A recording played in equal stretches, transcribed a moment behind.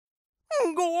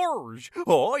Gorge,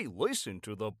 I listen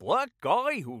to the Black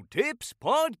Guy Who Tips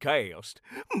podcast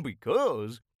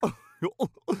because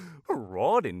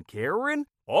Rod and Karen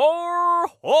are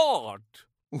hot.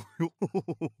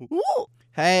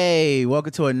 Hey,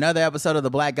 welcome to another episode of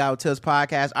the Black Guy Who Tips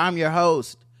podcast. I'm your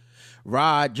host,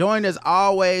 Rod, joined as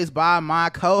always by my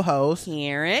co-host,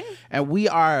 Karen. And we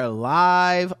are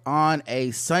live on a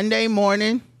Sunday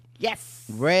morning. Yes.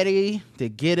 Ready to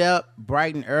get up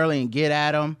bright and early and get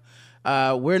at them.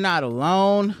 We're not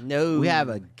alone. No. We have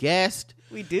a guest.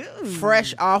 We do.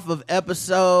 Fresh off of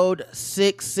episode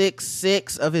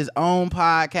 666 of his own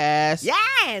podcast.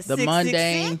 Yes. The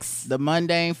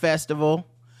Mundane Festival.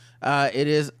 It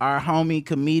is our homie,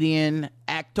 comedian,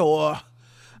 actor,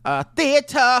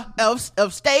 theater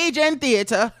of stage and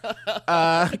theater,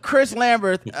 Chris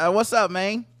Lambert. What's up,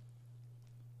 man?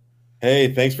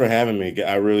 Hey, thanks for having me.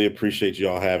 I really appreciate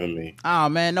y'all having me. Oh,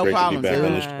 man, no Great problem, to be back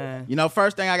on the dude. show. You know,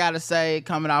 first thing I got to say,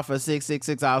 coming off of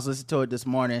 666, I was listening to it this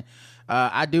morning.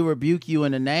 I do rebuke you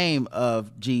in the name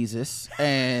of Jesus,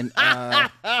 and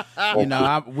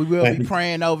we will be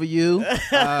praying over you.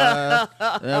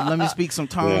 Let me speak some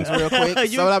tongues real quick.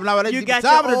 You got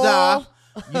your oil?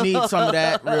 You need some of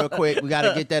that real quick. We got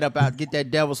to get that get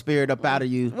that devil spirit up out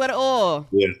of you. What oil?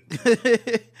 Yeah.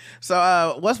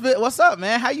 So, what's up,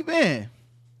 man? How you been?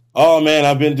 Oh man,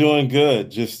 I've been doing good.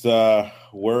 Just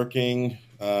working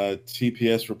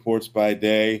TPS reports by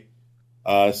day.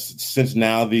 Since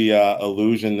now the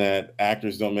illusion that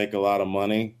actors don't make a lot of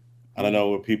money. I don't know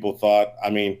what people thought. I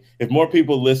mean, if more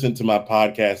people listen to my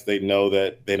podcast, they know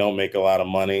that they don't make a lot of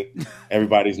money.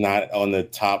 Everybody's not on the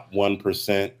top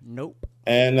 1%. Nope.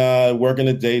 And working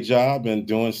a day job and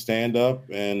doing stand-up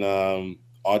and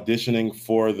auditioning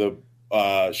for the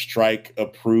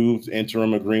strike-approved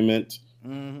interim agreement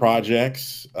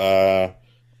projects. Dating,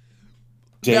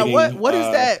 what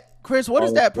is that? Chris, what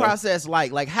is that process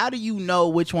like? Like, how do you know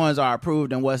which ones are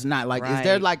approved and what's not? Like, Is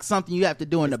there like something you have to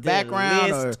do in the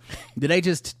background, or do they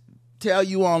just tell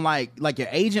you on like your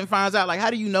agent finds out? Like, how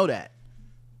do you know that?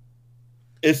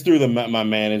 It's through my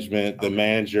management, the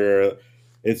manager.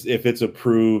 If it's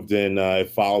approved and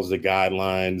it follows the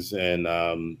guidelines, and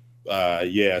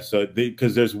So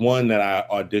because there's one that I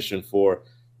auditioned for,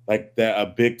 like a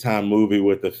big time movie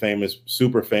with a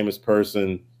super famous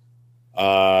person.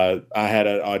 I had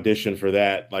an audition for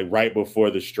that like right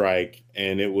before the strike,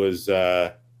 and it was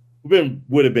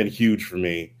would have been huge for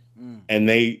me. And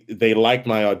they liked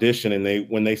my audition, and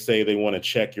when they say they want to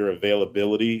check your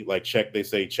availability, they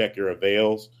say check your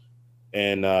avails,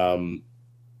 and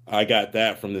I got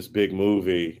that from this big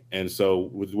movie. And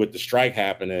so with the strike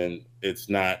happening, it's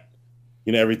not,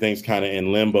 everything's kind of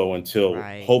in limbo until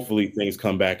hopefully things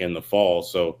come back in the fall.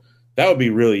 So that would be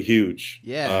really huge.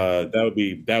 Yeah. That would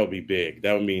be big.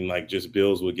 That would mean like just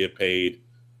bills would get paid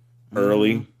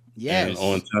early and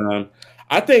on time.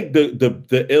 I think the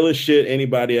illest shit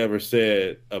anybody ever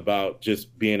said about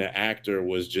just being an actor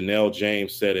was Janelle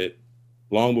James said it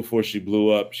long before she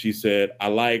blew up. She said, I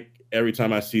like every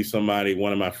time I see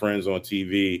one of my friends on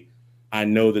TV, I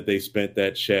know that they spent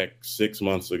that check 6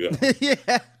 months ago.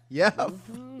 Yeah.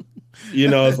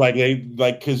 It's like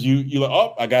cause you like,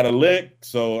 oh, I got a lick.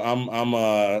 So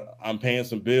I'm paying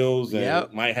some bills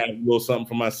and might have a little something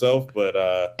for myself, but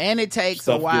and it takes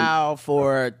a while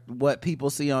for what people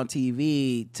see on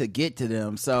TV to get to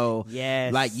them. So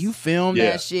like you film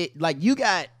that shit, like you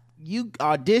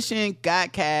auditioned,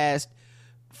 got cast,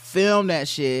 filmed that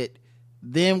shit,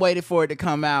 then waited for it to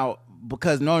come out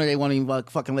because normally they won't even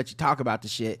fucking let you talk about the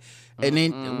shit. And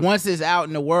then once it's out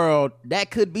in the world,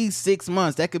 that could be 6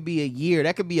 months. That could be a year.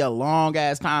 That could be a long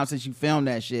ass time since you filmed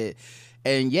that shit.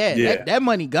 And that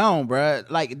money gone, bro.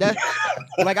 Like that,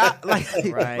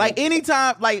 like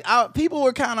anytime, people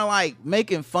were kind of like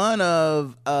making fun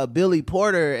of Billy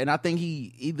Porter, and I think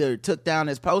he either took down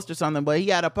his post or something, but he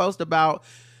had a post about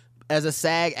as a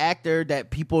SAG actor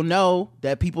that people know,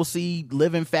 that people see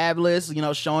living fabulous,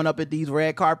 showing up at these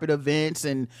red carpet events,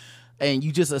 and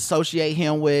you just associate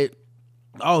him with,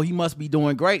 oh, he must be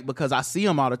doing great because I see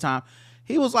him all the time.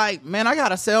 He was like, man, I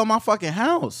gotta sell my fucking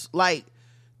house. Like,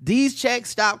 these checks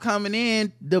stopped coming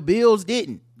in, the bills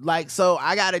didn't. Like, so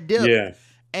I gotta dip. Yeah.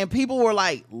 And people were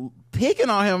like picking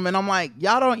on him, and I'm like,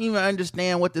 y'all don't even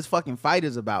understand what this fucking fight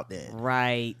is about then.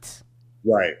 Right.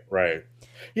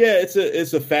 Yeah,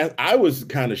 it's a fast. I was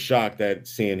kind of shocked at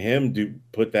seeing him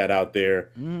put that out there,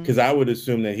 because I would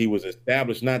assume that he was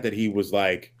established, not that he was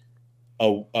like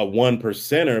a one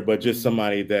percenter, but just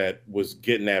somebody that was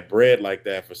getting that bread like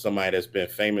that for somebody that's been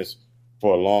famous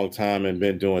for a long time and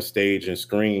been doing stage and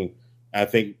screen. I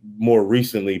think more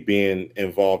recently being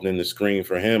involved in the screen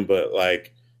for him, but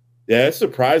like Yeah, it's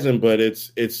surprising, but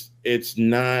it's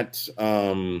not.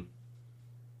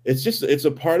 It's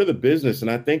a part of the business, and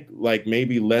I think like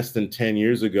maybe less than 10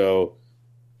 years ago,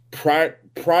 prior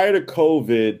to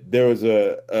COVID, there was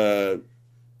a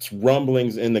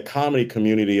rumblings in the comedy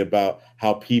community about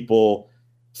how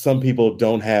some people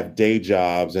don't have day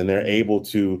jobs and they're able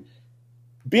to.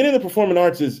 Being in the performing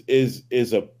arts is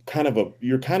a kind of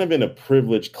you're kind of in a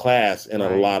privileged class in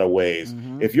a lot of ways.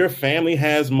 Mm-hmm. If your family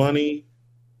has money,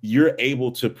 you're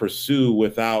able to pursue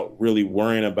without really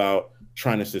worrying about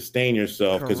trying to sustain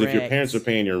yourself. Because if your parents are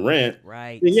paying your rent,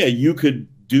 then yeah, you could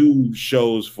do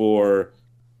shows where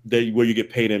you get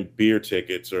paid in beer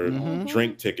tickets or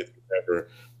drink tickets, whatever.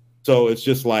 So it's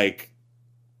just like,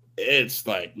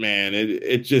 man,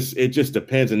 it just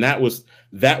depends. And that was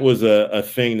a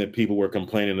thing that people were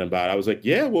complaining about. I was like,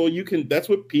 yeah, well, you can. That's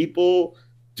what people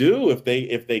do if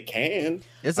they can.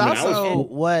 It's also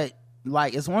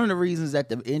it's one of the reasons that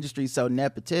the industry is so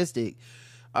nepotistic.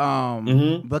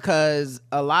 Because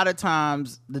a lot of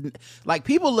times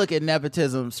people look at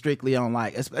nepotism strictly on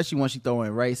especially once you throw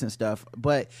in race and stuff,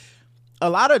 but a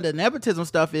lot of the nepotism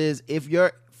stuff is if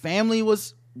your family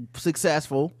was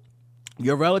successful,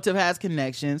 your relative has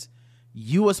connections,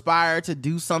 you aspire to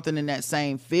do something in that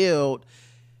same field,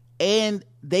 and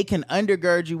they can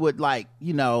undergird you with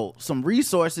some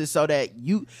resources so that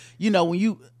when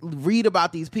you read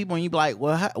about these people and you be like,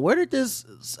 well, where did this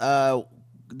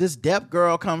deaf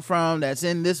girl come from that's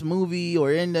in this movie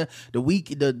or in the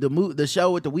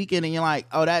show with The Weeknd, and you're like,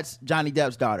 oh, that's Johnny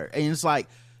Depp's daughter, and it's like,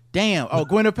 damn, oh,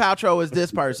 Gwyneth Paltrow is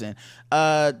this person.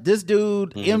 This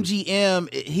dude,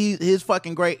 MGM,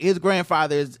 his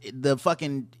grandfather is the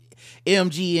fucking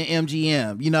MG and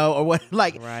MGM, or what?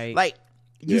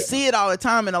 You see it all the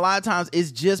time, and a lot of times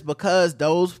it's just because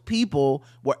those people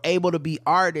were able to be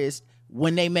artists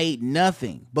when they made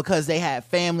nothing because they had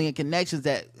family and connections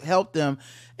that helped them.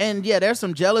 And yeah, there's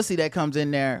some jealousy that comes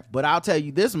in there, but I'll tell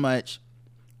you this much.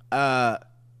 Right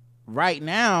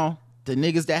now, the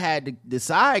niggas that had the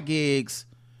side gigs,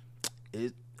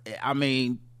 it's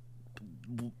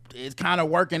kind of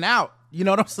working out. You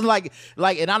know what I'm saying?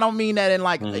 And I don't mean that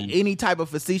in any type of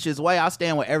facetious way. I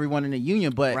stand with everyone in the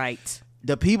union, but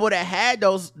the people that had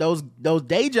those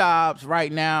day jobs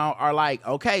right now are like,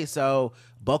 okay, so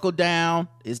buckle down.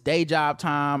 It's day job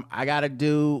time. I gotta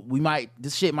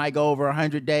this shit might go over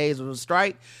 100 days of a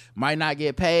strike. Might not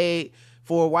get paid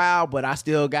for a while, but I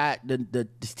still got the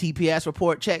TPS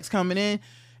report checks coming in.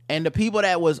 And the people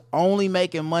that was only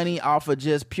making money off of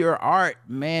just pure art,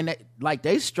 man,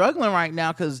 they struggling right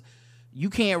now because you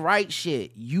can't write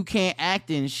shit. You can't act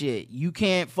in shit. You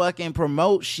can't fucking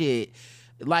promote shit.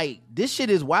 This shit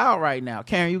is wild right now.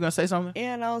 Karen, you gonna say something?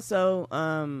 And also,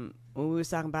 when we were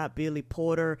talking about Billy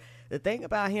Porter, the thing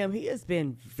about him, he has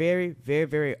been very, very,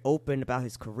 very open about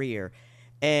his career.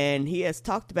 And he has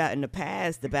talked about in the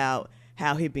past about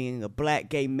how he being a black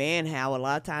gay man, how a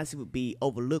lot of times he would be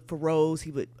overlooked for roles.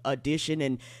 He would audition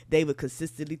and they would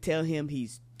consistently tell him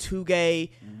he's too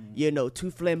gay,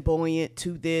 too flamboyant,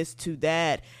 too this, too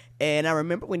that. And I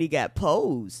remember when he got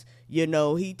Pose,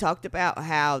 he talked about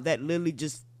how that literally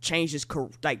just changed his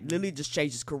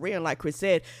career. And like Chris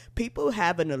said, people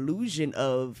have an illusion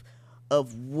of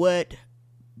what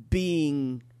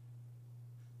being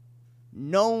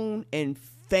known and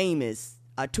famous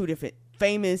are two different.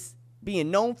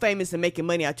 Being known, famous, and making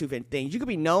money are two different things. You could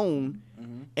be known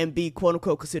and be quote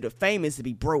unquote considered famous to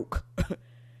be broke.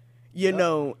 And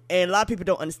a lot of people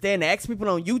don't understand that. Ask people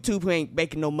on YouTube who ain't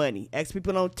making no money. Ask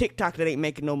people on TikTok that ain't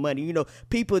making no money.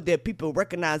 People that people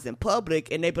recognize in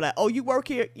public, and they be like, oh, you work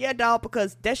here? Yeah, dog,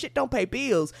 because that shit don't pay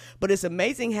bills. But it's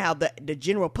amazing how the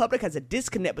general public has a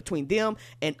disconnect between them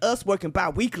and us working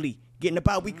bi-weekly, getting a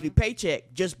bi-weekly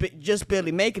paycheck, just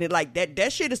barely making it.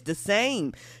 That shit is the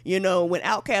same. When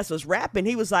Outkast was rapping,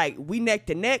 he was like, we neck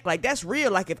to neck. That's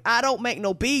real. If I don't make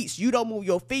no beats, you don't move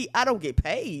your feet, I don't get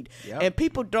paid. Yep. And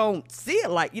people don't see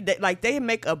it they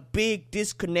make a big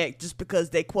disconnect just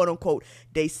because they quote unquote,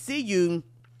 they see you,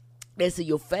 they see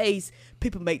your face.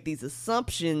 People make these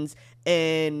assumptions,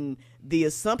 and the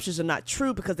assumptions are not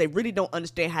true because they really don't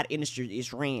understand how the industry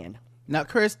is ran. Now,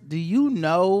 Chris, do you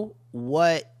know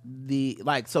what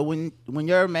so when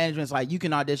your management's like, you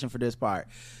can audition for this part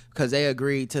because they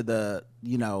agreed to the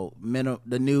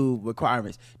the new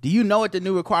requirements, do you know what the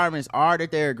new requirements are that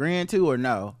they're agreeing to, or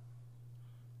no?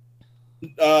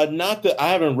 Not that I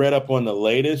haven't read up on the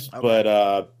latest,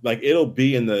 okay. But it'll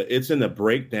be in the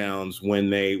breakdowns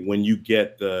when you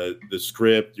get the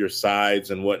script, your sides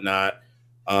and whatnot.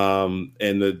 And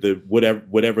the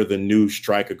whatever the new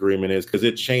strike agreement is, because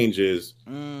it changes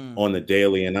on the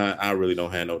daily, and I really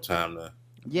don't have no time to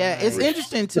Yeah, it's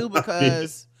interesting too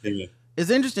because it's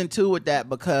interesting too with that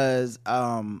because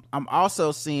I'm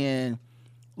also seeing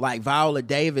like Viola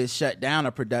Davis shut down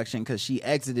a production because she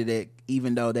exited it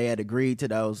even though they had agreed to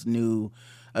those new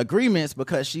agreements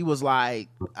because she was like,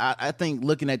 I think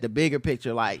looking at the bigger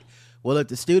picture, like, well, if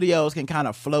the studios can kind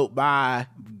of float by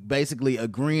basically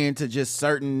agreeing to just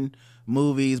certain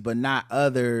movies but not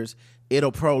others,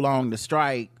 it'll prolong the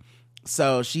strike.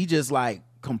 So she just like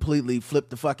completely flipped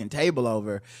the fucking table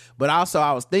over. But also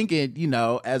I was thinking, you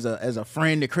know, as a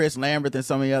friend to Chris Lambert and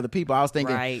so many other people, I was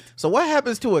thinking, so what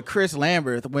happens to a Chris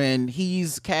Lambert when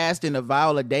he's cast in a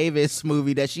Viola Davis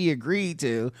movie that she agreed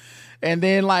to, and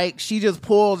then like she just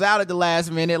pulls out at the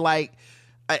last minute? Like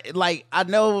I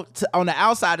know on the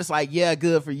outside it's like, yeah,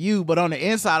 good for you, but on the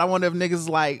inside I wonder if niggas is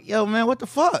like, yo man, what the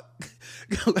fuck?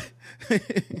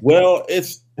 Well,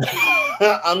 it's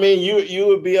I mean, you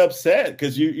would be upset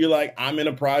because you're like, I'm in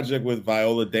a project with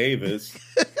Viola Davis,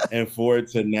 and for it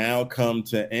to now come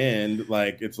to end,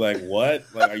 like it's like, what?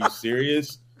 Like, are you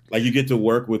serious? Like, you get to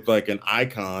work with like an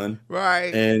icon,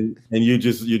 right? And you're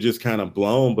just kind of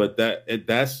blown. But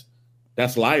that's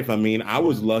life. I mean, I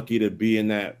was lucky to be in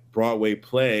that Broadway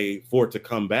play for it to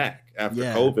come back after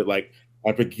COVID. Like,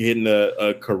 after getting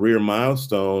a career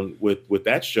milestone with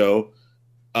that show.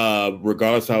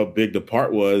 Regardless how big the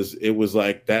part was, it was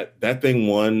like that thing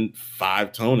won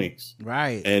 5 Tonys,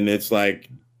 right? And it's like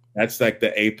that's like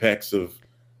the apex of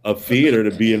theater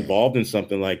to be involved in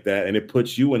something like that, and it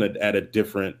puts you at a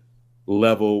different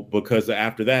level because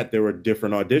after that there were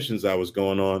different auditions I was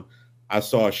going on. I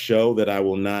saw a show that I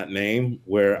will not name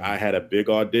where I had a big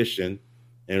audition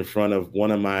in front of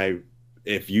one of my.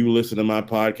 If you listen to my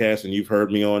podcast and you've heard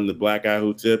me on the Black Guy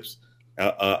Who Tips.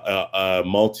 A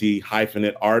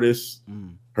multi-hyphenate artist,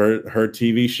 her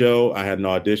TV show. I had an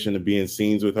audition to be in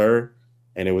scenes with her,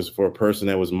 and it was for a person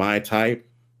that was my type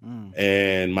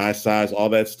and my size, all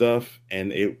that stuff.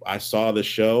 And I saw the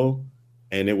show,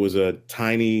 and it was a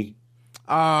tiny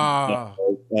person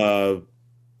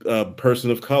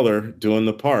of color doing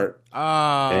the part,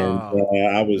 and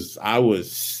I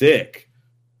was sick.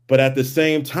 But at the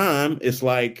same time, it's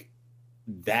like.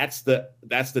 That's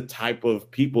the type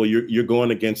of people you're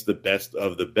going against, the best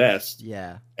of the best.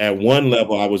 Yeah. At one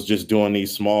level, I was just doing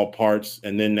these small parts,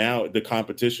 and then now the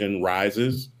competition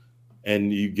rises,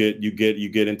 and you get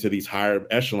into these higher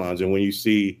echelons. And when you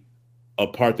see a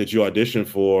part that you audition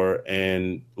for,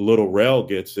 and Little Rel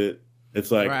gets it,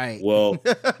 it's like, well,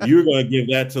 you're going to give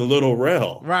that to Little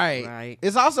Rel, right?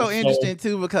 It's also interesting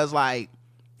too because like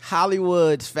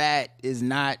Hollywood's fat is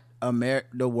not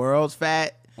the world's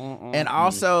fat. And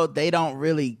also they don't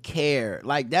really care.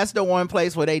 Like that's the one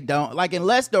place where they don't like,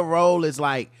 unless the role is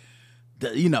like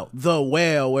the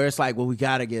whale, where it's like, well, we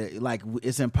gotta get it. Like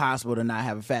it's impossible to not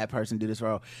have a fat person do this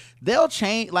role. They'll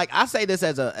change. Like I say this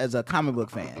as a comic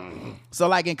book fan. So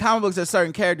like in comic books, there's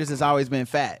certain characters that's always been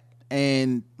fat,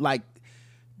 and like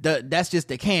that's just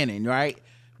the canon, right?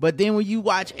 But then when you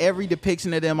watch every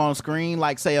depiction of them on screen,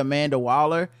 like say Amanda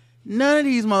Waller. None of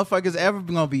these motherfuckers ever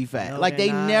gonna be fat. No, like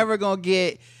they never gonna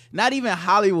get, not even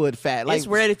Hollywood fat. Like it's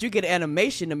rare that you get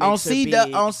animation to make on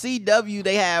CW.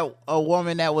 They had a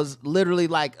woman that was literally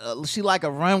like she like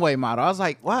a runway model. I was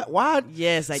like, what? Why?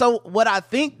 Yes. So what I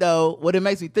think though, what it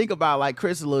makes me think about, like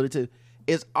Chris alluded to,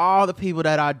 is all the people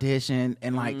that audition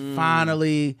and like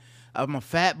finally, I'm a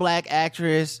fat black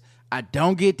actress. I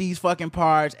don't get these fucking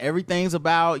parts. Everything's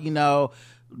about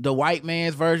the white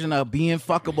man's version of being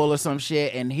fuckable or some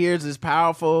shit, and here's this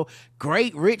powerful,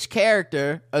 great, rich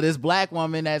character of this black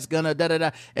woman that's gonna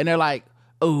da-da-da, and they're like,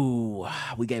 oh,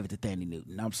 we gave it to Thandie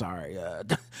Newton. I'm sorry.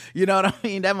 You know what I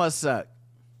mean? That must suck.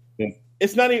 Yeah.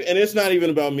 It's not even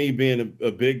about me being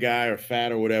a big guy or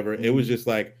fat or whatever. It was just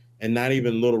like, and not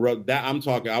even Little Rel.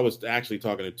 I was actually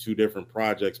talking to 2 different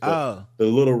projects, but the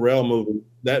Little Rel movie,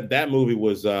 that movie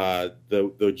was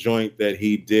the joint that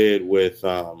he did with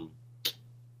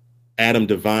Adam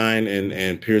Devine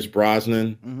and Pierce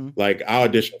Brosnan. Like I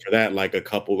auditioned for that like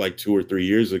 2 or 3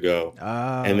 years ago,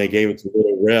 and they gave it to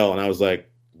Little Rel, and I was like,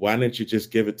 why didn't you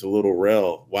just give it to Little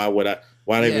Rel? Why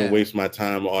even waste my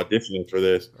time auditioning for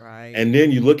this? Right. And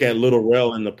then you look at Little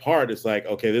Rel in the part, it's like,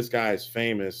 okay, this guy is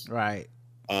famous, right?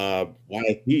 Why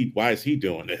is he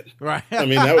doing it? Right. I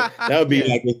mean, that would be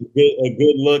like a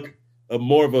good look.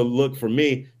 More of a look for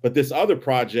me, but this other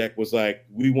project was like,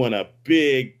 we want a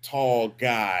big, tall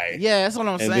guy. Yeah, that's what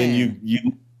I'm saying. And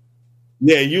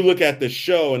then you look at the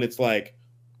show and it's like,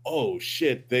 oh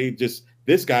shit, this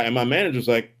guy, and my manager's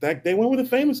like, they went with a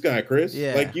famous guy, Chris.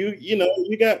 Yeah, like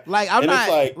you got like I'm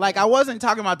not like I wasn't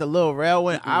talking about the Lil Rel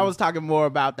one. I was talking more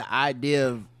about the idea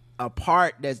of a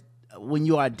part that's when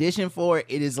you audition for it,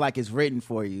 it is like it's written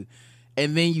for you.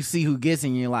 and then you see who gets it,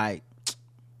 and you're like,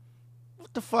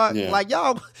 what the fuck? Yeah. Like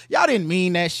y'all didn't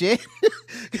mean that shit.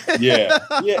 Yeah,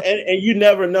 and you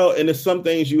never know. And there's some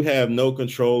things you have no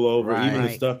control over. Right. Even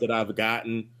the stuff that I've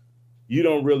gotten, you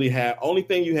don't really have. Only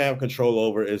thing you have control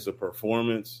over is the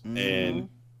performance. Mm-hmm.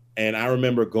 And I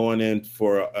remember going in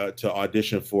for to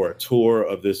audition for a tour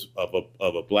of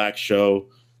a black show,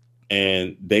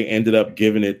 and they ended up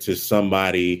giving it to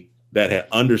somebody that had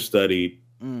understudied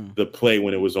the play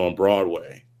when it was on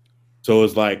Broadway. So it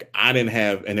was like I didn't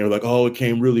have, and they were like, "Oh, it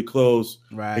came really close.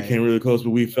 Right. It came really close,"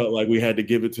 but we felt like we had to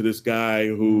give it to this guy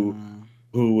who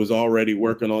was already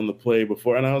working on the play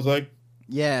before, and I was like,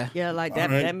 Yeah, like that.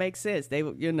 Right. That makes sense. They,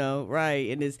 right,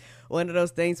 and it's one of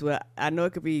those things where I know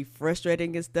it could be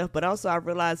frustrating and stuff, but also I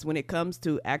realize when it comes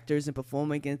to actors and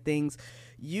performing and things,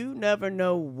 you never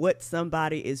know what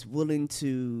somebody is willing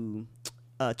to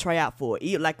try out for.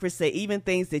 Like Chris said, even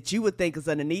things that you would think is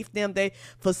underneath them,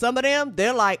 for some of them,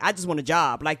 they're like, I just want a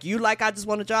job. Like you, like I just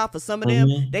want a job. For some of them,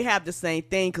 they have the same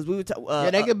thing because we would.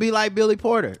 They could be like Billy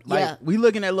Porter. Like Yeah. we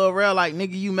looking at Lil Rel like,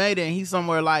 nigga, you made it, and he's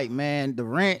somewhere like, man, the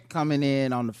rent coming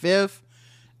in on the 5th,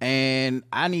 and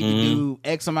I need to do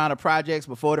X amount of projects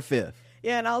before the 5th.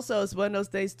 Yeah, and also it's one of those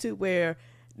days too where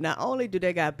not only do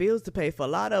they got bills to pay, for a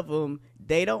lot of them,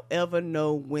 they don't ever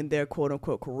know when their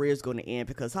quote-unquote career is going to end,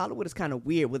 because Hollywood is kind of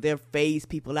weird where they'll phase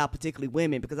people out, particularly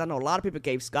women, because I know a lot of people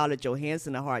gave Scarlett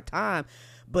Johansson a hard time,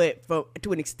 but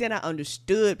to an extent I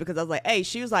understood, because I was like, hey,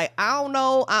 she was like, I don't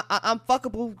know, I'm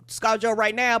fuckable Scarlett Jo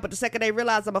right now, but the second they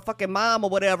realize I'm a fucking mom or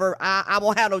whatever, I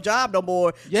won't have no job no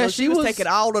more. Yeah, so she was taking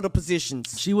all of the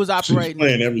positions. She was "She's operating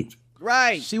playing everything."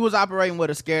 Right. She was operating with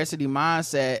a scarcity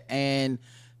mindset, and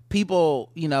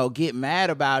people, get mad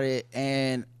about it.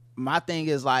 And my thing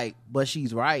is like, but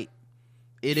she's right.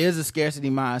 It is a scarcity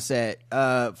mindset.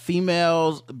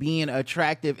 Females being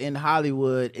attractive in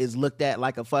Hollywood is looked at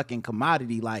like a fucking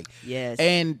commodity. Like, yes.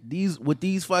 And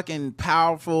these fucking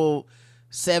powerful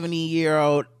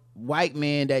 70-year-old white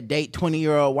men that date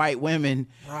 20-year-old white women,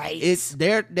 right? It's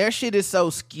their shit is so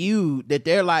skewed that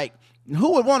they're like,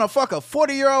 who would want to fuck a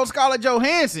 40-year-old Scarlett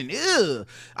Johansson? Ew.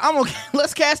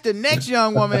 Let's cast the next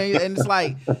young woman. And it's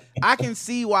like, I can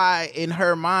see why in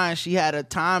her mind she had a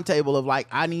timetable of like,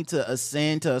 I need to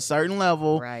ascend to a certain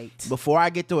level before I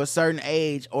get to a certain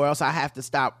age, or else I have to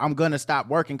stop. I'm going to stop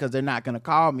working because they're not going to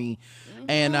call me.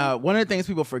 And one of the things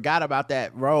people forgot about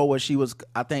that role was she was,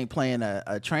 I think, playing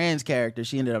a trans character.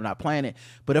 She ended up not playing it.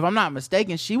 But if I'm not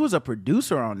mistaken, she was a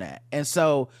producer on that. And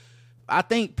so I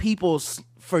think people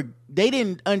they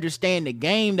didn't understand the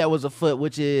game that was afoot,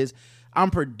 which is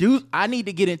I need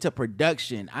to get into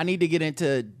production. I need to get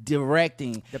into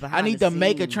directing. I need to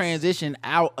make a transition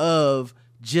out of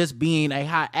just being a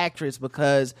hot actress,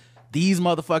 because these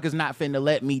motherfuckers not finna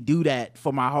let me do that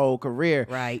for my whole career.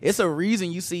 Right. It's a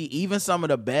reason you see even some of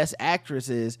the best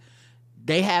actresses,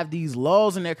 they have these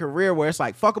lulls in their career where it's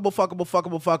like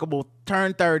fuckable,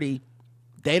 turn 30,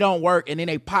 they don't work, and then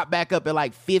they pop back up at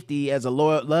like 50 as a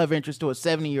love interest to a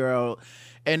 70-year-old.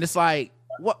 And it's like,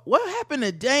 what happened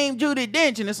to Dame Judi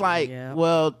Dench? And it's like,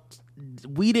 well,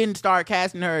 we didn't start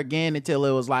casting her again until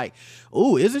it was like,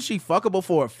 ooh, isn't she fuckable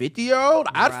for a 50-year-old?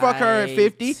 I'd fuck her at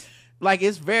 50. Like,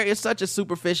 it's such a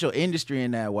superficial industry in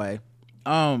that way.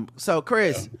 So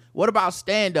Chris, what about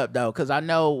stand-up though? Because I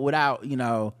know without,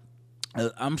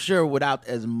 I'm sure without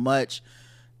as much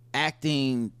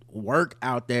acting work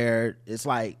out there, it's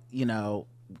like,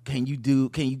 can you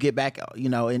get back,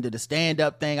 into the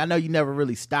stand-up thing? I know you never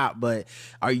really stopped, but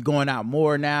are you going out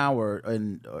more now or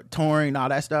touring, all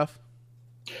that stuff?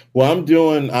 Well,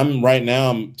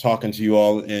 I'm talking to you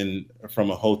all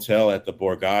from a hotel at the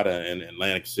Borgata in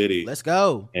Atlantic City. Let's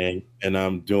go. And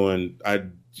I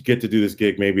get to do this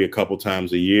gig maybe a couple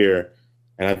times a year.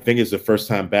 And I think it's the first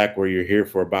time back where you're here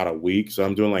for about a week. So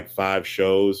I'm doing like 5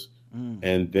 shows.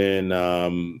 And then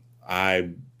I'm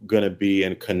going to be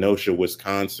in Kenosha,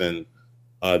 Wisconsin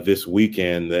this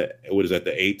weekend. It was at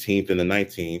the 18th and the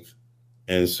 19th.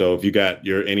 And so if you got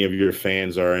any of your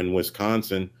fans are in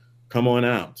Wisconsin, come on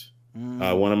out.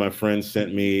 One of my friends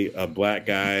sent me a black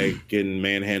guy getting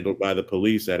manhandled by the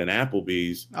police at an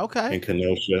Applebee's in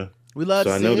Kenosha. We love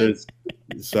I know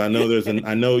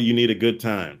you need a good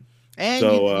time. And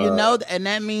and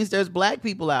that means there's black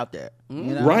people out there.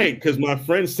 Right, because my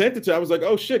friend sent it to, I was like,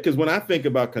 oh shit, because when I think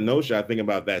about Kenosha, I think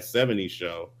about that 70s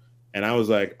show. And I was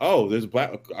like, oh, there's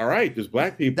black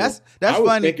people. That's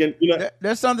funny. Thinking,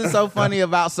 there's something so funny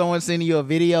about someone sending you a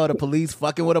video of the police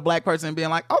fucking with a black person and being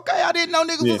like, okay, I didn't know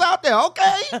niggas was out there.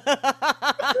 Okay.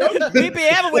 We be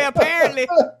everywhere, apparently.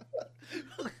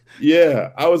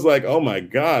 Yeah. I was like, oh my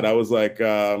God. I was like,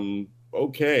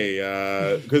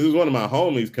 okay, because it was one of my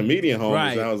homies, comedian homies,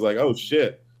 Right. and I was like, oh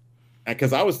shit,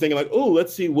 because I was thinking like, oh,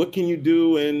 let's see what can you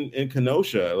do in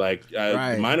Kenosha, like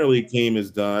the minor league team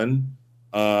is done,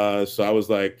 so I was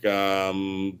like,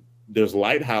 there's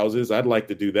lighthouses, I'd like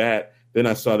to do that. Then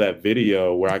I saw that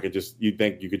video where you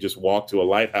think you could just walk to a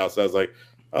lighthouse. I was like,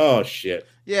 oh shit.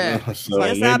 Yeah. So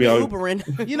maybe I'll be Ubering.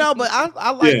 But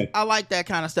I like that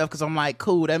kind of stuff because I'm like,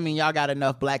 cool, that means y'all got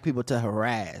enough black people to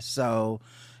harass. So,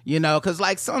 because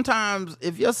like sometimes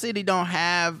if your city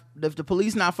if the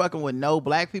police not fucking with no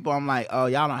black people, I'm like, oh,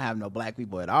 y'all don't have no black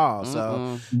people at all.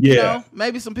 So,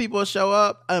 maybe some people will show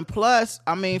up. And plus,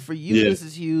 I mean, for you, this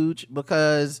is huge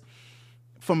because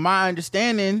from my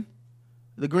understanding,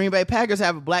 the Green Bay Packers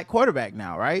have a black quarterback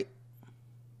now, right?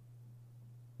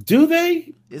 Do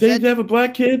they? They have a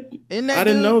black kid? I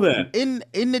didn't know that.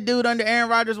 In the dude under Aaron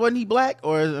Rodgers, wasn't he black?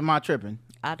 Or am I tripping?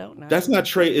 I don't know. That's not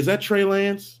Trey. Is that Trey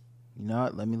Lance? You know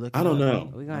what? Let me look. I don't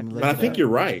know. But I think you're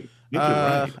right.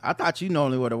 I thought you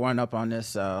normally would have run up on this,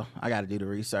 so I got to do the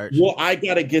research. Well, I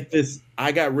got to get this.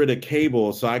 I got rid of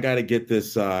cable, so I got to get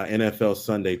this NFL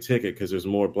Sunday ticket because there's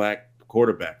more black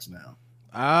quarterbacks now.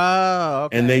 Oh,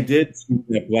 okay. And they did shoot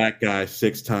that black guy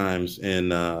 6 times in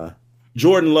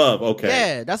Jordan Love. Okay.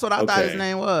 Yeah, that's what I thought his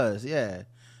name was. Yeah.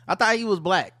 I thought he was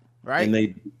black, right? And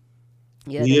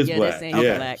he is black.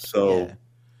 Yeah. Black. So,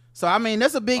 I mean,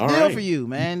 that's a big deal for you,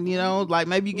 man. Like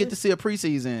maybe you get to see a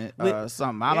preseason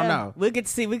something. I don't know. We could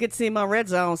see my red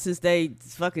zone since they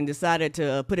fucking decided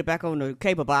to put it back on the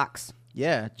cable box.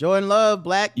 Yeah, Jordan Love,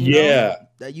 black.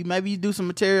 Maybe you do some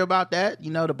material about that.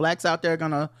 The blacks out there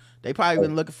they probably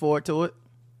been looking forward to it.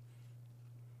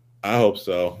 I hope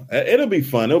so. It'll be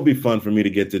fun. It'll be fun for me to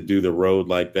get to do the road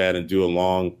like that and do a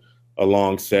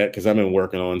long set because I've been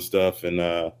working on stuff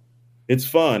and it's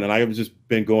fun. And I've just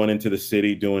been going into the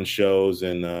city doing shows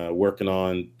and working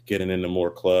on getting into more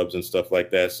clubs and stuff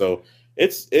like that. So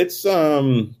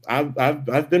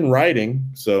I've been writing,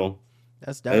 so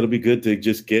that's dope. It'll be good to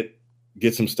just get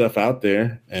some stuff out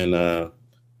there and.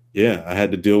 I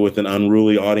had to deal with an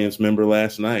unruly audience member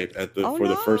last night for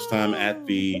the first time at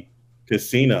the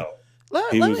casino.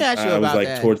 Let me ask you about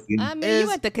that. You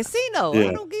at the casino.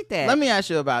 I don't get that. Let me ask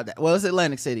you about that. Well, it's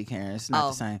Atlantic City, Karen. It's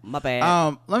not the same. My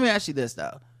bad. Let me ask you this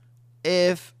though.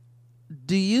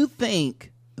 Do you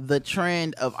think the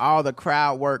trend of all the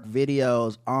crowd work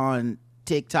videos on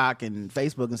TikTok and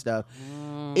Facebook and stuff,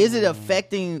 is it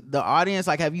affecting the audience?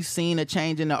 Like, have you seen a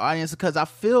change in the audience? Because I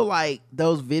feel like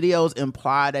those videos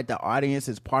imply that the audience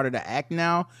is part of the act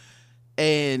now.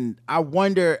 And I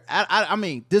wonder, I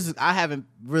mean, I haven't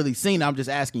really seen it. I'm just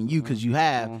asking you because you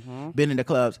have been in the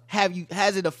clubs.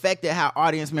 Has it affected how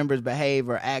audience members behave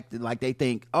or act? Like they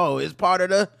think, oh, I'm part of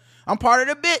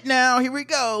the bit now. Here we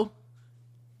go.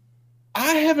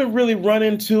 I haven't really run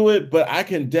into it, but I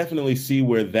can definitely see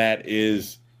where that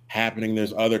is happening.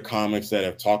 There's other comics that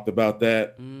have talked about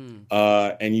that.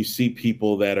 And you see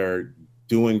people that are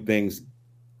doing things,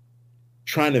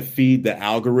 trying to feed the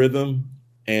algorithm.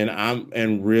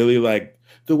 And really like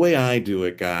the way I do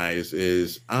it, guys,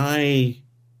 is I'm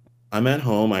at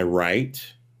home. I write.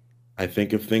 I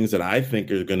think of things that I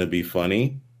think are going to be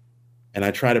funny. And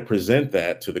I try to present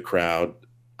that to the crowd.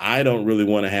 I don't really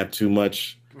want to have too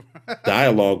much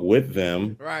dialogue with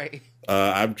them. Right.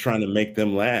 I'm trying to make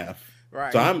them laugh.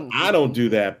 Right. So I don't do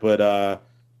that. But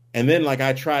and then like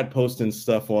I tried posting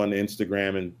stuff on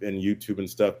Instagram and YouTube and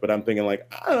stuff, but I'm thinking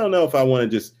like, I don't know if I want to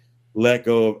just let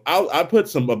go of, I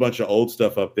put a bunch of old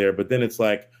stuff up there, but then it's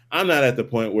like, I'm not at the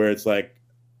point where it's like,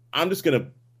 I'm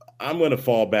going to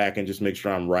fall back and just make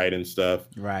sure I'm writing stuff.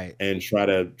 Right. And try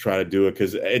to do it.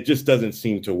 Cause it just doesn't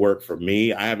seem to work for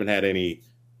me. I haven't had any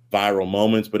viral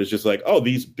moments, but it's just like, oh,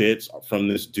 these bits from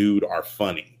this dude are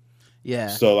funny. Yeah.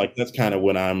 So like, that's kind of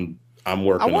what I'm working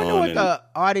on. I wonder what the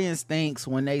audience thinks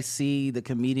when they see the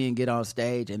comedian get on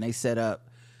stage and they set up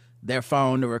their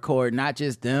phone to record not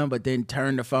just them, but then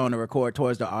turn the phone to record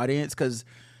towards the audience. Cause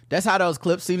that's how those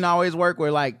clips seem to always work,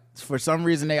 where like for some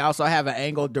reason they also have an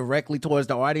angle directly towards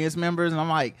the audience members. And I'm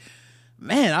like,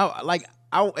 man,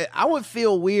 I would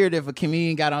feel weird if a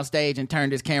comedian got on stage and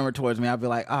turned his camera towards me. I'd be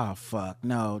like, oh fuck,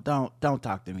 no, don't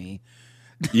talk to me.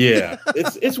 Yeah,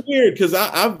 it's weird because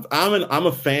I'm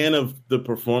a fan of the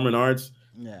performing arts,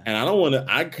 and I don't want to.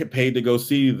 I paid to go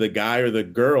see the guy or the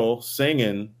girl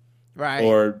singing, right,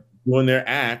 or doing their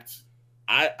act.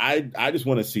 I just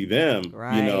want to see them,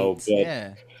 right. You know.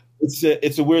 But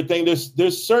it's a weird thing. There's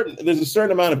a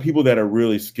certain amount of people that are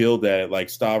really skilled at it.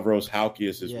 Like Stavros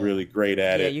Halkias is really great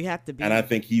at it. Yeah, you have to be. And I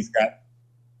think he's got.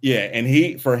 Yeah, and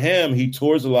he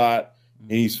tours a lot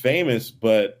and he's famous,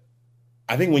 but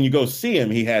I think when you go see him,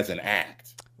 he has an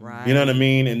act. Right. You know what I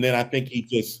mean? And then I think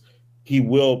he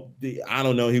will. I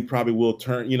don't know. He probably will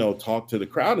talk to the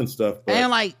crowd and stuff. But and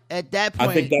like at that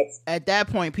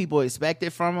point, people expect it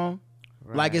from him.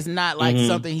 Right. Like it's not like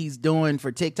something he's doing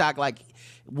for TikTok. Like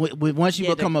once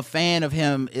you become a fan of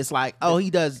him, it's like, oh, he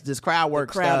does this crowd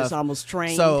work stuff. The crowd is almost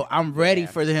trained. So I'm ready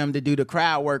for him to do the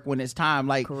crowd work when it's time.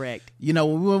 Like, correct.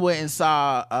 When we went and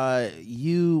saw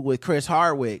You with Chris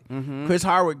Hardwick, Chris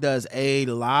Hardwick does a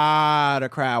lot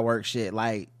of crowd work shit,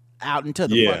 like out into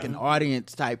the fucking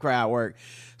audience type crowd work.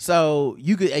 So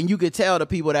you could tell the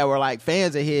people that were like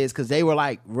fans of his because they were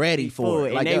like ready for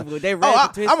it. Like they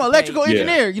ready I'm an electrical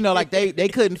engineer. Like they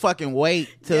couldn't fucking wait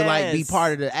to like be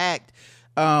part of the act.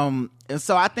 And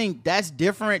so I think that's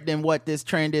different than what this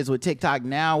trend is with TikTok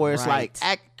now, where it's like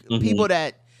people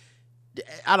that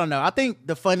I don't know. I think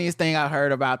the funniest thing I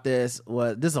heard about this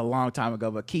is a long time ago,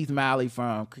 but Keith Malley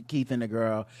from Keith and the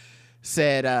Girl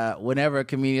said whenever a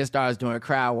comedian starts doing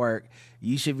crowd work,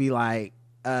 you should be like,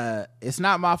 it's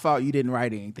not my fault you didn't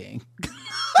write anything.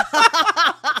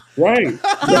 Right.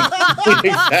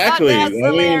 Exactly. That's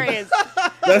hilarious.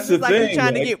 That's the thing. You're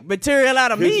trying to get material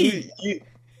out of me.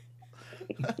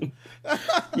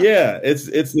 Yeah, it's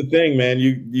the thing, man.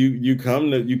 You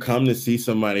come to see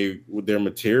somebody with their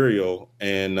material,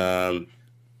 and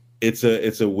it's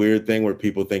a weird thing where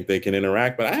people think they can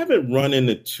interact, but I haven't run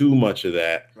into too much of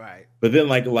that. Right. But then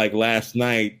like last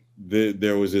night,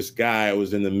 there was this guy. I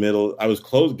was in the middle. I was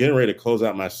getting ready to close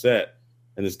out my set,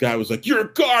 and this guy was like, "You're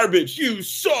garbage. You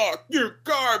suck. You're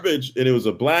garbage." And it was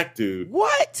a black dude.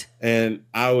 What? And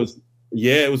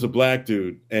it was a black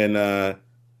dude. And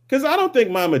because I don't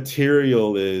think my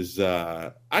material is,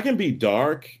 I can be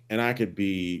dark and I could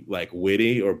be like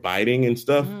witty or biting and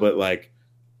stuff, but like,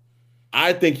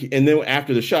 I think, and then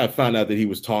after the show, I found out that he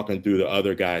was talking through the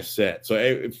other guy's set. So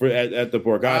at the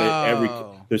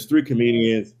Borgata, there's 3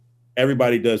 comedians.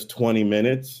 Everybody does 20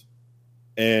 minutes.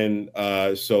 And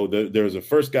so there was a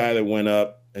first guy that went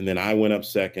up, and then I went up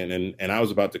second, and I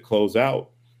was about to close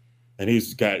out. And he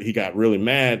got really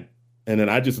mad. And then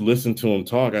I just listened to him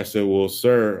talk. I said, "Well,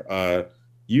 sir,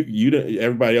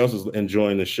 everybody else is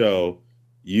enjoying the show.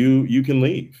 You can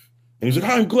leave." And he's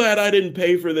like, "I'm glad I didn't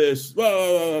pay for this." Blah,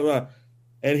 blah, blah, blah.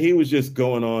 And he was just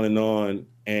going on and on.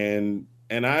 And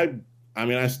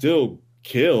I still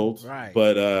killed, right?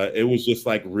 But it was just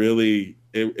like really,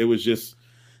 it was just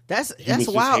that's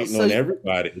wild. Hating on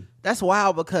everybody. That's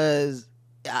wild because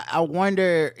I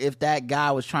wonder if that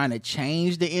guy was trying to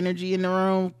change the energy in the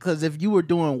room. Because if you were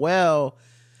doing well,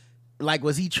 like,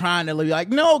 was he trying to be like,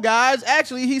 "No, guys,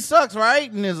 actually, he sucks,"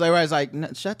 right? And everybody's like, "No,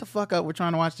 shut the fuck up. We're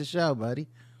trying to watch the show, buddy."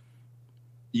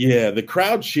 Yeah, the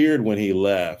crowd cheered when he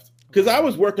left because I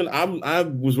was working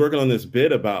on this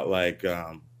bit about like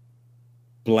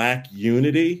Black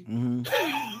unity and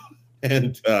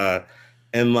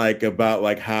like about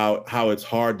like how it's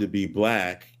hard to be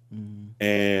Black.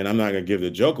 And I'm not going to give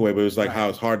the joke away, but it's like how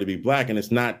it's hard to be Black. And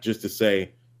it's not just to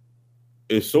say,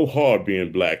 it's so hard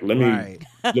being Black. Let me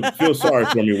feel sorry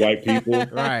for me, white people.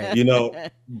 Right.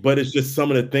 But it's just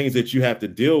some of the things that you have to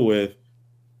deal with.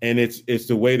 And it's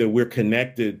the way that we're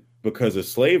connected because of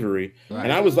slavery. Right.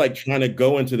 And I was like trying to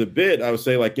go into the bit. I would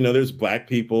say like, there's Black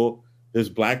people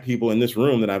in this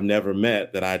room that I've never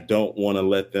met that I don't want to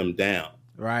let them down.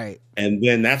 Right. And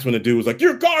then that's when the dude was like,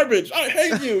 "You're garbage. I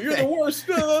hate you. You're the worst.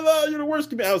 You're the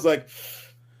worst." I was like,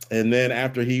 and then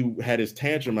after he had his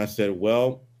tantrum, I said,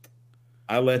 "Well,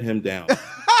 I let him down."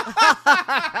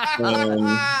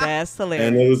 That's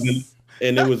hilarious.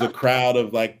 And it was a crowd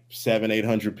of like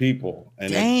 700-800 people.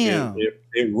 And damn.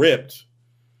 It ripped.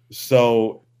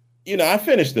 So, I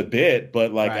finished the bit,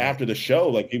 but like after the show,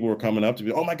 like people were coming up to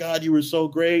me, "Oh my God, you were so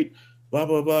great." Blah,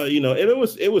 blah, blah.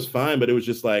 It was fine, but it was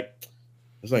just like,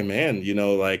 it's like, man,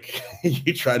 like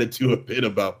you try to do a bit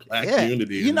about Black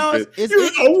unity. You're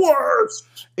the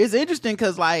worst. It's interesting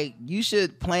because like you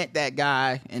should plant that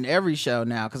guy in every show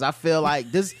now because I feel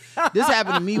like this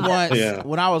happened to me once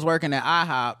when I was working at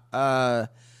IHOP.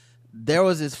 There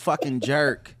was this fucking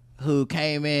jerk who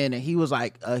came in and he was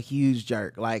like a huge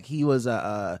jerk. Like he was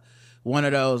one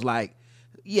of those like,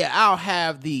 "Yeah, I'll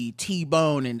have the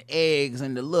T-bone and eggs,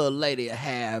 and the little lady will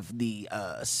have the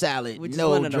salad, which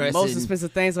no is one of dressing." the most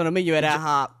expensive things on the menu at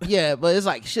IHOP. Yeah, but it's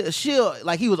like she'll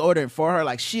like he was ordering for her,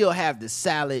 like she'll have the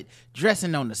salad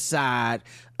dressing on the side,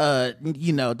 da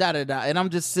da da, and I'm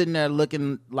just sitting there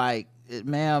looking like,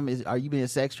 "Ma'am, are you being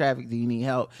sex trafficked? Do you need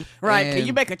help?" Right? And can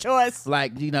you make a choice?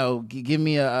 Like give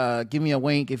me a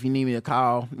wink if you need me to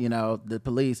call the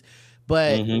police.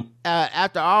 But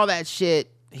after all that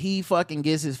shit, he fucking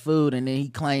gets his food and then he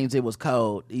claims it was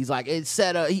cold. He's like, it's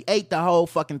set up. He ate the whole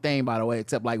fucking thing, by the way,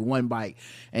 except like one bite.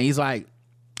 And he's like,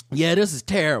 yeah, this is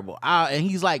terrible. And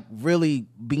he's like really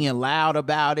being loud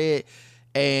about it.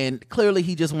 And clearly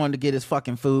he just wanted to get his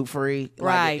fucking food free.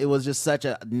 Right. Like, it was just such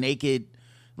a naked,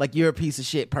 like, you're a piece of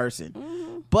shit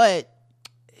person. But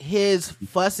his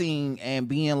fussing and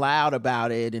being loud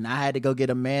about it, and I had to go get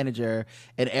a manager,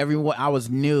 and everyone, I was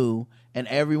new, and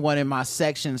everyone in my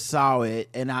section saw it,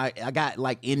 and I got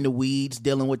like in the weeds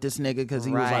dealing with this nigga because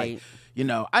he was like, you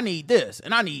know, I need this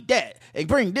and I need that and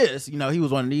bring this. You know, he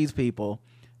was one of these people.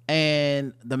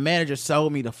 And the manager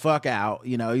sold me the fuck out.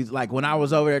 You know, he's like, when I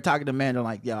was over there talking to the manager, I'm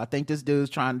like, yo, I think this dude's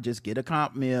trying to just get a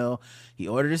comp meal. He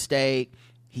ordered a steak.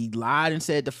 He lied and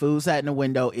said the food sat in the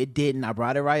window. It didn't. I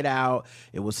brought it right out.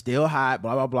 It was still hot,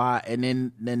 blah, blah, blah. And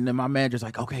then my manager's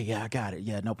like, okay, yeah, I got it.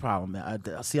 Yeah, no problem.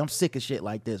 See, I'm sick of shit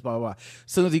like this, blah, blah, blah.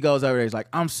 As soon as he goes over there, he's like,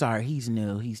 I'm sorry. He's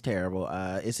new. He's terrible.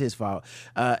 It's his fault.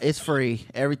 It's free.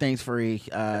 Everything's free.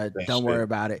 Don't worry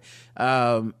about it.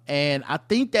 And I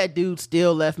think that dude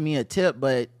still left me a tip,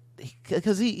 but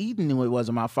because he knew it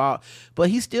wasn't my fault. But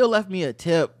he still left me a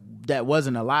tip that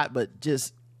wasn't a lot, but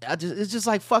it's just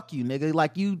like, fuck you, nigga.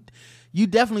 Like, you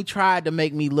definitely tried to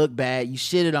make me look bad. You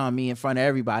shitted on me in front of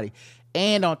everybody.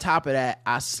 And on top of that,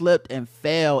 I slipped and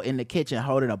fell in the kitchen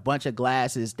holding a bunch of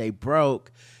glasses. They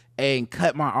broke and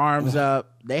cut my arms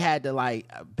up. They had to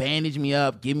like bandage me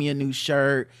up, give me a new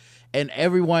shirt. And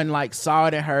everyone like saw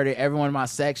it and heard it, everyone in my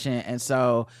section. And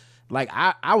so like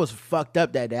I was fucked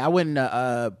up that day. I went in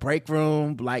the break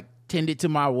room, like tended to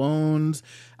my wounds.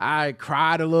 I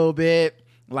cried a little bit.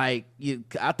 Like,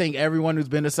 I think everyone who's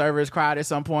been to server has cried at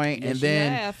some point. Yes, and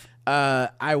then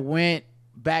I went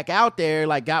back out there,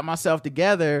 like got myself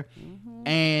together,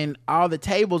 and all the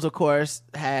tables, of course,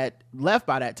 had left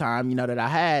by that time, you know, that I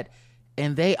had,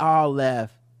 and they all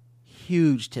left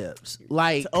huge tips.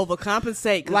 Like, to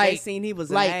overcompensate because they seen he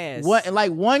was like, an ass.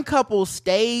 Like, one couple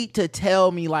stayed to tell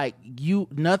me, like, you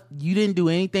didn't do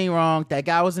anything wrong. That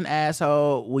guy was an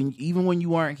asshole. Even when you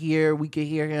weren't here, we could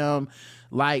hear him,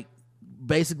 like,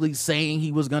 basically saying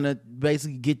he was gonna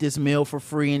basically get this meal for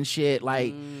free and shit.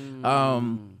 Like,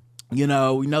 you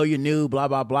know, we know you're new, blah,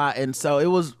 blah, blah. And so it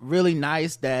was really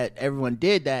nice that everyone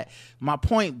did that. My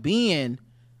point being,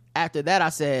 after that, I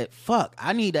said, fuck,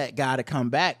 I need that guy to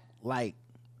come back like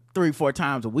 3-4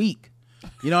 times a week.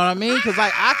 You know what I mean? Because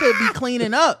like I could be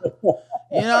cleaning up,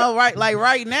 you know, right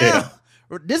now. Yeah.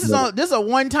 This is a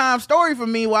one-time story for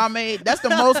me where that's the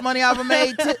most money I've ever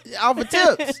made off of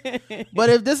tips. But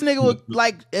if this nigga would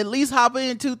like at least hop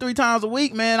in 2-3 times a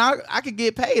week, man, I could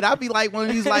get paid. I'd be like one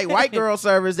of these like white girl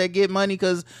servers that get money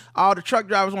because all the truck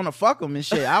drivers want to fuck them and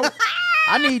shit.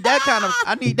 I need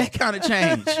that kind of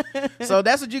change. So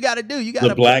that's what you got to do. You got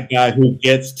the black guy who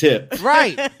gets tipped,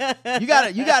 right? You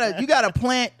gotta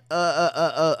plant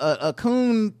a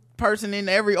coon person in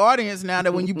every audience now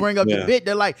that when you bring up the bit,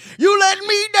 they're like, you let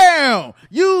me down.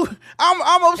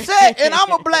 I'm upset and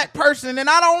I'm a black person and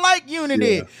I don't like unity.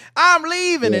 Yeah. I'm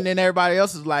leaving. Yeah. And then everybody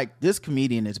else is like, this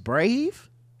comedian is brave.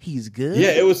 He's good.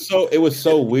 Yeah, it was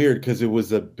so weird because it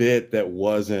was a bit that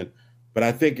wasn't, but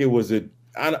I think it was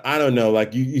I don't know,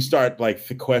 like you start like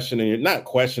questioning, you're not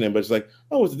questioning, but it's like,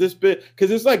 oh, was this bit?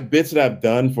 Because it's like bits that I've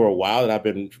done for a while that I've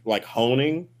been like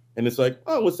honing. And it's like,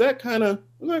 oh, was that kind of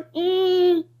like,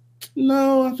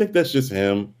 no, I think that's just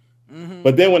him. Mm-hmm.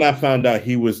 But then when I found out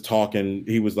he was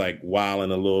like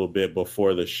wilding a little bit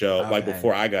before the show, like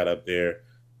before I got up there,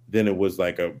 then it was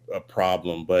like a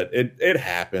problem. But it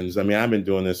happens. I mean, I've been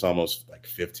doing this almost like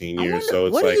 15 years. So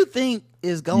it's what like, do you think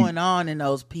is going on in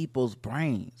those people's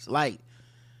brains? Like,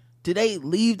 do they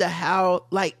leave the house?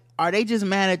 Like, are they just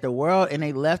mad at the world and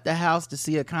they left the house to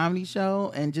see a comedy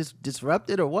show and just disrupt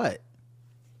it or what?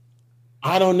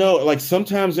 I don't know. Like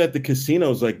sometimes at the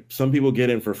casinos, like some people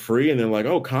get in for free and they're like,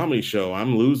 oh, comedy show.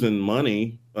 I'm losing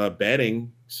money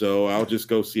betting. So I'll just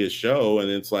go see a show.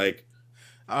 And it's like,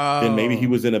 then maybe he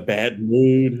was in a bad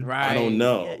mood. Right. I don't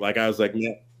know. Like I was like,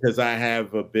 man, because I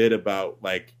have a bit about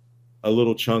like a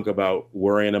little chunk about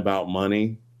worrying about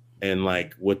money and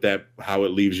like how it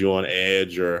leaves you on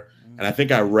edge and I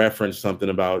think I referenced something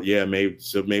about,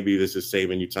 maybe this is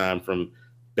saving you time from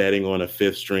betting on a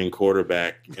 5th string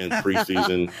quarterback in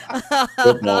preseason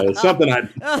football. It's something I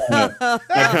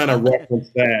kind of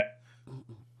referenced that.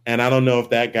 And I don't know if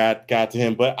that got to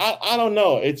him, but I don't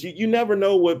know. It's you never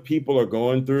know what people are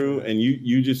going through. And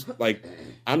you just like,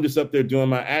 I'm just up there doing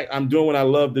my act. I'm doing what I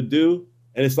love to do.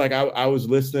 And it's like, I was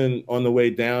listening on the way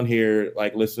down here,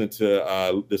 like listening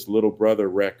to this Little Brother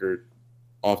record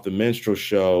off the Minstrel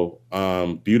Show,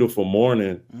 Beautiful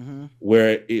Morning,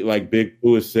 where like Big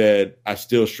Pooh has said, I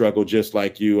still struggle just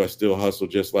like you. I still hustle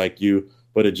just like you.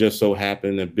 But it just so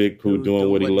happened that Big Pooh doing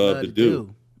what he loved to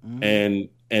do. And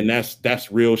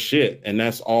that's real shit. And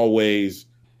that's always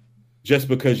just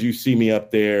because you see me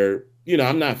up there, you know,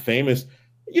 I'm not famous.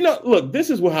 You know, look, this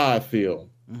is how I feel.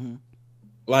 Mm-hmm.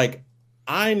 Like,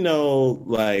 I know,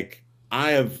 like,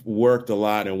 I have worked a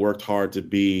lot and worked hard to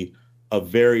be a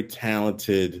very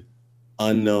talented,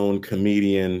 unknown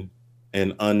comedian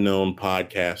and unknown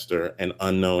podcaster and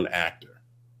unknown actor.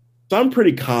 So I'm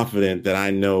pretty confident that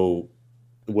I know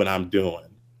what I'm doing.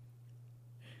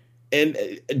 And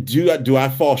do I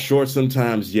fall short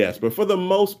sometimes? Yes, but for the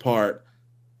most part,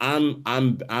 I'm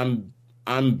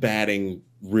batting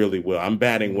really well. I'm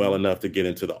batting well enough to get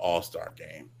into the All-Star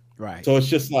game. Right. So it's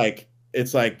just like,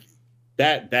 it's like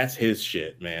that's his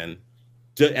shit, man.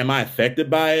 Am I affected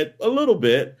by it? A little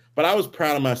bit, but I was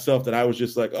proud of myself that I was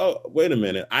just like, oh, wait a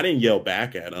minute. I didn't yell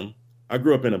back at him. I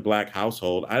grew up in a black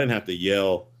household. I didn't have to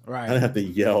yell. Right. I didn't have to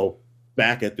yell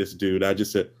back at this dude. I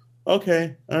just said,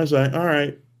 okay. I was like, all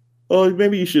right. Well,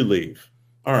 maybe you should leave.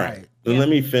 All right. Then let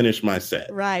me finish my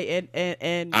set. Right.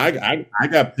 And I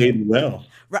got paid well.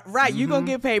 Right. You're going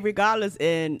to get paid regardless.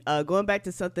 And going back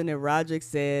to something that Roderick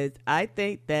said, I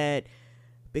think that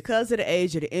because of the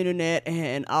age of the internet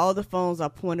and all the phones are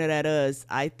pointed at us,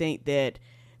 I think that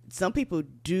some people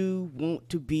do want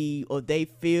to be, or they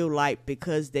feel like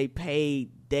because they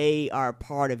paid, they are a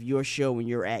part of your show and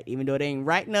your act. Even though they ain't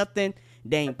write nothing,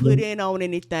 they ain't put in on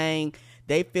anything,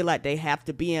 they feel like they have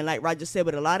to be in. Like Roger said,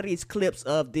 with a lot of these clips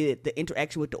of the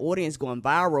interaction with the audience going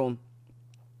viral,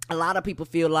 a lot of people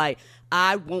feel like,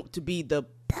 I want to be the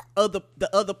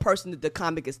other person that the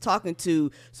comic is talking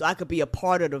to, so I could be a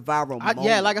part of the viral moment.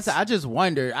 Yeah, like I said, I just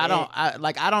wondered. I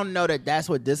don't know that that's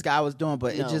what this guy was doing,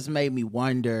 but it just made me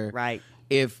wonder, right,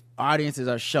 if audiences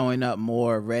are showing up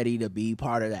more ready to be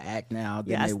part of the act now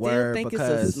than they were. I still think it's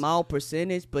a small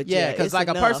percentage, but because like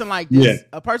enough.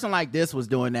 a person like this was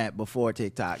doing that before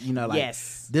TikTok. You know, like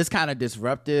this kind of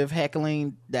disruptive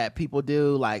heckling that people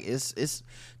do. Like it's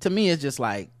to me, it's just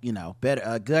like, you know,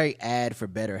 a great ad for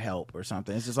BetterHelp or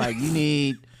something. It's just like you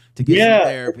need to get some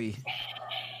therapy.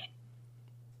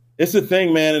 It's a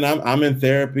thing, man, and I'm in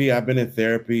therapy. I've been in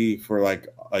therapy for like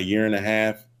a year and a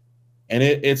half. And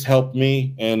it's helped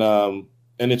me, and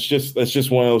it's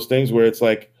just one of those things where it's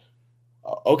like,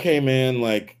 okay, man,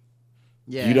 like,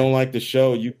 you don't like the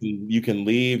show, you can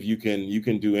leave, you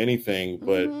can do anything,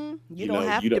 but you don't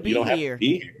have to be here.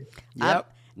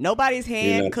 Yep. Nobody's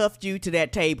handcuffed you to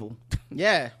that table.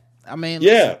 Yeah. I mean,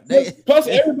 plus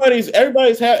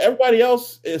everybody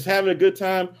else is having a good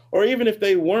time, or even if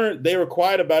they weren't, they were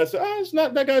quiet about it. So, it's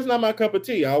not, that guy's not my cup of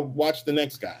tea. I'll watch the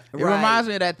next guy. It reminds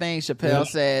me of that thing Chappelle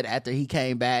said after he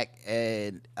came back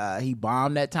and he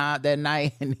bombed that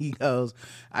night, and he goes,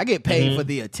 "I get paid for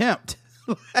the attempt."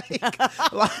 That's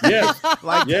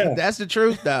the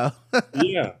truth, though.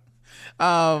 Yeah.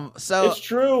 So it's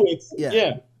true.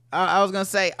 I was gonna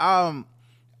say,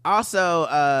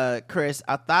 also, Chris,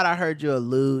 I thought I heard you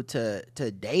allude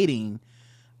to dating.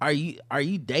 Are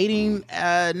you dating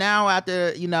now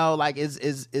after, you know, like is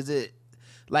it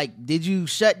like, did you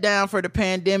shut down for the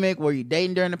pandemic? Were you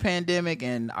dating during the pandemic,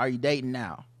 and are you dating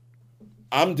now?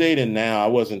 I'm dating now. I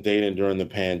wasn't dating during the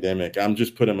pandemic. I'm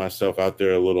just putting myself out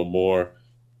there a little more.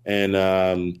 And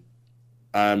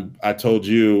I told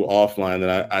you offline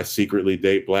that I secretly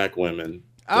date black women.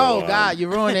 Oh, God, you're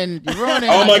ruining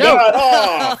oh my joke. God.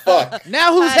 Oh, fuck.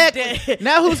 Now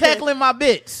who's heckling my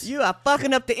bits? You are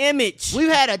fucking up the image. We've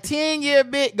had a 10-year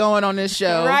bit going on this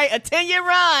show. Right, a 10-year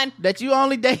run. That you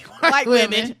only date white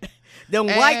women. Them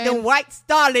white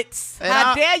starlets.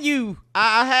 How dare you?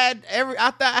 I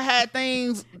thought I had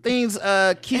things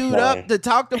queued up to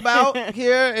talk about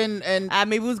here, and I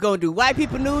mean, we was gonna do white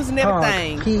people news and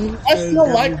everything. I still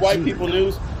like white people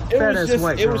news.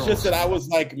 It was just that I was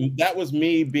like, that was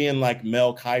me being like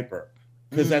Mel Kiper,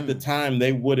 because at the time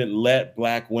they wouldn't let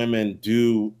black women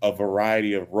do a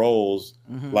variety of roles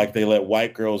like they let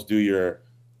white girls do your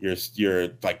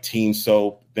like teen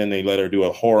soap. Then they let her do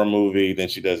a horror movie. Then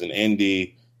she does an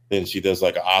indie. Then she does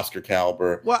like an Oscar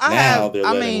caliber. Well, I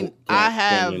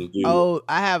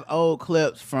have old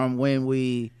clips from when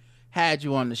we had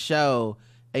you on the show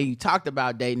and you talked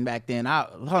about dating back then.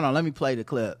 Hold on, let me play the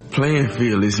clip.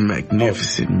 Plainfield is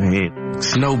magnificent, man.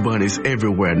 Snow bunnies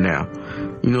everywhere now.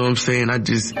 You know what I'm saying?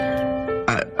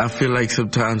 I feel like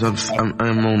sometimes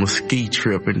I'm on a ski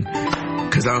trip, and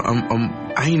cause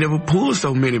I ain't never pulled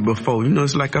so many before. You know,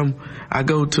 it's like I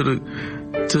go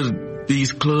to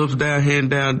these clubs down here in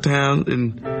downtown,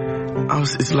 and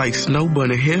it's like snow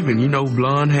bunny heaven. You know,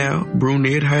 blonde hair,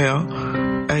 brunette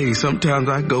hair. Hey, sometimes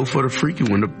I go for the freaky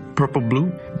one, the purple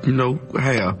blue, you know,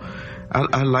 hair.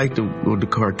 I like the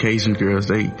Caucasian girls.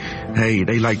 They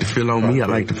like to feel on me. I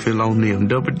like to feel on them.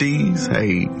 Double D's,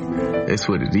 hey, that's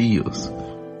what it is.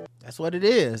 That's what it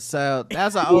is. So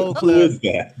that's an old clip. Who is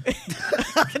that?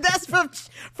 That's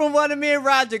from one of me and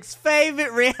Roderick's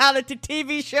favorite reality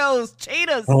TV shows,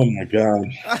 Cheetahs. Oh my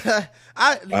god.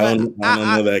 I don't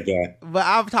know that guy. But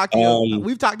I've talked to you.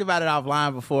 We've talked about it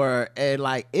offline before, and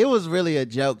like it was really a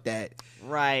joke that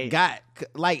got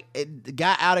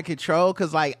out of control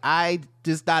because like I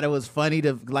just thought it was funny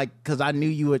to like because I knew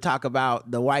you would talk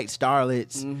about the white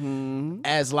starlets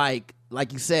as like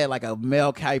you said, like a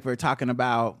Mel Kiper talking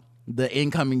about the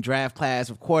incoming draft class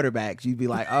of quarterbacks. You'd be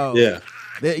like, oh yeah,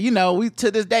 we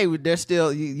to this day they're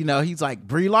still he's like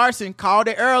Brie Larson called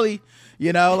it early.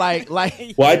 Well, I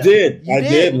did,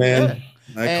 man.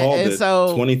 Yeah. I called it.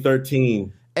 So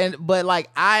 2013. But like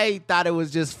I thought it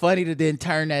was just funny to then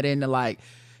turn that into like,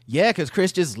 yeah, because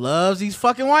Chris just loves these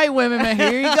fucking white women, man.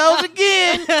 Here he goes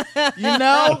again.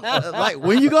 Like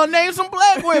when you gonna name some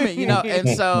black women, And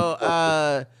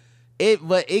so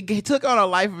it took on a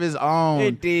life of its own.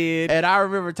 It did. And I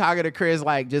remember talking to Chris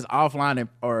like just offline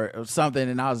or something,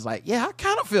 and I was like, yeah, I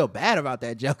kind of feel bad about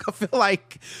that joke. I feel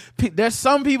like there's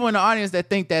some people in the audience that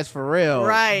think that's for real.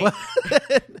 Right.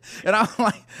 And I'm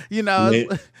like,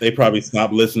 they probably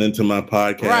stopped listening to my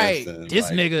podcast. Right. And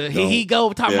this nigga, here he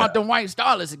go talking about the white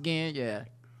starlets again. Yeah.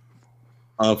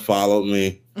 Unfollowed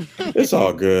me. It's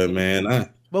all good, man.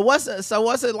 But what's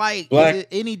it like? Is it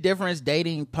any difference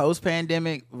dating post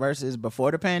pandemic versus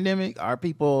before the pandemic? Are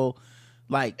people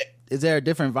like? Is there a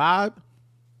different vibe?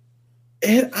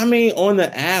 I mean, on the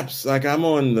apps, like I'm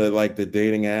on the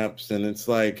dating apps, and it's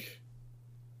like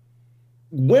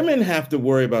women have to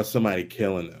worry about somebody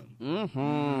killing them.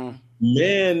 Mm-hmm.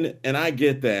 Men, and I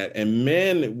get that, and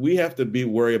men, we have to be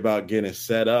worried about getting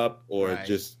set up or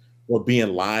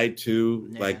being lied to.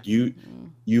 Yeah. Like you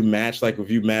match, like if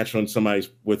you match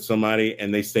with somebody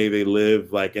and they say they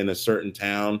live like in a certain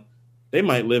town, they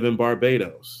might live in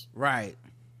Barbados. Right.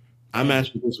 I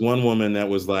matched with this one woman that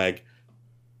was like,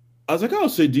 I was like, oh,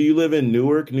 so do you live in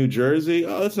Newark, New Jersey?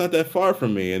 Oh, that's not that far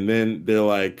from me. And then they're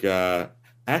like,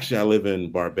 actually, I live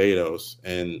in Barbados.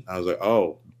 And I was like,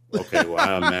 oh, okay, well,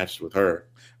 I matched with her.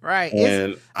 Right.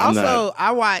 And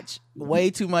I watch way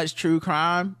too much true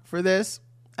crime for this.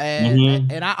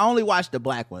 And I only watch the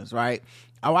black ones, right?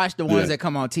 I watch the ones that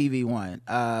come on TV One.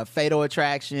 Fatal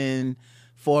Attraction,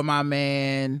 For My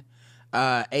Man,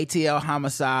 ATL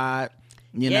Homicide.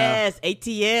 Yes,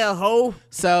 ATL, ho.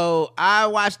 So I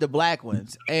watch the black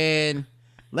ones. And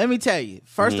let me tell you,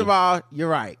 first of all, you're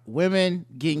right. Women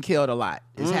getting killed a lot.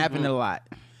 It's happening a lot.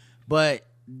 But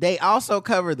they also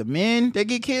cover the men that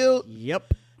get killed.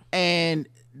 Yep. And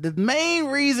the main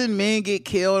reason men get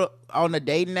killed on the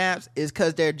dating apps is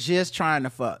because they're just trying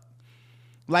to fuck.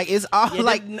 Like it's all they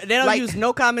don't use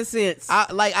no common sense.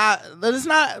 It's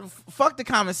not fuck the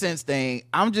common sense thing.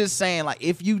 I'm just saying, like,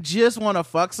 if you just want to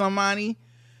fuck somebody,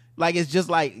 like it's just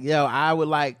like, yo, I would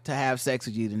like to have sex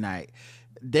with you tonight.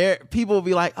 People will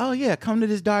be like, oh yeah, come to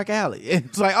this dark alley. And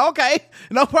it's like, okay,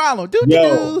 no problem.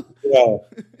 Yo.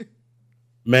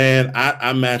 Man,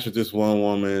 I matched with this one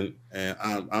woman, and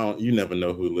I don't. You never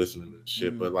know who listening to this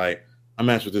shit, but like I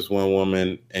matched with this one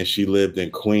woman, and she lived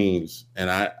in Queens,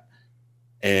 and I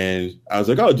was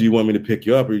like, oh, do you want me to pick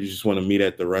you up, or you just want to meet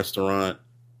at the restaurant?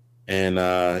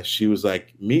 And she was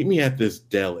like, meet me at this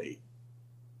deli,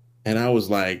 and I was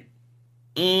like,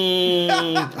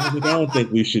 I don't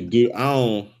think we should do.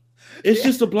 It's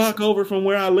just a block over from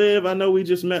where I live. I know we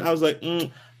just met. I was like,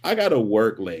 I gotta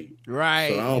work late, right?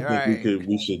 So I don't think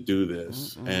we should do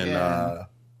this. And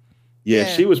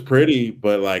she was pretty,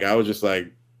 but like I was just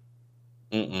like,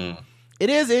 It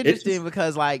is interesting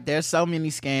because like there's so many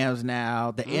scams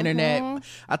now. The internet,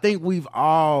 I think we've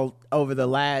all over the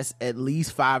last at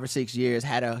least 5 or 6 years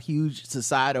had a huge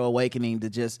societal awakening to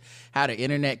just how the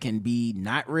internet can be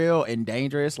not real and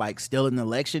dangerous, like still an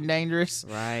election dangerous.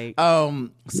 Right.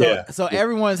 So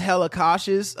everyone's hella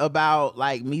cautious about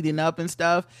like meeting up and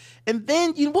stuff. And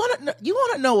then you want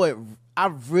to know what I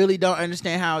really don't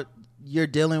understand how you're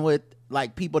dealing with,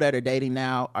 like people that are dating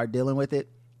now are dealing with it.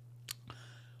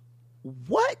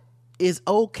 What is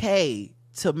okay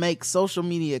to make social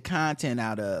media content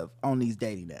out of on these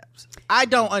dating apps? I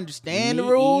don't understand the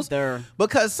rules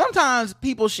because sometimes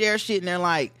people share shit and they're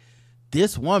like,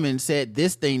 this woman said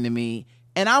this thing to me,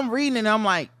 and I'm reading and I'm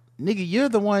like, nigga, you're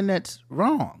the one that's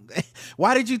wrong.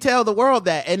 Why did you tell the world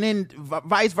that? And then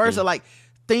vice versa, like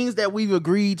things that we've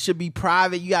agreed should be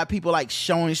private. You got people like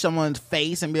showing someone's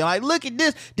face and being like, look at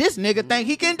this nigga think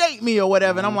he can date me or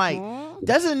whatever. And I'm like,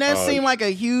 doesn't that seem like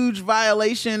a huge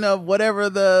violation of whatever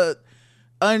the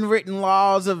unwritten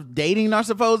laws of dating are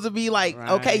supposed to be. Like,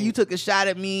 okay, you took a shot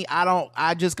at me.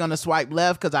 I just gonna swipe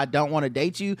left because I don't want to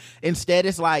date you. Instead,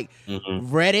 it's like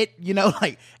Reddit,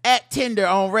 like at Tinder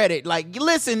on Reddit. Like,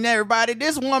 listen, everybody,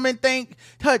 this woman think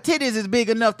her titties is big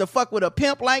enough to fuck with a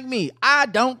pimp like me. I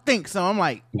don't think so. I'm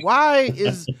like, why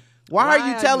are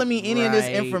you telling me any of this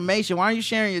information? Why are you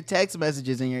sharing your text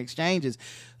messages and your exchanges?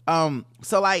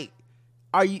 So like,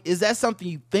 is that something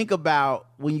you think about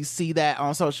when you see that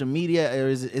on social media, or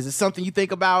is it something you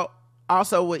think about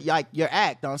also with like your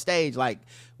act on stage, like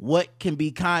what can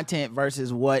be content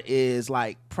versus what is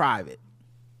like private?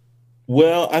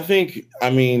 Well, I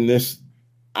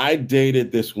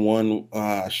dated this one.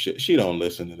 She don't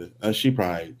listen to this. She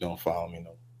probably don't follow me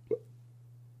no.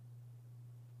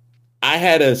 I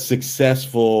had a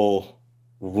successful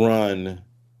run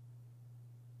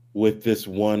with this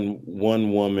one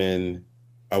woman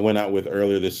I went out with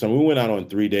earlier this summer. We went out on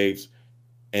 3 dates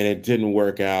and it didn't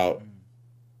work out.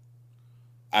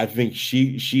 I think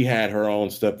she had her own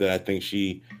stuff that I think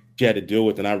she had to deal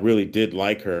with, and I really did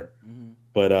like her.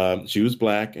 But she was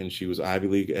Black and she was Ivy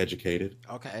League educated.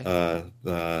 Okay.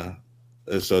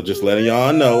 So just letting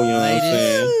y'all know, what I'm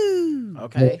saying?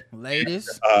 Okay.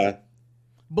 Ladies.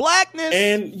 Blackness.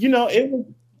 And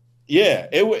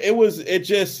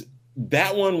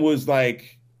that one was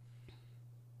like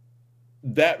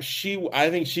that. I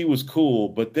think she was cool,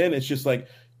 but then it's just like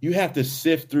you have to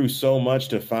sift through so much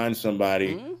to find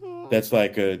somebody that's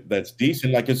that's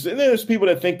decent. Like, there's people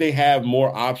that think they have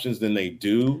more options than they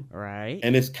do, right?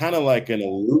 And it's kind of like an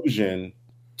illusion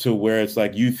to where it's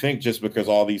like you think just because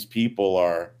all these people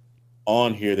are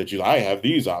on here that I have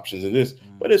these options and this,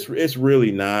 but it's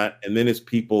really not. And then it's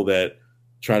people that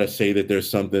try to say that there's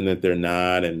something that they're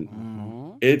not, and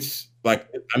it's like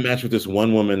I matched with this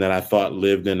one woman that I thought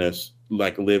lived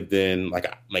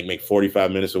make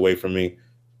 45 minutes away from me,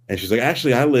 and she's like,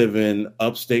 actually, I live in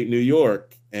upstate New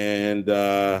York, and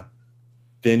then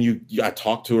I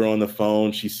talked to her on the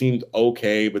phone. She seemed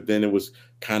okay, but then it was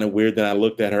kind of weird. Then I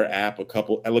looked at her I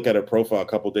looked at her profile a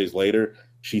couple of days later.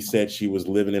 She said she was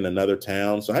living in another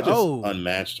town. So I just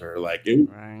unmatched her. Like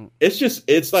it's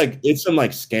some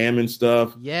like scamming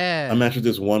stuff. Yeah. I matched with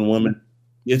this one woman.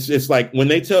 It's like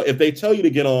if they tell you to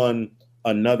get on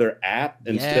another app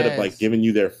instead of like giving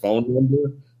you their phone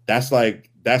number, that's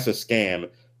a scam.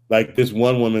 Like this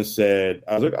one woman said,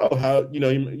 I was like, oh, how,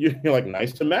 you're like,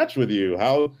 nice to match with you.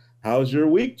 How's your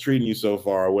week treating you so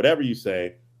far? Or whatever you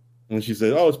say. And she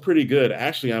said, oh, it's pretty good.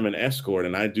 Actually, I'm an escort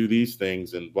and I do these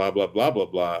things and blah, blah, blah, blah,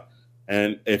 blah.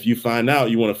 And if you want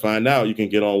to find out, you can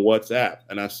get on WhatsApp.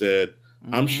 And I said,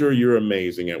 I'm sure you're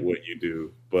amazing at what you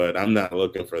do, but I'm not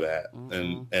looking for that.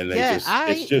 And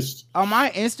it's just on my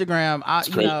Instagram,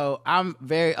 I'm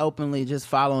very openly just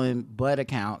following butt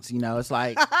accounts. It's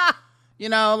like,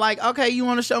 like, okay, you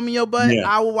want to show me your butt? Yeah.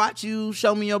 I will watch you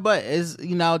show me your butt. Is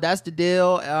that's the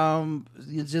deal.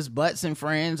 It's just butts and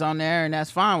friends on there, and that's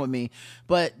fine with me.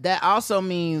 But that also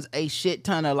means a shit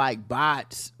ton of like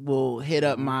bots will hit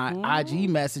up my IG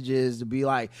messages to be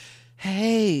like,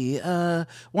 hey,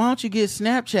 why don't you get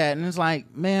Snapchat? And it's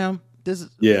like, ma'am, this is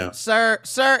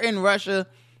sir in Russia,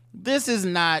 this is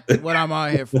not what I'm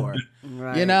on here for.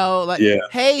 Right.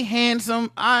 Hey,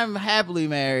 handsome, I'm happily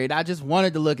married. I just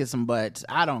wanted to look at some butts.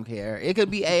 I don't care. It could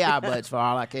be AI butts for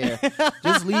all I care.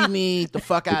 Just leave me the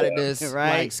fuck out of this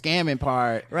like scamming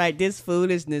part. Right, this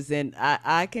foolishness. And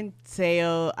I can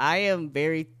tell I am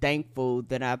very thankful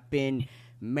that I've been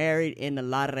married in a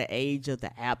lot of the age of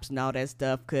the apps and all that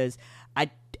stuff, because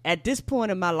at this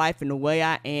point in my life and the way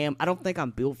I am, I don't think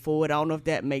I'm built for it. I don't know if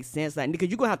that makes sense. Like, nigga,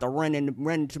 you're gonna have to run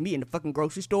into me in the fucking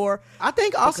grocery store. I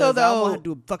think also though, I want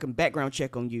to do a fucking background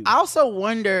check on you. I also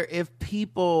wonder if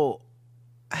people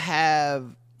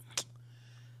have.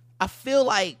 I feel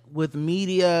like with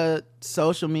media,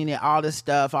 social media, all this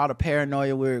stuff, all the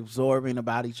paranoia we're absorbing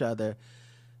about each other,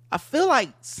 I feel like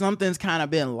something's kind of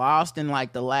been lost in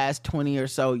like the last 20 or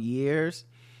so years,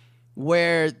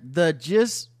 where the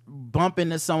just bump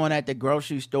into someone at the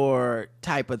grocery store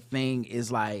type of thing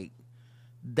is like,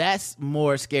 that's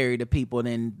more scary to people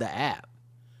than the app.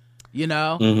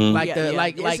 Like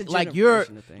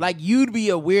you'd be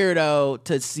a weirdo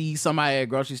to see somebody at a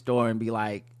grocery store and be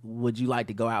like, would you like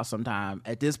to go out sometime?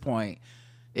 At this point,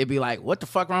 it'd be like, what the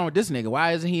fuck wrong with this nigga?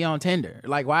 Why isn't he on Tinder?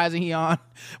 Like, why isn't he on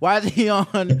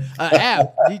an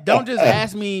app? Don't just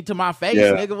ask me to my face,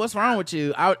 nigga. What's wrong with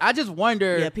you? I just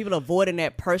wonder. Yeah, people avoiding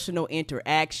that personal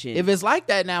interaction. If it's like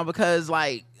that now, because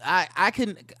like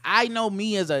I know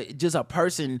me as just a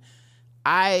person,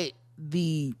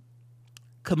 the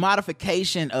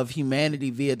commodification of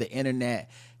humanity via the internet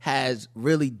has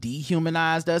really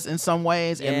dehumanized us in some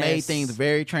ways and made things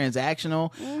very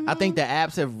transactional. I think the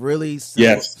apps have really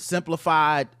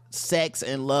simplified sex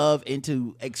and love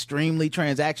into extremely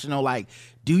transactional. Like,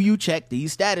 do you check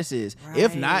these statuses? Right.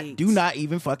 If not, do not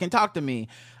even fucking talk to me.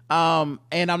 And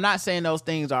I'm not saying those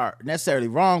things are necessarily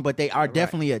wrong, but they are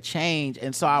definitely a change.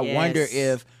 And so I wonder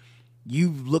if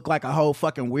you look like a whole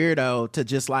fucking weirdo to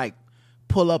just like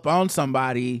pull up on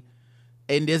somebody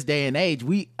in this day and age.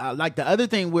 We like the other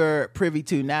thing we're privy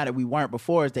to now that we weren't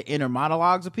before is the inner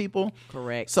monologues of people.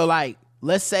 Correct. So like,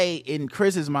 let's say in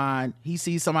Chris's mind, he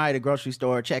sees somebody at the grocery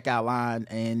store checkout line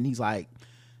and he's like,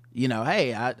 you know,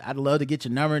 hey, I'd love to get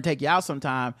your number and take you out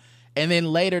sometime. And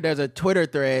then later there's a Twitter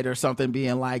thread or something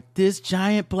being like, this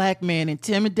giant black man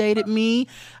intimidated me.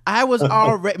 I was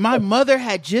already, my mother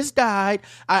had just died.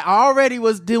 I already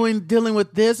was dealing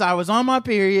with this. I was on my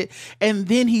period. And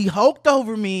then he hoked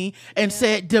over me and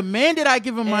said, demanded I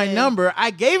give him my number.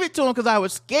 I gave it to him because I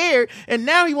was scared. And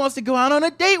now he wants to go out on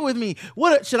a date with me.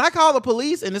 What should I call the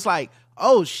police? And it's like,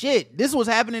 oh shit, this was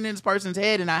happening in this person's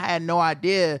head and I had no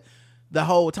idea the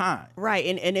whole time. Right.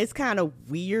 And it's kind of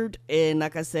weird. And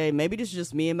like I said, maybe this is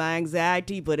just me and my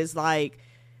anxiety, but it's like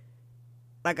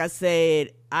I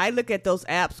said, I look at those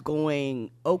apps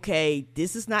going, okay,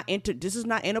 this is not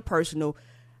interpersonal.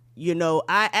 You know,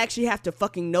 I actually have to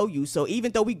fucking know you. So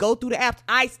even though we go through the apps,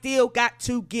 I still got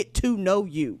to get to know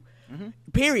you. Mm-hmm.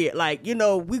 Period. Like, you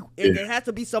know, there has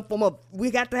to be some form of,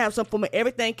 we got to have some form of,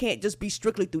 everything can't just be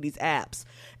strictly through these apps.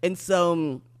 And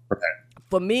so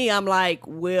for me, I'm like,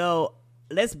 well,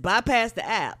 let's bypass the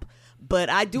app. But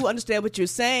I do understand what you're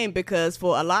saying, because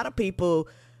for a lot of people,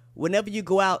 whenever you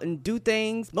go out and do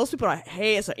things, most people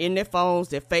heads are in their phones,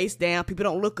 they're face down. People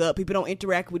don't look up. People don't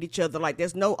interact with each other. Like,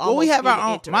 there's no almost we have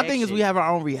our own. My thing is, we have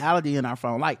our own reality in our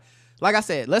phone. Like I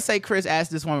said, let's say Chris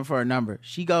asked this woman for a number.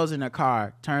 She goes in her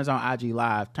car, turns on IG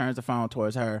Live, turns the phone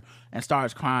towards her, and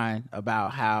starts crying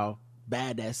about how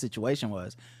bad that situation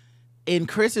was. In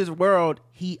Chris's world,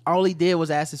 he only did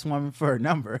was ask this woman for a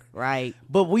number. Right.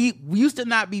 But we used to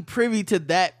not be privy to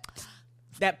that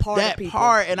part.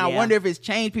 And I wonder if it's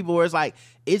changed people where it's like,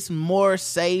 it's more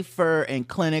safer and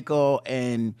clinical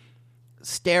and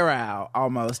sterile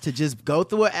almost to just go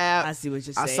through an app. I see what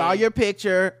you're saying. I saw your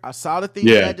picture. I saw the things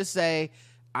you had to say.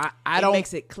 It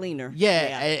makes it cleaner.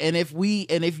 Yeah. And if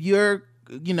you're,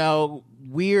 you know,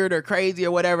 weird or crazy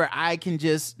or whatever, I can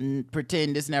just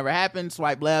pretend this never happened,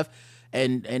 swipe left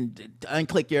and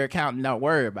unclick your account and don't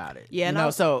worry about it. Yeah. You know,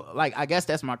 so like, I guess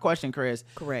that's my question, Chris.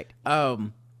 Correct.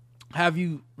 Have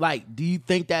you, like, do you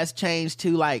think that's changed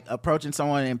to like approaching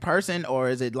someone in person, or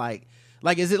is it like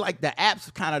is it like the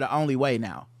app's kind of the only way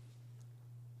now?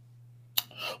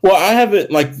 Well, I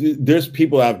haven't, like, there's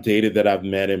people I've dated that I've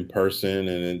met in person,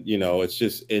 and you know, it's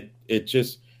just it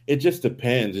just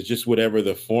depends. It's just whatever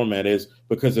the format is,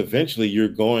 because eventually you're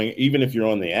going, even if you're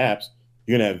on the apps,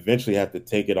 you're gonna eventually have to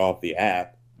take it off the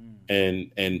app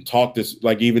and talk to,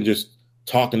 like, even just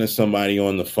talking to somebody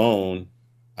on the phone.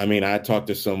 I mean, I talked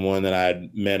to someone that I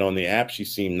had met on the app. She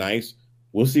seemed nice.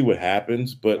 We'll see what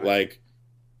happens, but like,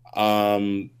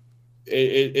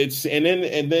 it's and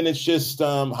then it's just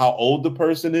how old the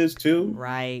person is too.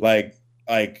 Right. Like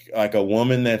a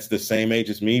woman that's the same age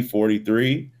as me,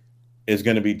 43, is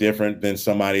going to be different than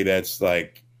somebody that's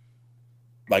like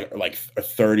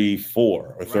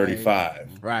 34 or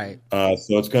 35. Right.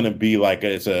 So it's going to be like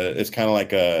it's kind of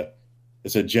like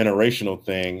it's a generational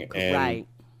thing,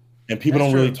 and people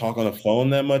don't really talk on the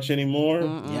phone that much anymore.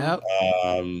 Yep.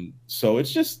 So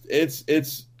it's just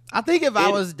it's. I think if I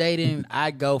was dating,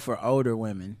 I'd go for older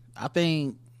women. I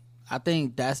think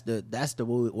that's the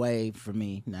way for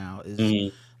me now.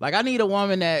 Is like, I need a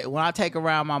woman that when I take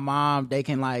around my mom, they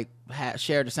can like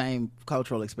share the same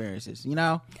cultural experiences. You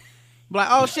know, like,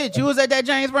 oh shit, you was at that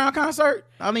James Brown concert?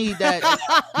 I need that.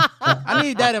 I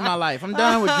need that in my life. I'm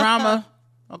done with drama.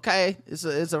 Okay, it's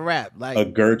a wrap. Like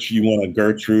you want a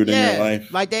Gertrude in your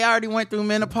life? Like, they already went through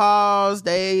menopause.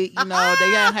 They haven't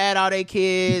had all their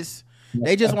kids.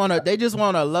 They just want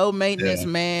a low maintenance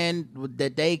man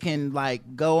that they can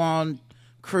like go on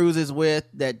cruises with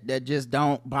that just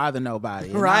don't bother nobody.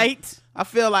 And right. I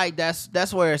feel like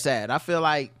that's where it's at. I feel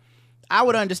like I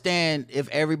would understand if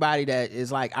everybody that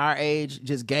is like our age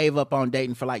just gave up on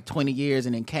dating for like 20 years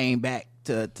and then came back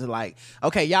to like,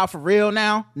 okay, y'all for real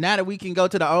now? Now that we can go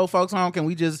to the old folks home, can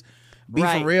we just be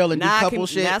for real and do couple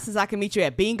shit? Now since I can meet you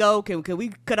at bingo, can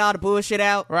we cut all the bullshit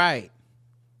out? Right.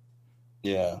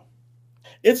 Yeah.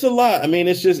 It's a lot. I mean,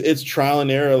 it's trial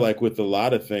and error, like with a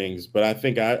lot of things, but I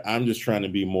think I'm just trying to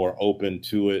be more open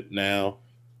to it now.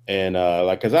 And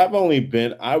because I've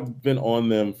been on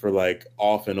them for like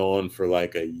off and on for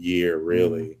like a year,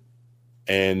 really.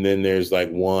 And then there's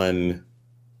one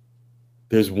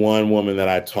woman that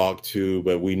I talked to,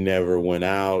 but we never went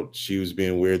out. She was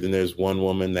being weird. Then there's one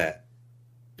woman that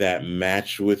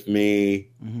matched with me.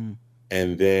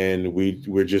 And then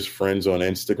we're just friends on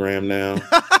Instagram now.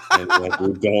 And like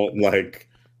we don't like,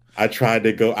 I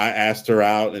asked her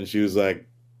out and she was like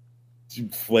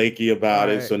flaky about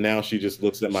it. So now she just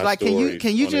looks at my stories.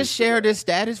 Can you just share this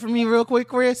status for me real quick,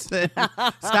 Chris? Stop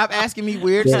asking me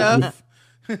weird stuff.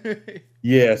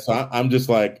 Yeah, so I'm just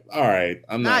like, all right,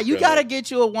 I'm not. You gotta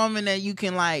get you a woman that you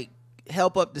can like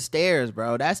help up the stairs,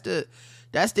 bro. That's the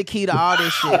key to all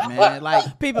this shit, man.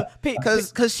 Like people,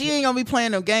 because she ain't gonna be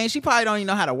playing no games. She probably don't even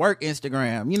know how to work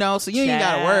Instagram, so you ain't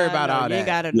gotta worry about all that. You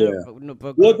gotta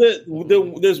know.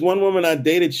 Well, there's one woman I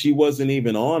dated. She wasn't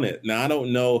even on it. Now I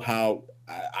don't know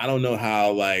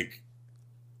how. Like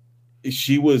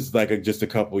she was like just a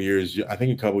couple years. I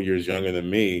think a couple years younger than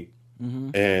me.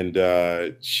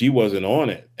 And she wasn't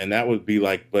on it. And that would be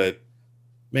like, but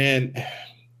man,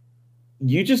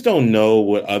 you just don't know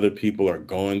what other people are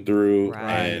going through.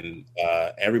 Right. And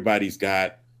everybody's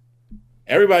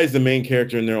the main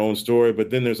character in their own story,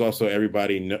 but then there's also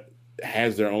everybody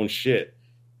has their own shit.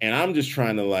 And I'm just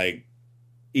trying to like,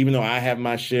 even though I have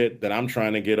my shit that I'm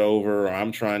trying to get over, or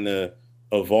I'm trying to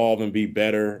evolve and be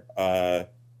better,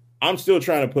 I'm still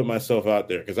trying to put myself out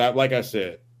there. Cause like I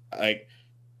said,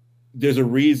 there's a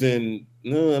reason.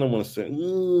 No, I don't want to say.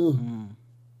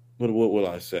 What will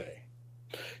I say?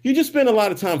 You just spend a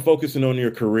lot of time focusing on your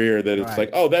career. That it's like,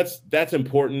 oh, that's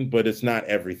important, but it's not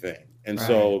everything. And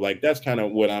so, like, that's kind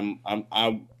of what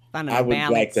I would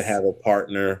like to have a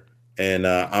partner. And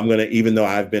I'm gonna, even though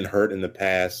I've been hurt in the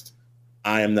past,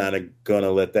 I am not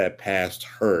gonna let that past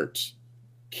hurt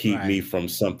keep me from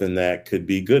something that could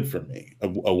be good for me.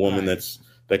 A woman that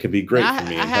could be great for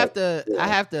me. I have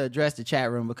to address the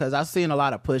chat room because I've seen a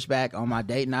lot of pushback on my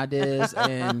dating ideas,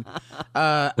 and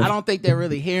I don't think they're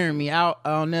really hearing me out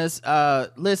on this.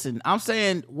 Listen, I'm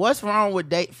saying, what's wrong with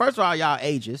date? First of all, y'all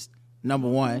ageist, number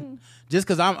one, just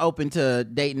because I'm open to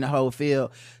dating the whole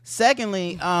field.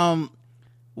 Secondly,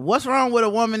 what's wrong with a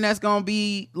woman that's gonna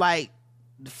be like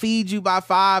feed you by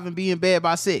 5 and be in bed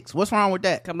by 6? What's wrong with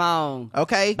that? Come on.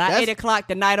 Okay. By 8 o'clock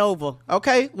the night over.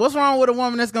 Okay. What's wrong with a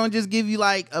woman that's going to just give you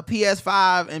like a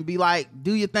PS5 and be like,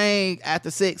 do your thing after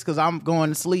 6 because I'm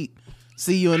going to sleep.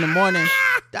 See you in the morning.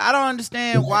 I don't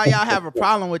understand why y'all have a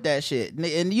problem with that shit.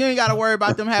 And you ain't got to worry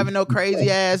about them having no crazy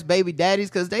ass baby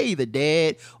daddies because they either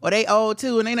dead or they old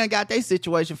too and they done got their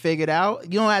situation figured out.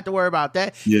 You don't have to worry about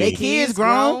that. Yeah. They kids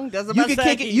grown.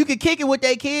 You can kick it with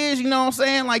their kids. You know what I'm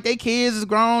saying? Like they kids is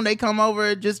grown. They come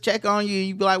over just check on you.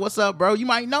 You be like, what's up, bro? You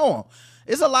might know them.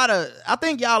 It's a lot of, I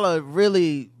think y'all are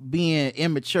really being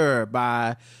immature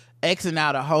by Xing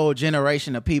out a whole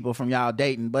generation of people from y'all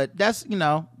dating, but that's,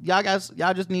 y'all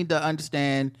just need to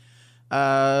understand.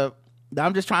 I'm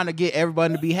just trying to get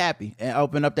everybody to be happy and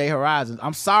open up their horizons.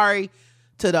 I'm sorry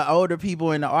to the older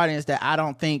people in the audience that I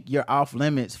don't think you're off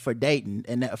limits for dating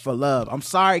and for love. I'm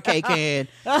sorry, K-Can,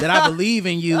 that I believe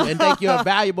in you and think you're a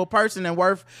valuable person and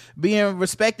worth being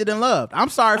respected and loved. I'm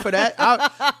sorry for that.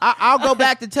 I'll go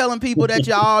back to telling people that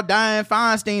y'all Dianne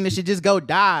Feinstein and should just go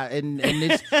die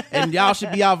and y'all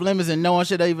should be off limits and no one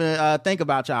should even think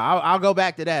about y'all. I'll go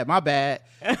back to that. My bad.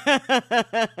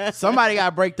 Somebody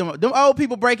got to break them old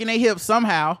people breaking their hips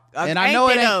somehow. And I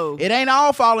know it ain't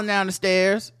all falling down the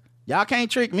stairs. Y'all can't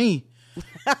trick me.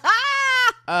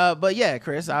 But yeah,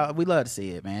 Chris, we love to see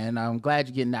it, man. I'm glad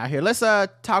you're getting out here. Let's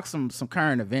talk some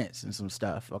current events and some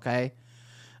stuff, okay?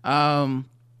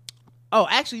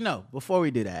 Actually, no. Before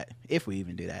we do that, if we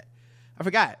even do that, I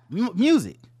forgot.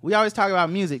 Music. We always talk about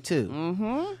music, too.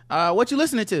 Mm-hmm. What you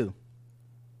listening to?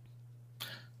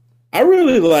 I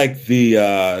really like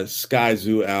the Sky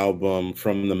Zoo album,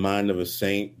 From the Mind of a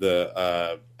Saint,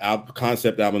 the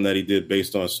concept album that he did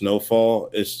based on Snowfall.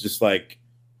 It's just like,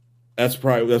 that's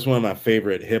one of my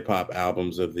favorite hip hop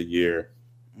albums of the year.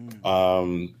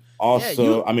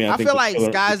 Also, I feel like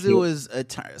Sky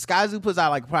Zoo puts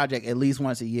out like a project at least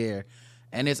once a year,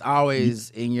 and it's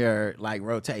always in your like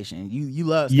rotation. You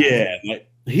love Sky Zoo.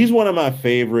 Like, he's one of my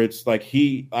favorites. Like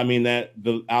the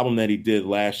album that he did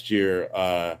last year,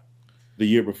 the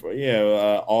year before,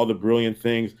 All the Brilliant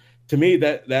Things. To me,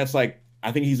 that's like,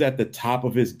 I think he's at the top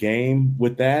of his game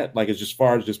with that. Like, it's just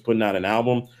far as just putting out an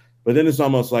album. But then it's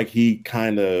almost like he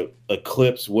kind of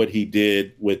eclipsed what he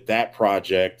did with that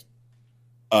project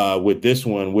with this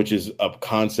one, which is a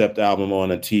concept album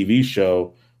on a TV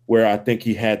show, where I think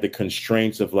he had the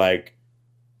constraints of like,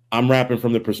 I'm rapping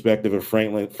from the perspective of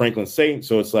Franklin Saint.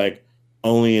 So it's like,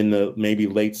 only in the maybe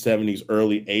late 70s,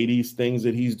 early 80s things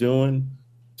that he's doing,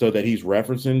 so that he's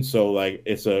referencing. So like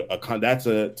it's that's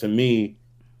to me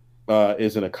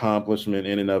is an accomplishment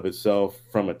in and of itself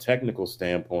from a technical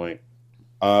standpoint.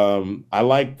 I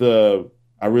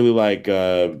really like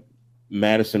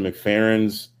Madison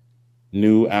McFerrin's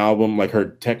new album.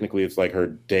 Like technically it's like her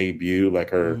debut,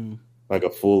 like like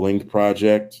a full length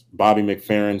project. Bobby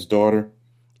McFerrin's daughter.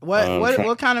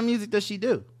 What kind of music does she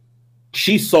do?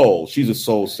 She's soul. She's a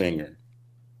soul singer.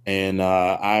 And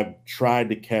I've tried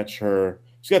to catch her.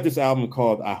 She's got this album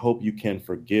called I Hope You Can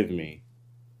Forgive Me.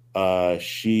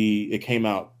 It came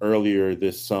out earlier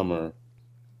this summer.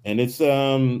 And it's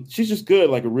she's just good,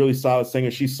 like a really solid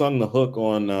singer. She sung the hook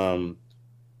on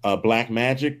Black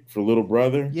Magic for Little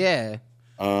Brother. Yeah.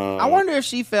 I wonder if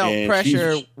she felt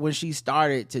pressure when she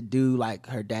started to do like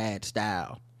her dad's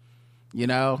style. You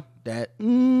know? That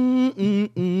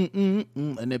and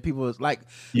then people was like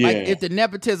if the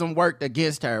nepotism worked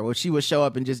against her, well, she would show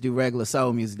up and just do regular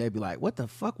soul music. They'd be like, "What the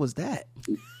fuck was that?"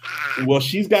 Well,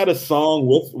 she's got a song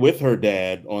with her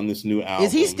dad on this new album.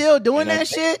 Is he still doing that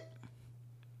shit?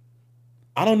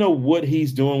 I don't know what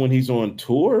he's doing when he's on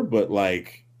tour, but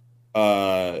like,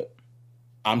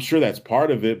 I'm sure that's part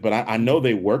of it. But I know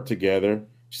they work together.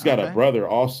 She's got a brother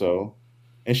also,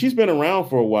 and she's been around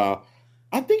for a while.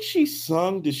 I think she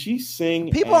sung. Did she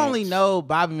sing? People only know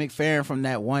Bobby McFerrin from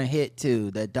that one hit too.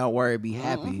 That "Don't Worry, Be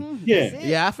Happy."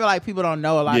 Yeah. I feel like people don't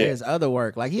know a lot of his other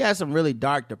work. Like he has some really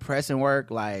dark, depressing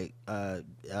work. Like I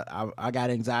got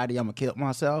anxiety. I'm gonna kill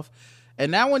myself,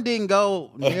 and that one didn't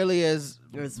go nearly as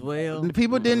well.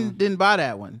 People didn't buy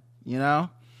that one. You know.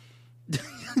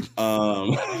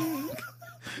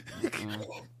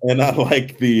 And I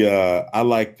like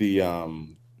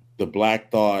the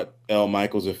Black Thought L.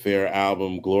 Michaels Affair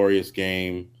album, Glorious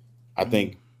Game. I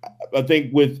think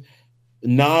with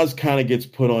Nas kind of gets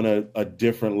put on a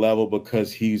different level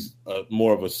because he's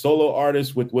more of a solo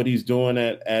artist with what he's doing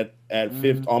at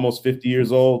 50, almost 50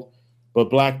 years old. But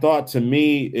Black Thought to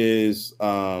me is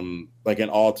like an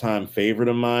all-time favorite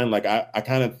of mine. Like I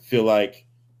kind of feel like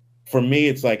for me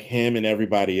it's like him and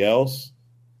everybody else.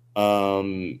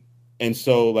 And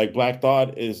so like Black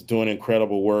Thought is doing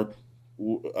incredible work.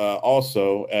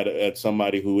 Also at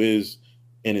somebody who is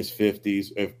in his 50s,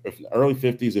 if early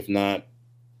 50s, if not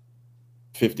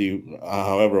 50,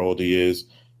 however old he is.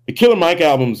 The Killer Mike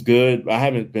album's good. I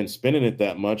haven't been spinning it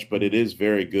that much, but it is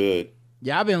very good.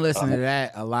 Yeah, I've been listening to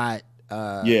that a lot.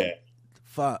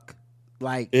 Fuck,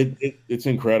 like it's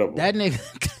incredible. That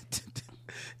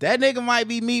nigga might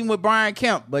be meeting with Brian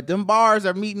Kemp, but them bars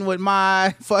are meeting with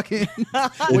my fucking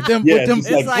with them.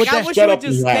 It's like I wish you would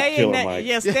just stay in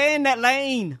that. Stay in that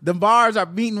lane. Them bars are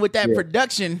meeting with that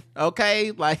production. Okay,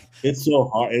 like it's so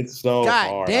hard. It's so God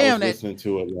hard. damn, I was listening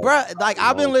to it, bruh. Like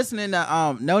I've been listening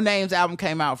to No Names album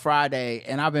came out Friday,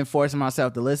 and I've been forcing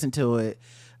myself to listen to it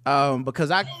because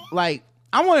I'm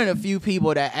one of the few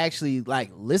people that actually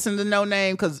like listen to No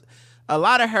Name because a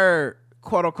lot of her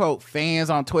quote unquote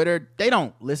fans on Twitter, they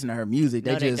don't listen to her music.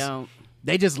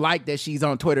 They just like that she's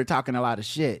on Twitter talking a lot of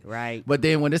shit. Right. But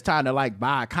then when it's time to like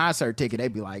buy a concert ticket, they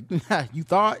be like, you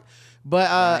thought? But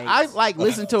I like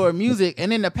listen to her music,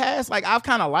 and in the past, like I've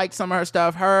kind of liked some of her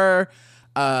stuff. I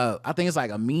think it's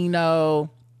like Amino.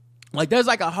 Like there's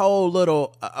like a whole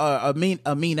little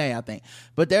Amine, I think.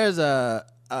 But there's a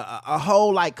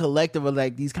whole like collective of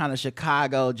like these kind of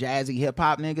Chicago jazzy hip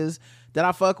hop niggas that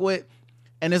I fuck with.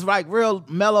 And it's like real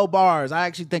mellow bars. I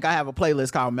actually think I have a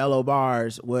playlist called Mellow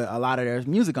Bars with a lot of their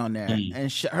music on there.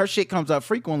 And her shit comes up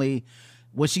frequently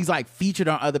when she's like featured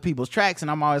on other people's tracks.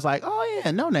 And I'm always like, oh yeah,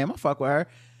 No Name, I fuck with her.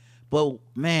 But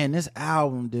man, this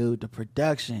album, dude, the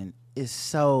production is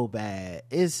so bad.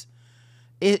 It's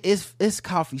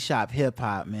coffee shop hip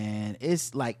hop, man.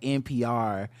 It's like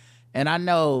NPR. And I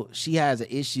know she has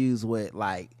issues with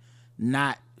like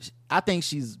I think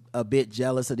she's a bit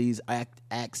jealous of these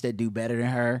acts that do better than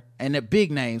her, and the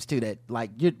big names too. That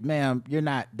like, you're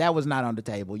not. That was not on the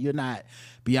table. You're not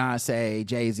Beyonce,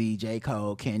 Jay-Z, J.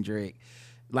 Cole, Kendrick.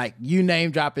 Like you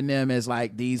name dropping them as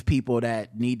like these people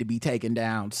that need to be taken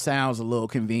down sounds a little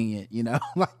convenient, you know.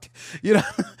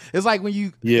 It's like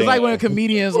when it's like when a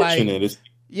comedian's like, it's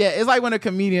like when a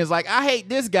comedian's like, I hate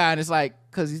this guy, and it's like,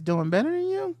 because he's doing better than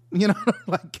you, you know.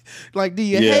 like do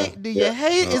you hate?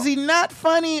 Is he not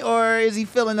funny, or is he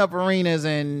filling up arenas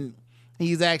and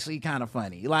he's actually kind of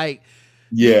funny? Like,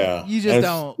 you just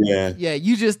don't.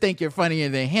 You just think you're funnier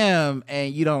than him,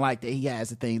 and you don't like that he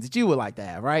has the things that you would like to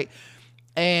have, right?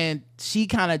 And she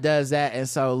kind of does that, and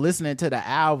so listening to the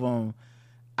album,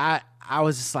 I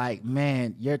was just like,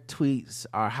 man, your tweets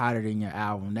are hotter than your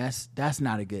album. That's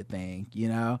not a good thing, you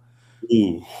know.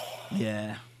 Ooh.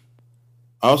 Yeah.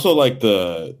 I also like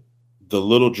the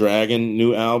Little Dragon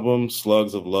new album,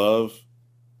 Slugs of Love.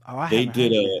 Oh, I haven't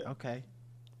heard it. Okay.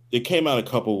 It came out a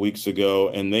couple weeks ago,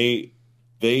 and they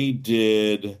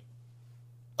did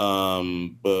a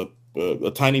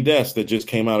Tiny Desk that just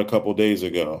came out a couple days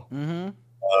ago. Mm-hmm.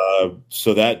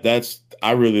 So that's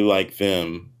I really like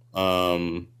them.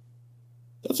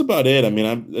 That's about it. I mean,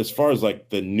 I'm as far as like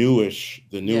the newish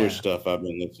stuff I've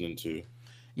been listening to.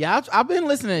 Yeah, I've been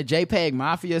listening to JPEG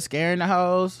Mafia, Scaring the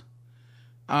Hoes.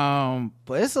 But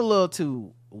it's a little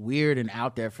too weird and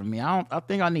out there for me. I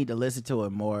think I need to listen to it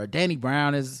more. Danny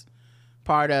Brown is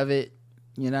part of it,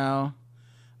 you know.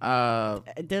 The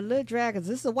Little Dragons, is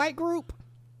this a white group?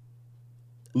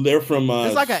 They're from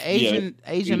it's like an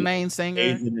Asian main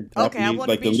singer. Okay, I want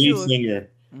to like be the sure. lead singer.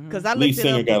 Because I lead looked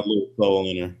singer it up. got a little soul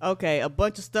in her. Okay, a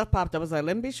bunch of stuff popped up. I was like,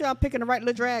 let me be sure I'm picking the right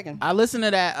Little Dragon. I listened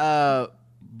to that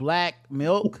Black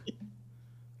Milk.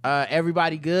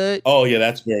 Everybody Good. Oh yeah,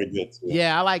 that's very good too.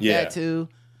 Yeah, I like that too.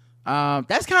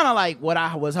 That's kind of like what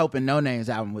I was hoping No Name's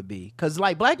album would be, because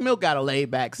like Black Milk got a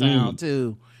laid back sound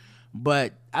too,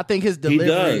 but I think his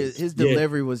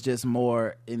delivery was just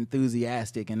more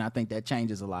enthusiastic, and I think that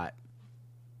changes a lot.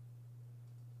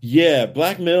 Yeah,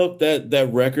 Black Milk, that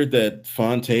record that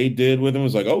Fonte did with him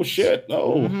was like, oh shit,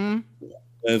 oh, and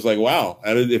it's like, wow.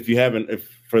 I mean,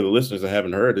 if for the listeners that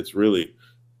haven't heard, it's really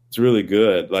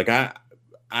good. Like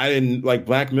I didn't like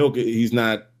Black Milk. He's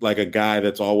not like a guy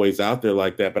that's always out there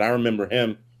like that. But I remember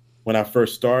him when I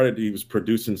first started. He was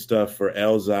producing stuff for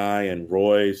Elzai and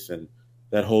Royce and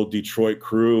that whole Detroit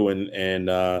crew,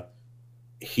 and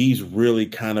he's really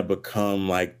kind of become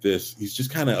like this. He's just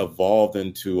kind of evolved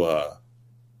into a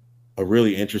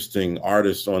really interesting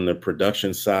artist on the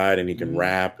production side, and he can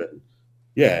rap, and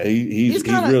he's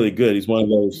really good. He's one of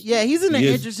those. Yeah, he's in an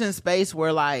interesting space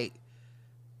where like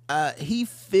he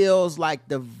feels like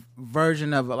the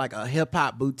version of like a hip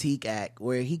hop boutique act,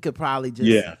 where he could probably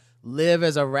just live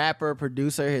as a rapper,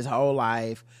 producer his whole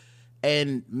life,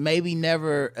 and maybe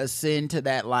never ascend to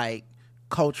that like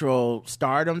cultural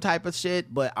stardom type of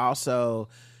shit, but also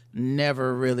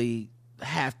never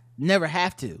have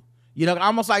to. You know,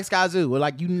 almost like Skyzoo, where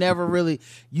like you never really,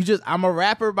 I'm a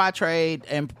rapper by trade,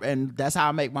 and that's how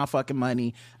I make my fucking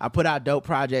money. I put out dope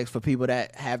projects for people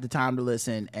that have the time to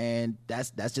listen, and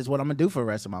that's just what I'm gonna do for the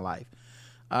rest of my life.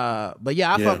 But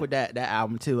yeah, I fuck with that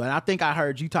album too, and I think I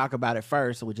heard you talk about it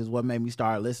first, which is what made me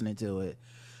start listening to it.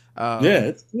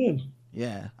 It's good.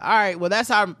 Yeah. All right. Well,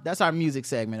 that's our music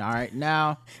segment. All right.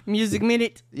 Now, Music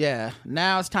Minute. Yeah.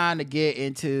 Now it's time to get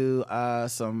into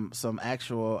some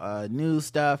actual news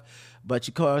stuff. But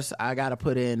of course, I gotta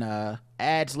put in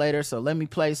ads later. So let me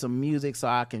play some music so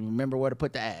I can remember where to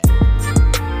put the ad.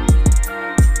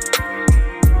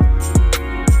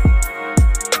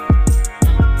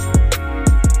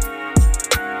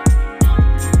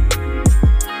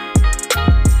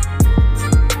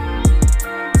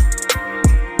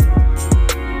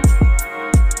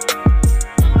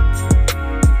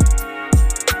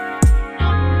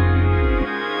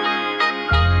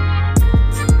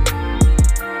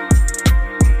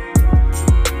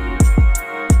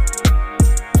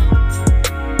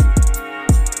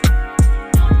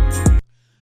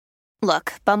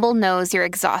 Look, Bumble knows you're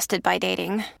exhausted by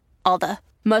dating. All the,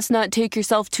 must not take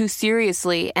yourself too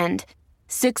seriously, and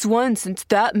 6'1" since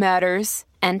that matters,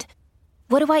 and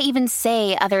what do I even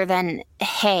say other than,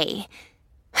 hey?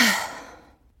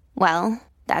 Well,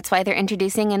 that's why they're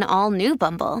introducing an all-new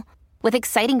Bumble, with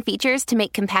exciting features to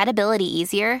make compatibility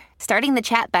easier, starting the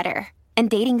chat better, and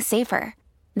dating safer.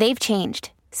 They've changed,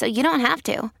 so you don't have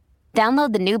to.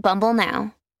 Download the new Bumble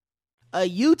now. A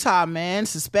Utah man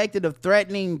suspected of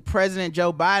threatening President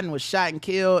Joe Biden was shot and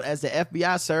killed as the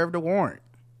FBI served a warrant.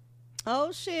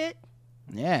 Oh, shit.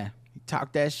 Yeah, he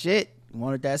talked that shit,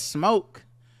 wanted that smoke,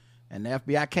 and the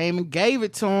FBI came and gave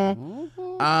it to him.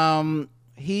 Mm-hmm.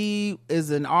 He is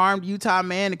an armed Utah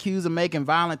man accused of making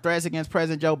violent threats against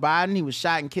President Joe Biden. He was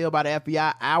shot and killed by the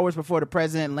FBI hours before the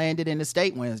president landed in the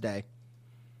state Wednesday.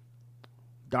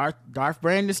 Darth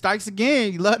Brandon strikes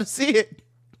again. You love to see it.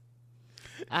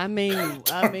 I mean,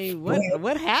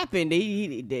 what happened?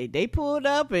 They pulled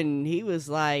up and he was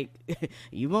like,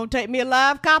 "You won't take me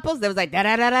alive, coppers." They was like, da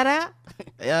da da da da.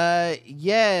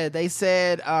 Yeah, they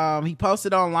said he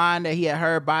posted online that he had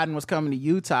heard Biden was coming to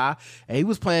Utah, and he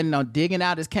was planning on digging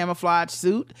out his camouflage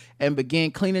suit and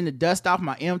began cleaning the dust off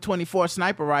my M24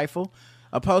 sniper rifle.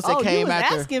 A post that came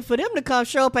after asking for them to come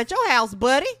show up at your house,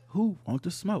 buddy. Who want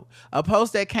to smoke? A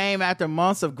post that came after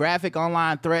months of graphic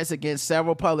online threats against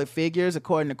several public figures,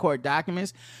 according to court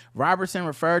documents. Robertson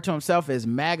referred to himself as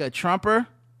MAGA Trumper.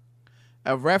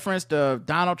 a reference to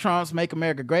Donald Trump's Make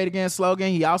America Great Again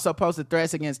slogan. He also posted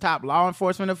threats against top law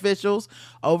enforcement officials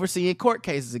overseeing court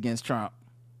cases against Trump.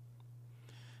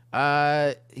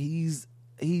 He's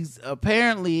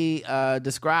apparently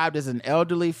described as an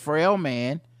elderly, frail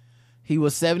man. He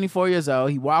was 74 years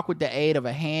old. He walked with the aid of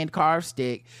a hand-carved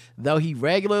stick, though he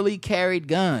regularly carried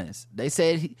guns. They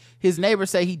said his neighbors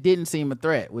say he didn't seem a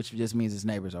threat, which just means his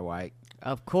neighbors are white.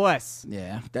 Of course.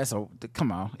 Yeah,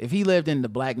 come on. If he lived in the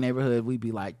black neighborhood, we'd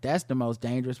be like, that's the most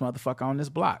dangerous motherfucker on this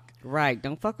block. Right.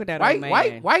 Don't fuck with that old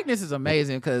man. Whiteness is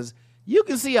amazing because you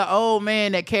can see an old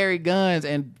man that carried guns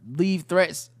and leave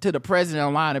threats to the president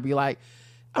online and be like,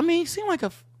 I mean, he seemed like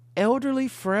a elderly,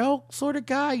 frail sort of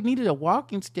guy. He needed a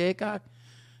walking stick. I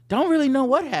don't really know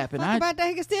what happened. About that,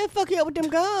 he can still fuck you up with them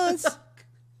guns.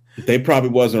 They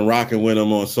probably wasn't rocking with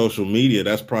him on social media.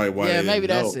 That's probably why. Yeah, maybe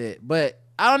that's it. But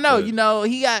I don't know. You know,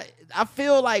 I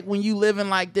feel like when you living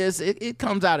like this, it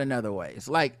comes out in other ways.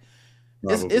 Like,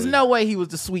 it's no way he was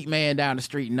the sweet man down the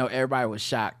street and everybody was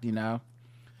shocked, you know?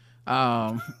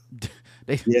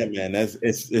 Yeah, man,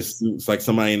 it's like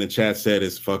somebody in the chat said,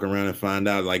 it's fuck around and find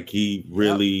out. Like he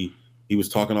was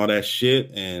talking all that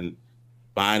shit, and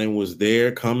Biden was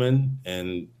there coming,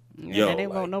 and they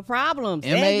didn't want no problems.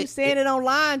 And you said it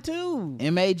online too.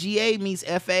 MAGA meets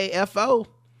FAFO.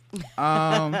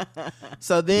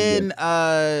 So then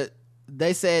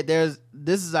they said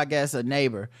this is I guess a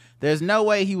neighbor. There's no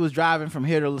way he was driving from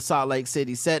here to Salt Lake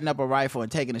City, setting up a rifle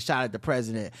and taking a shot at the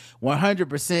president.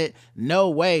 100% no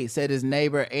way, said his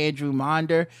neighbor Andrew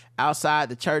Monder outside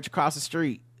the church across the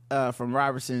street from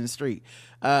Robertson Street.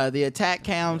 The attack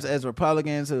comes as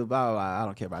Republicans who blah, blah, blah. I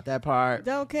don't care about that part.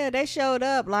 Don't care. They showed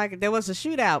up like there was a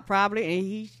shootout probably, and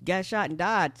he got shot and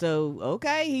died. So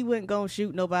okay, he wasn't gonna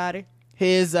shoot nobody.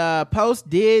 His post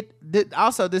did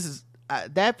also. This is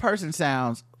that person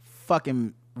sounds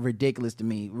fucking ridiculous to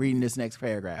me reading this next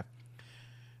paragraph.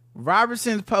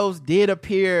 Robertson's post did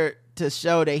appear to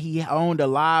show that he owned a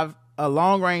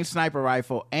long-range sniper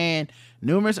rifle and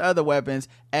numerous other weapons,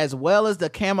 as well as the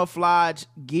camouflage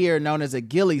gear known as a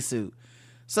ghillie suit.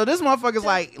 So this motherfucker's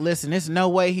like, listen, there's no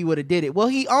way he would have did it. Well,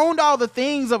 he owned all the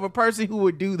things of a person who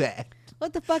would do that.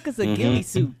 What the fuck is a ghillie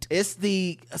suit? It's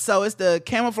the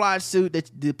camouflage suit that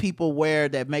the people wear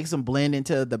that makes them blend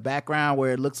into the background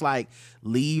where it looks like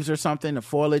leaves or something. The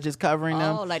foliage is covering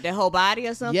them. Oh, like their whole body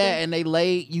or something? Yeah, and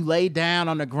you lay down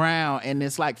on the ground, and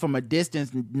it's like from a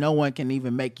distance, no one can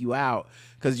even make you out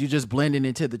because you're just blending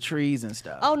into the trees and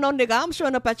stuff. Oh, no, nigga, I'm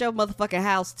showing up at your motherfucking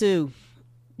house, too.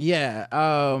 Yeah,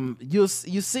 you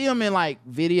see them in like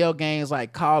video games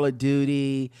like Call of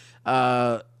Duty,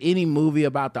 any movie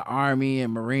about the Army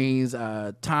and Marines,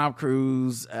 Tom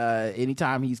Cruise,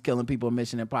 anytime he's killing people in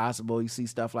Mission Impossible, you see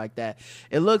stuff like that.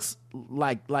 It looks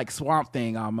like Swamp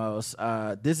Thing almost.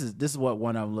 This is what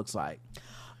one of them looks like.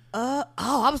 I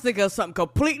was thinking of something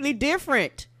completely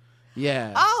different.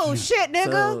 Yeah. Oh shit,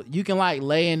 nigga. So you can like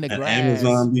lay in the grass.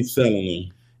 Amazon be selling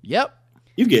them. Yep.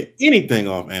 You get anything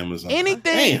off Amazon.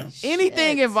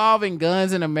 Anything involving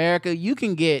guns in America, you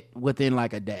can get within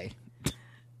like a day.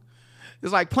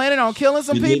 It's like planning on killing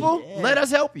some people. Yeah. Let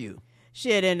us help you.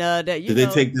 Shit, and did they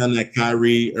take down that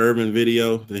Kyrie Irving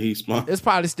video that he sponsored? It's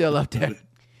probably still up there.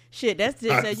 Shit, that's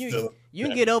just you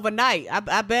can get overnight.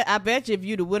 I bet you if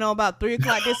you'd have went on about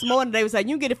 3:00 this morning, they would say you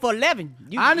can get it for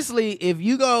 11. Honestly, if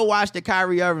you go watch the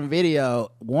Kyrie Irving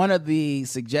video, one of the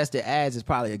suggested ads is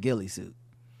probably a ghillie suit.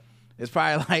 It's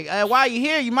probably like, hey, while you're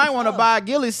here, you might want to buy a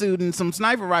ghillie suit and some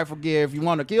sniper rifle gear if you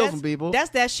want to kill some people. That's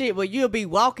that shit where you'll be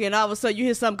walking, all of a sudden you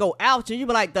hear something go ouch, and you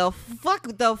be like, the fuck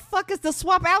is the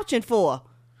swamp ouching for?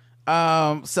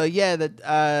 So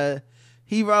yeah,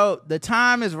 he wrote, the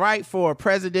time is right for a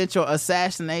presidential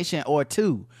assassination or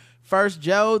two. First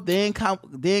Joe, then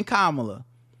Kamala.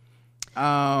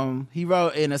 He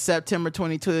wrote in a September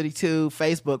 2022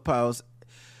 Facebook post.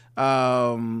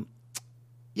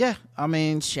 Yeah, I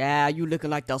mean, child, you looking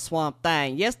like the Swamp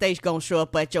Thing. Yes, they gonna show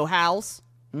up at your house.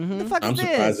 Mm-hmm. The fuck I'm is this?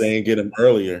 surprised they didn't get him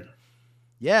earlier.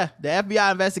 Yeah, the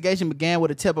FBI investigation began with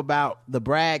a tip about the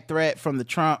brag threat from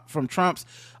Trump's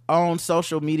own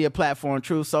social media platform,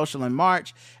 Truth Social, in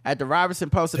March. After Robertson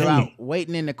posted about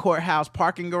waiting in the courthouse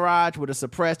parking garage with a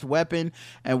suppressed weapon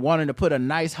and wanting to put a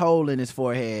nice hole in his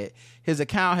forehead. His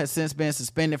account has since been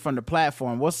suspended from the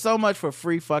platform. Well, so much for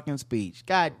free fucking speech.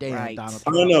 God damn, right. Donald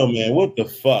Trump. I don't know, man. What the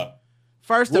fuck?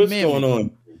 What's going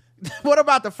on? What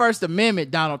about the First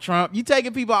Amendment, Donald Trump? You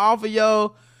taking people off of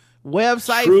your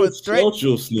website Truth for threat?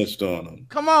 Social snitched on them.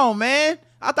 Come on, man.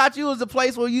 I thought you was the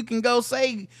place where you can go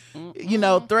say,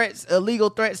 threats,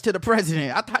 illegal threats to the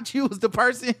president. I thought you was the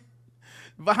person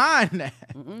behind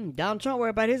that. Donald Trump worried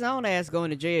about his own ass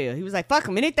going to jail. He was like, fuck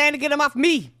him, anything to get him off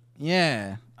me.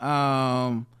 Yeah.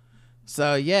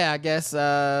 So yeah, I guess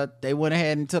they went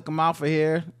ahead and took him off of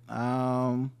here.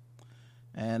 And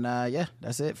yeah,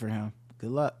 that's it for him.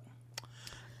 Good luck.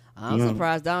 I'm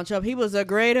surprised Donald Trump. He was a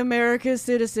great American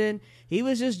citizen. He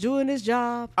was just doing his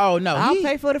job. Oh no, I'll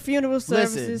pay for the funeral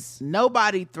services. Listen,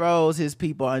 nobody throws his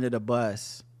people under the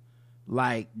bus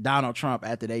like Donald Trump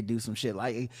after they do some shit.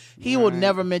 Like he will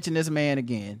never mention this man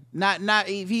again. Not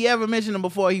if he ever mentioned him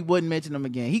before, he wouldn't mention him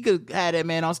again. He could have that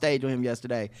man on stage with him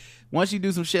yesterday. Once you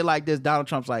do some shit like this, Donald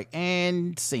Trump's like,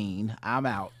 and scene, I'm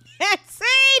out. And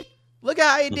scene. Look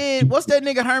how he did. What's that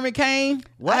nigga Herman Cain?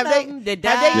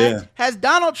 Has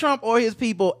Donald Trump or his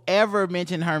people ever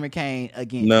mentioned Herman Cain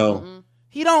again? No. Mm-hmm.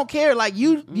 He don't care. Like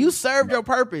you served your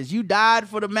purpose. You died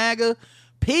for the MAGA.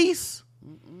 Peace.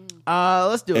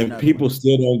 Let's do it. And people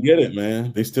still don't get it,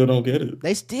 man. They still don't get it.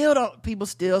 They still don't. People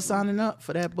still signing up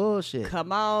for that bullshit.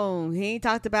 Come on. He ain't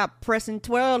talked about pressing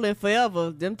 12 in forever.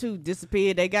 Them two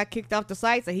disappeared. They got kicked off the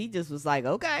site, so he just was like,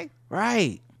 okay.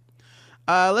 Right.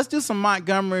 Let's do some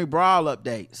Montgomery brawl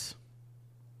updates.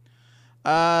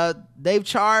 Men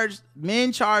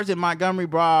charged in Montgomery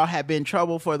brawl have been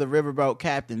trouble for the riverboat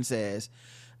captain says.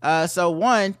 So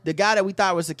one, the guy that we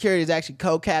thought was security is actually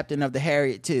co-captain of the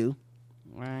Harriet too.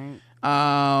 Right.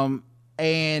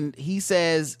 And he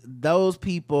says those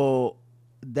people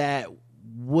that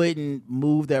wouldn't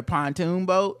move their pontoon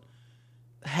boat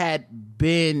had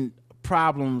been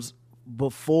problems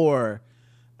before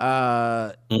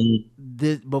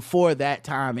before that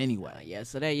time anyway.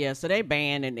 So they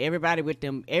banned, and everybody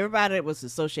that was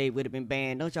associated with it been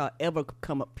banned. Don't y'all ever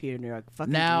come up here near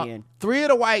fucking now again. 3 of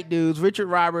the white dudes, Richard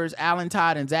Roberts, Alan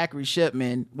Todd, and Zachary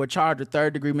Shipman, were charged with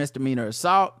 3rd-degree misdemeanor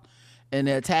assault and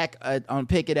the attack on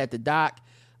Pickett at the dock.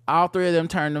 All 3 of them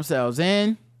turned themselves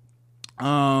in.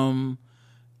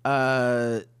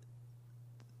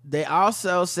 They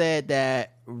also said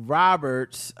that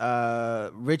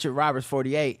Richard Roberts,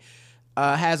 48,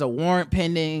 has a warrant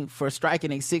pending for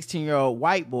striking a 16-year-old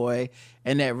white boy,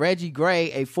 and that Reggie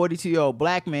Gray, a 42-year-old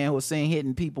black man who was seen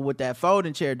hitting people with that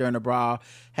folding chair during the brawl,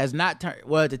 has not turned.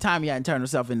 Well, at the time he hadn't turned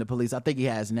himself into police. I think he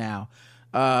has now.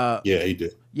 Yeah, he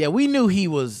did. Yeah, we knew he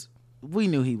was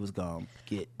gonna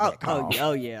get that call.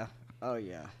 Oh yeah.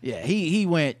 Yeah, he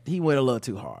went a little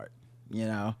too hard, you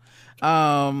know.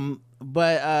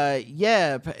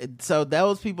 Yeah, so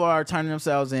those people are turning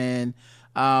themselves in,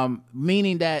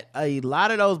 meaning that a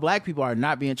lot of those black people are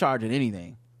not being charged with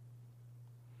anything.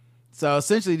 So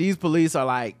essentially these police are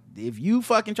like, if you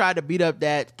fucking tried to beat up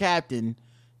that captain,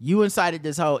 you incited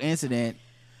this whole incident,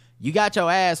 you got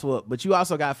your ass whooped, but you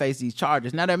also got to face these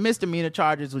charges. Now they're misdemeanor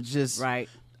charges, which just right.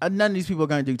 None of these people are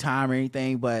going to do time or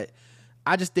anything, but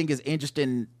I just think it's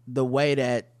interesting the way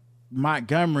that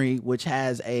Montgomery, which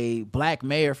has a black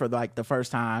mayor for like the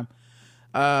first time,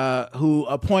 who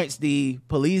appoints the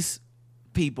police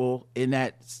people in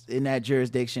that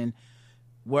jurisdiction,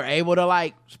 were able to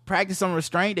like practice some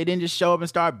restraint. They didn't just show up and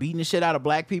start beating the shit out of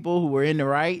black people who were in the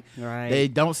right. They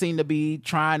don't seem to be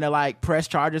trying to like press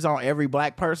charges on every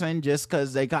black person just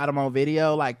because they caught them on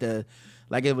video, like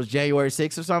it was January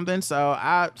 6th or something.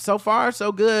 So far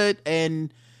so good.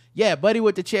 And yeah, Buddy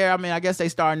with the chair, I mean, I guess they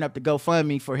starting up to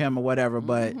GoFundMe for him or whatever,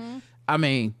 but I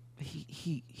mean,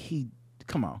 he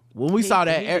come on. When we saw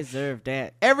that, he deserved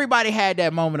that. Everybody had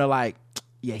that moment of like,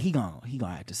 yeah, he gonna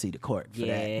have to see the court for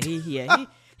that.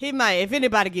 He might. If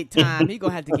anybody get time, he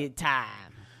gonna have to get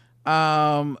time. He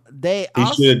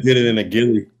should have did it in a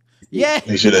ghillie. Yeah,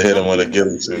 he should have hit him with a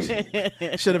ghillie too.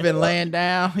 Should have been laying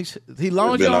down.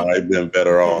 Been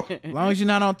better off. As long as you're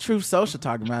not on Truth Social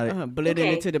talking about it,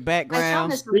 blending into the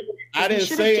background. I didn't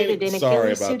say it.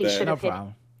 Sorry about that. No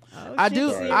problem.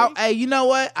 Hey, you know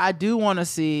what? I do want to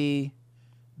see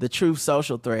the Truth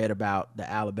Social thread about the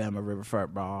Alabama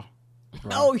Riverfront brawl.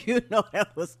 Oh, you know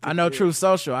that was. I know Truth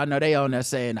Social. I know they on there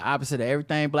saying the opposite of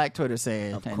everything Black Twitter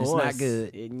saying, of and course. it's not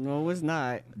good. No, it's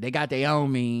not. They got their own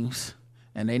memes,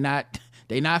 and they not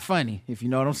funny. If you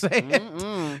know what I'm saying.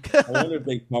 I wonder if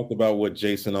they talked about what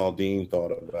Jason Aldean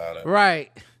thought about it. Right.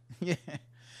 Yeah.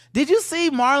 Did you see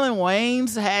Marlon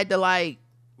Wayans had to like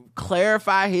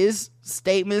clarify his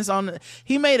statements on?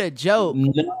 He made a joke.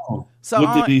 No. So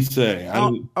what did he say?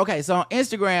 Okay, so on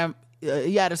Instagram.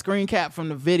 He had a screen cap from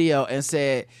the video and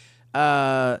said,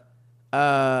 how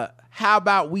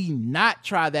about we not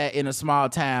try that in a small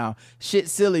town? Shit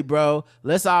silly, bro.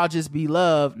 Let's all just be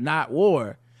love, not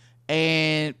war.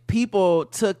 And people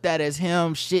took that as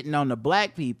him shitting on the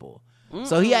black people.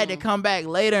 So he had to come back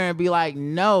later and be like,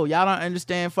 no, y'all don't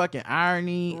understand fucking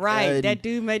irony. Right. That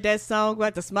dude made that song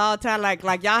about the small town. Like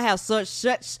y'all have such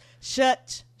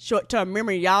short-term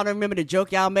memory. Y'all don't remember the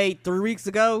joke y'all made 3 weeks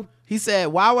ago? He said,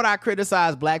 why would I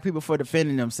criticize black people for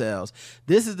defending themselves?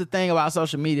 This is the thing about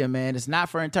social media, man. It's not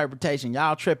for interpretation.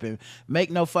 Y'all tripping. Make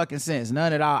no fucking sense.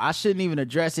 None at all. I shouldn't even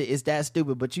address it. It's that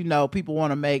stupid. But you know, people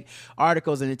want to make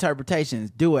articles and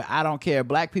interpretations. Do it. I don't care.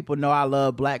 Black people know I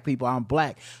love black people. I'm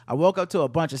black. I woke up to a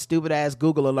bunch of stupid ass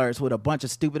Google alerts with a bunch of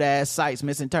stupid ass sites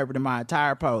misinterpreting my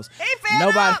entire post.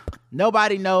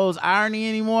 Nobody knows irony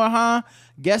anymore, huh?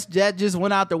 Guess that just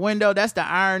went out the window. That's the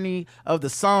irony of the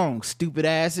song, stupid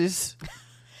asses.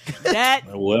 I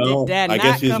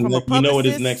guess you know what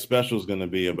his next special is going to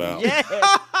be about.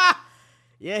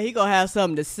 Yeah, he going to have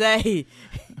something to say.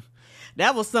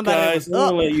 That was somebody. Guys, I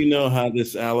want to let you know how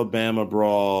this Alabama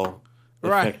brawl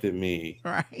affected me.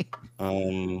 Right.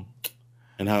 And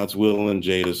how it's Will and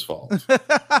Jada's fault.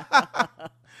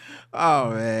 Oh,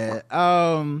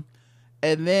 man.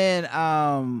 And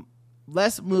then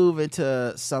let's move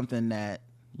into something that,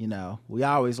 you know, we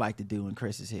always like to do when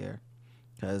Chris is here,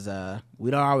 because we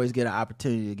don't always get an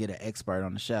opportunity to get an expert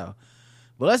on the show.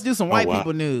 But let's do some white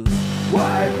people news.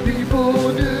 White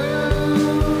people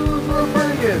news. We're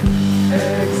bringing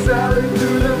egg salad to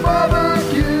the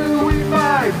barbecue. We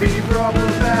might be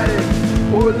problematic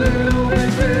or a little bit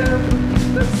dim.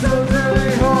 That sounds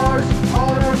really harsh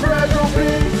on our fragile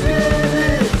pink skin.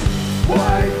 It's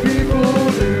white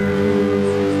people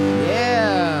news.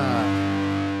 Yeah.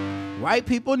 White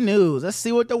people news. Let's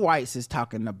see what the whites is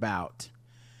talking about.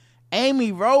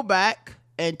 Amy Roback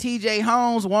and TJ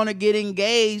Holmes want to get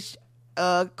engaged,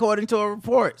 according to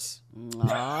reports.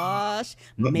 Gosh,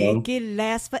 make it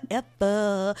last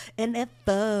forever and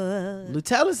ever.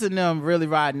 Lutellis and them really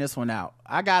riding this one out.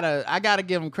 I gotta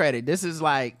give them credit. This is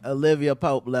like Olivia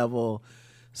Pope level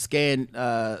scandal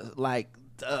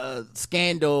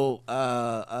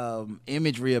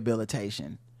image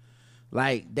rehabilitation.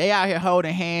 Like, they out here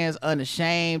holding hands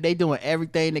unashamed. They doing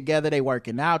everything together. They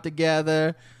working out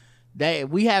together.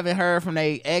 We haven't heard from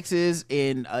their exes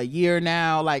in a year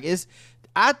now. Like,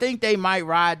 I think they might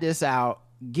ride this out,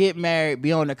 get married,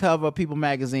 be on the cover of People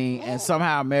magazine, and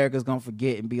somehow America's gonna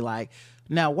forget and be like,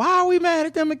 now why are we mad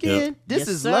at them again? Yep. This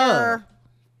is love.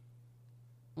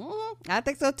 I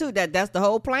think so too. That's the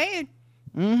whole plan.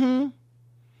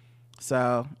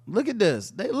 So look at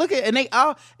this. They look at, and they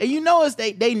all, and you know,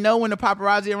 they know when the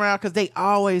paparazzi around because they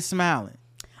always smiling.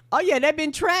 Oh yeah, they've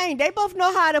been trained. They both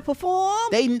know how to perform.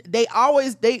 They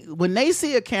always when they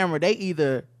see a camera, they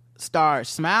either start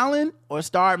smiling or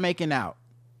start making out.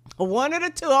 One of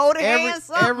the two. Hold their hands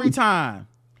up. Every time.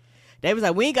 They was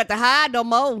like, we ain't got to hide no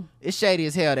more. It's shady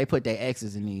as hell. They put their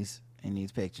exes in these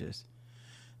pictures.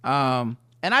 And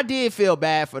I did feel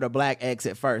bad for the black ex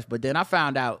at first, but then I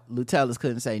found out Lutellis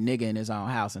couldn't say nigga in his own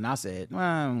house, and I said,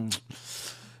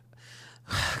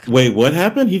 wait, what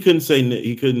happened? He couldn't say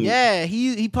he couldn't. Yeah,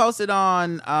 he posted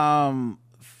on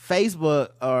Facebook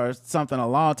or something a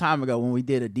long time ago when we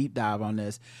did a deep dive on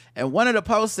this, and one of the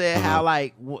posts said how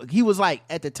like he was like,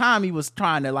 at the time he was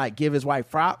trying to like give his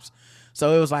wife props,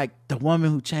 so it was like the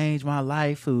woman who changed my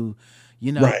life, who,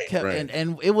 you know,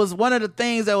 and it was one of the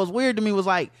things that was weird to me was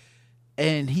like,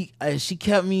 and she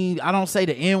kept me, I don't say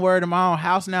the N-word in my own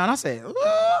house now, and I said,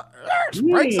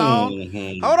 brakes on,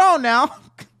 hold on now.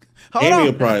 Amy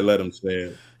will probably let him say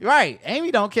it. Right.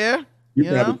 Amy don't care. You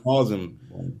probably calls him.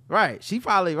 Right. She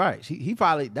probably, right. He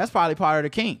probably, that's probably part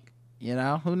of the kink. You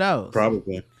know, who knows?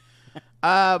 Probably.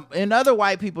 In other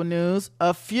white people news,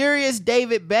 a furious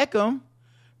David Beckham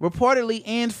reportedly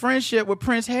ends friendship with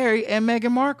Prince Harry and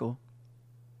Meghan Markle.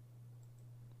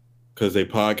 Because their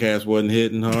podcast wasn't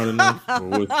hitting hard enough?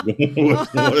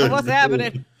 What's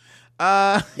happening?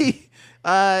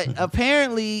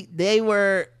 Apparently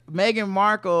Meghan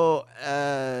Markle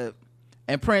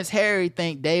and Prince Harry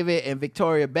think David and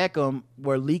Victoria Beckham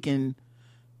were leaking,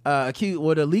 were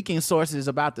the leaking sources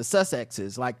about the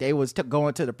Sussexes. Like, they was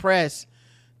going to the press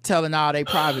telling all their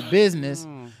private business.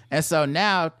 And so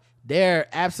now they're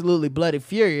absolutely bloody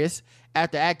furious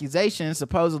after accusations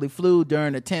supposedly flew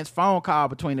during a tense phone call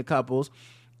between the couples.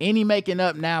 Any making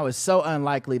up now is so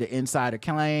unlikely, the insider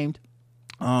claimed.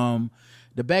 The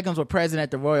Beckhams were present at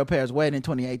the royal pair's wedding in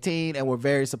 2018 and were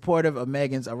very supportive of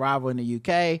Meghan's arrival in the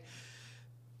UK.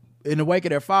 In the wake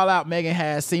of their fallout, Meghan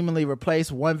has seemingly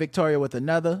replaced one Victoria with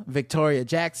another, Victoria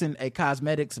Jackson, a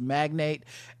cosmetics magnate,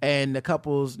 and the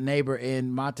couple's neighbor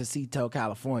in Montecito,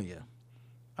 California.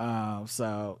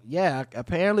 So, yeah,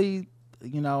 apparently,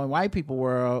 you know, in white people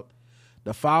world,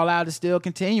 the fallout is still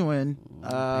continuing in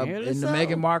the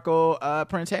Meghan Markle,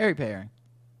 Prince Harry pairing.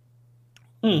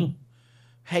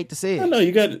 Hate to see it. I know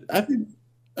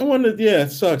I wonder, yeah, it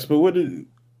sucks, but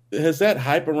has that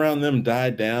hype around them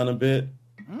died down a bit?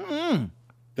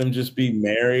 Them just be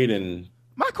married and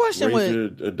My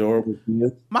question adorable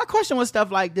kids. My question with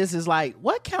stuff like this is like,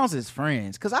 what counts as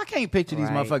friends? Because I can't picture these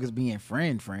motherfuckers being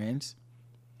friends.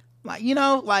 Like, you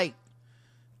know, like,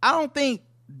 I don't think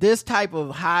this type of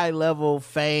high level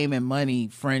fame and money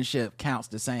friendship counts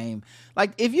the same.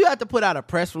 Like, if you have to put out a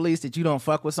press release that you don't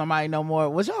fuck with somebody no more,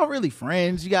 was y'all really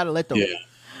friends? You got to let them. Yeah.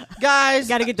 Guys,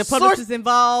 got to get the publicists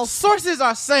involved. Sources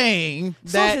are saying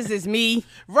that sources is me.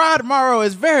 Rod Morrow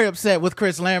is very upset with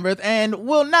Chris Lambert and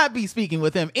will not be speaking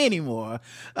with him anymore.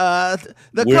 We're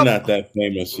not that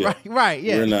famous yet. Right,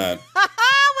 yeah. We're not.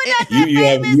 We're not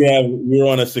that famous.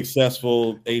 We're on a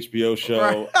successful HBO show.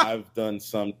 Right. I've done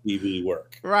some TV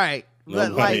work. Right.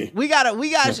 Like we gotta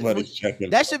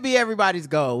that should be everybody's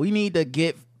goal. We need to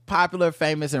get popular,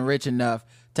 famous, and rich enough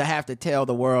to have to tell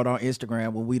the world on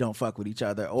Instagram when we don't fuck with each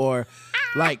other, or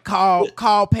like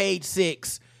call Page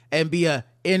 6 and be a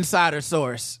insider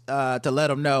source to let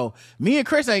them know me and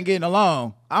Chris ain't getting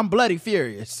along. I'm bloody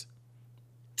furious.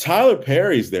 Tyler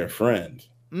Perry's their friend.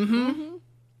 Mm-hmm.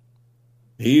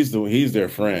 He's their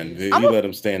friend. He let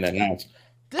him stay in that house.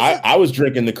 I was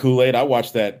drinking the Kool-Aid. I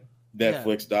watched that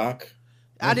Netflix doc.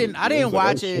 I didn't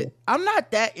watch it. I'm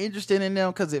not that interested in them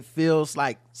because it feels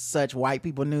like such white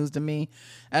people news to me.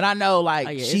 And I know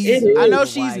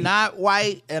she's not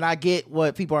white, and I get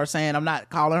what people are saying. I'm not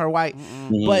calling her white,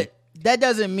 but that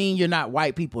doesn't mean you're not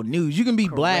white people news. You can be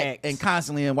black and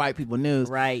constantly in white people news.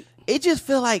 Right. It just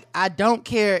feel like I don't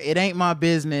care. It ain't my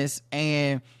business.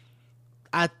 And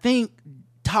I think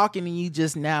talking to you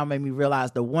just now made me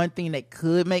realize the one thing that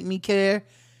could make me care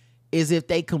is if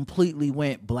they completely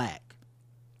went black.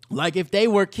 Like if they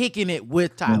were kicking it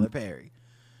with Tyler Perry,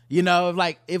 you know,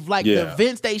 if the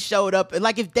events they showed up,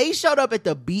 like if they showed up at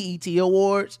the BET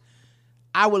Awards,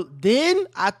 I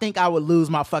think I would lose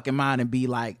my fucking mind and be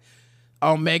like,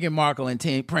 oh, Meghan Markle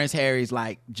and Prince Harry's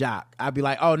like jock. I'd be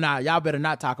like, oh nah, y'all better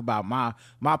not talk about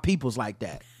my peoples like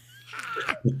that.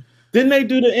 Didn't they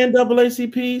do the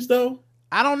NAACPs though?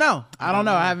 I don't know.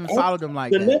 I haven't followed them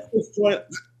like that. Netflix joint,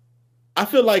 I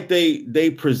feel like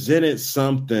they presented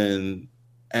something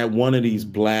at one of these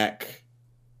black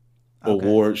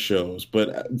award shows,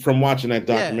 but from watching that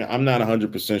documentary, I'm not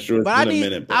 100% sure. It's been a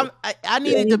minute. I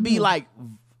need it to be like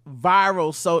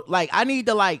viral, so like I need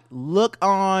to like look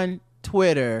on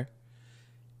Twitter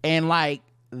and like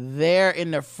they're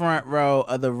in the front row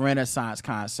of the Renaissance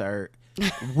concert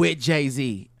with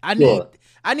Jay-Z. I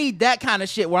need that kind of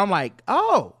shit where I'm like,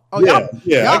 y'all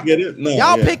I get it. No,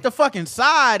 y'all picked the fucking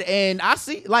side, and I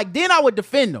see like then I would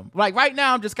defend them. Like right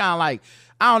now, I'm just kind of like,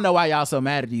 I don't know why y'all so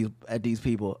mad at these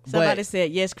people. Somebody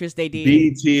said yes, Chris, they did.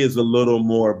 BET is a little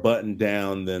more buttoned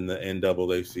down than the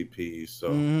NAACP.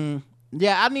 So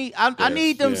yeah, I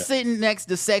need them sitting next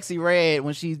to Sexy Red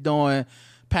when she's doing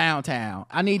Pound Town.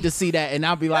 I need to see that, and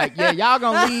I'll be like, yeah, y'all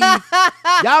gonna leave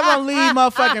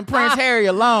motherfucking Prince Harry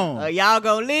alone. Y'all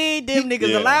gonna leave them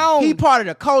niggas alone. He part of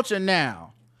the culture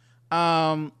now.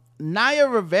 Naya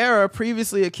Rivera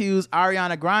previously accused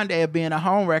Ariana Grande of being a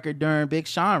homewrecker during Big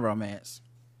Sean romance.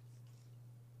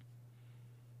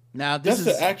 Now that's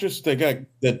the actress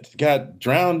that got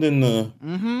drowned in the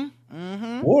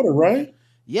water, right?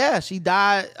 Yeah, she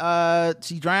died.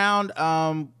 She drowned.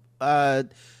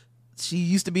 She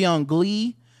used to be on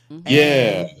Glee.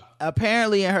 Yeah.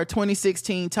 Apparently, in her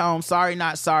 2016 tome, Sorry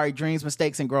Not Sorry, Dreams,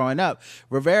 Mistakes, and Growing Up,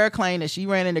 Rivera claimed that she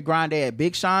ran into Grande at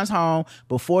Big Sean's home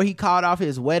before he called off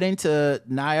his wedding to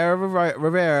Naya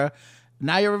Rivera,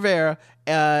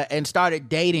 and started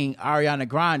dating Ariana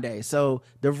Grande. So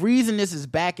the reason this is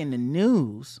back in the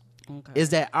news is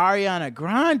that Ariana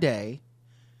Grande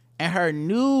and her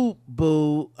new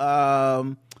boo,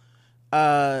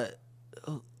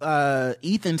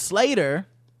 Ethan Slater,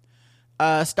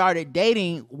 started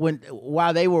dating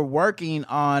while they were working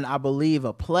on, I believe,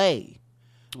 a play.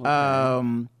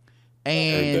 And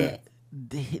the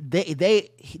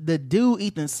dude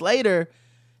Ethan Slater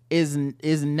is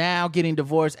now getting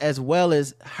divorced, as well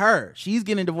as her. She's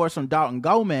getting divorced from Dalton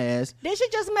Gomez. Did she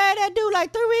just marry that dude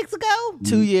like 3 weeks ago?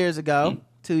 2 years ago.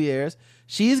 2 years.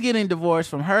 She's getting divorced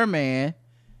from her man.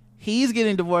 He's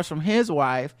getting divorced from his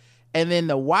wife. And then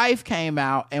the wife came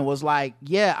out and was like,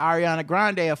 yeah, Ariana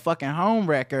Grande a fucking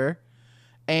homewrecker.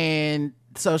 And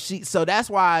so that's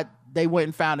why they went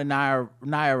and found a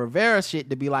Naya Rivera shit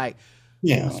to be like,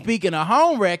 speaking of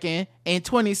homewrecking, in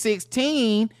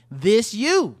 2016, this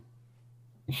you.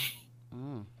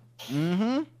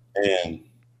 And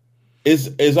is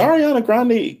Ariana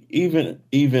Grande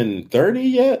even 30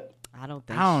 yet? I don't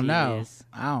think I don't know. Is.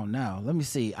 I don't know. Let me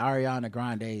see Ariana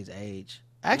Grande's age.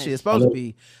 Actually, it's supposed to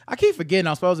be. I keep forgetting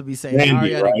I'm supposed to be saying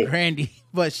Brandy, Ariana right? Grande,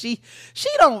 but she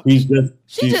don't.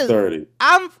 She's 30.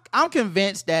 I'm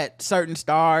convinced that certain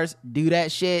stars do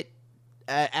that shit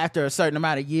after a certain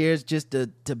amount of years just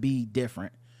to be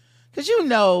different. Because you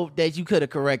know that you could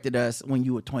have corrected us when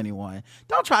you were 21.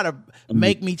 Don't try to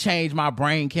make me change my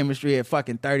brain chemistry at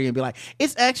fucking 30 and be like,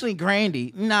 it's actually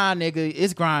Grandy. Nah, nigga,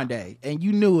 it's Grande. And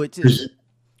you knew it too.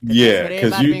 Yeah,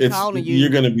 because you're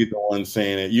going to be the one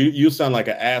saying it. You sound like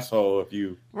an asshole if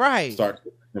you start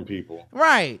correcting people.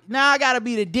 Right. Now I got to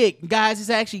be the dick. Guys, it's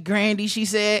actually Grandy, she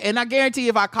said. And I guarantee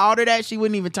if I called her that, she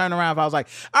wouldn't even turn around. If I was like,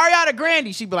 Ariana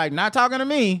Grande, she'd be like, not talking to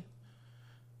me.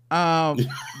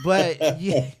 But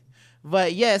yeah.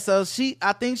 But yeah, so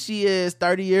I think she is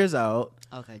 30 years old.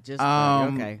 Okay, just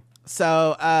okay.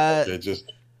 So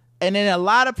and then a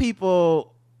lot of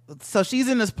people, so she's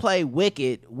in this play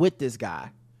Wicked with this guy.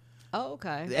 Oh,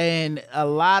 okay. And a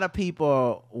lot of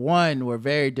people, were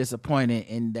very disappointed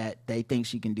in that they think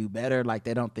she can do better. Like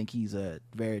they don't think he's a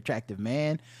very attractive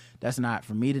man. That's not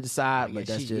for me to decide, but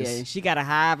that's just. Yeah, she got a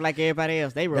hive like everybody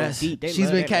else. They roll deep. She's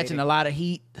been catching a lot of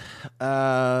heat.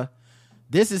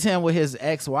 This is him with his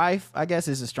ex-wife. I guess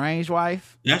his estranged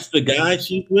wife. That's the guy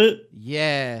she's with?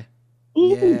 Yeah.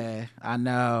 Ooh. Yeah, I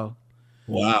know.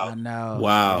 Wow. I know.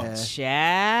 Wow.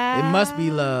 Yeah. It must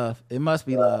be love. It must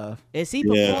be love. Is he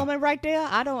performing right there?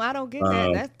 I don't get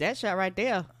that. That shot right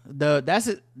there. That's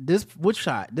it. This which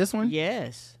shot? This one?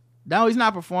 Yes. No, he's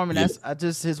not performing. That's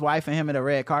just his wife and him at a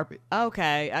red carpet.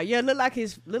 Okay. Yeah, look like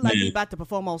he's about to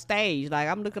perform on stage. Like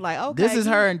I'm looking like, okay. This is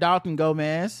her and Dalton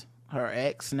Gomez, her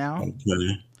ex now.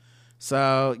 Okay.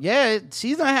 So yeah,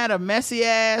 she's done had a messy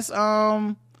ass.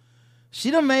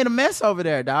 She done made a mess over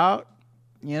there, dog.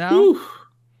 You know, Ooh.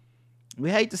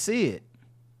 We hate to see it.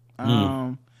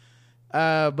 But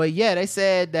yeah, they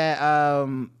said that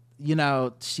you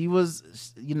know, she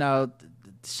was, you know,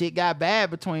 shit got bad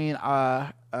between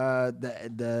them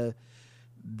and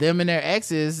their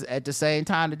exes at the same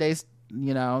time that they,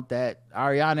 you know, that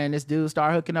Ariana and this dude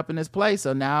start hooking up in this place.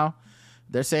 So now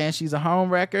they're saying she's a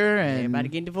home wrecker and everybody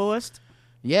getting divorced.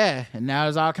 Yeah, and now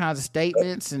there's all kinds of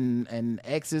statements and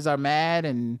exes are mad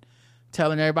and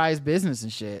telling everybody's business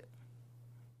and shit.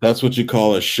 That's what you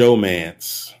call a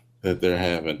showmance that they're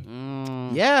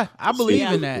having. Yeah, I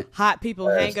believe in that. Hot people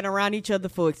hanging around each other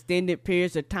for extended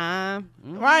periods of time.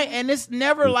 Right, and it's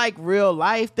never like real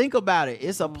life. Think about it.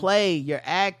 It's a play. You're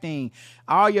acting.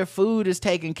 All your food is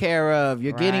taken care of.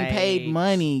 You're getting paid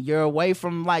money. You're away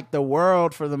from like the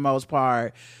world for the most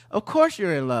part. Of course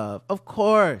you're in love. Of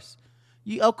course.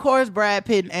 Of course Brad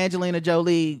Pitt and Angelina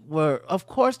Jolie were, of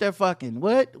course they're fucking.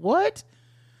 What?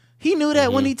 He knew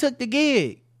that when he took the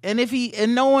gig. And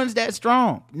no one's that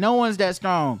strong. No one's that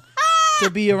strong to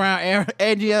be around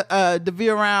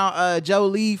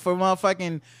Jolie for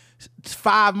motherfucking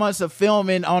 5 months of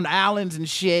filming on islands and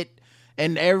shit.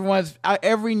 And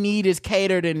every need is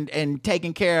catered and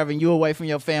taken care of, and you away from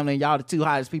your family, and y'all the two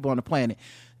hottest people on the planet.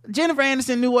 Jennifer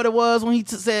Aniston knew what it was when he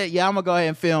said, yeah, I'm gonna go ahead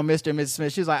and film Mr. and Mrs.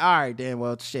 Smith. She was like, all right, then,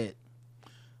 well, shit.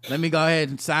 Let me go ahead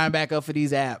and sign back up for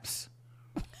these apps.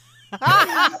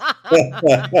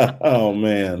 Oh,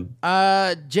 man.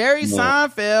 Jerry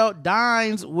Seinfeld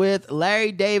dines with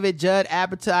Larry David, Judd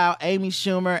Apatow, Amy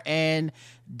Schumer, and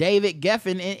David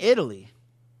Geffen in Italy.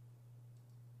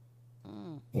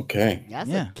 Okay. That's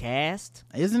a cast.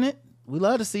 Isn't it? We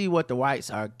love to see what the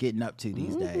whites are getting up to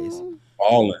these days.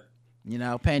 All in. You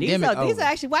know, pandemic. These are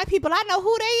actually white people. I know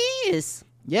who they is.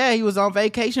 Yeah, he was on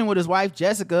vacation with his wife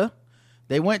Jessica.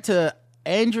 They went to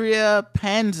Andrea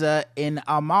Panza in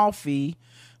Amalfi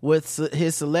with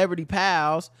his celebrity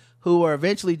pals, who were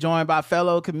eventually joined by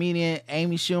fellow comedian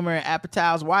Amy Schumer and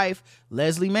Apatow's wife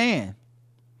Leslie Mann.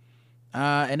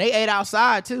 And they ate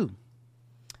outside too.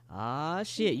 Ah,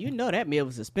 shit! You know that meal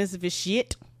was expensive as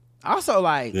shit. Also,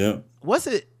 like, what's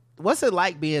it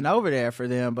like being over there for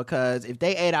them? Because if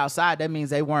they ate outside, that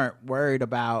means they weren't worried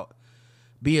about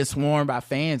being swarmed by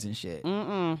fans and shit.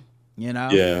 You know?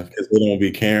 Yeah, because they don't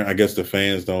be caring. I guess the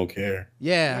fans don't care.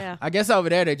 Yeah. I guess over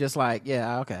there they're just like,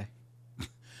 yeah, okay.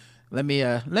 let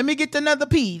me get another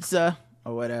pizza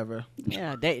or whatever.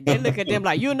 Yeah, they look at them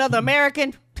like, you another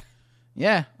American?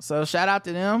 Yeah, so shout out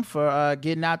to them for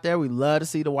getting out there. We love to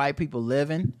see the white people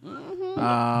living.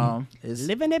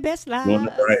 Living their best lives.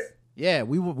 Right. Yeah,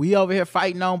 we over here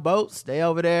fighting on boats. They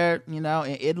over there, you know,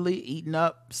 in Italy eating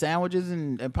up sandwiches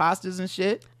and pastas and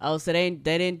shit. Oh, so they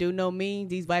didn't do no mean.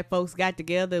 These white folks got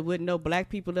together with no black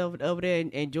people over there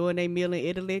and enjoying their meal in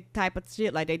Italy type of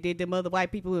shit, like they did them other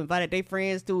white people who invited their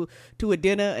friends to a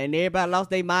dinner and everybody lost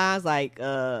their minds. Like,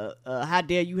 how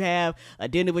dare you have a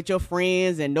dinner with your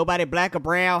friends and nobody black or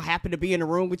brown happened to be in the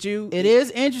room with you? It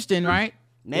is interesting, right?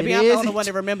 Maybe I'm the only one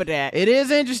to remember that. It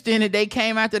is interesting that they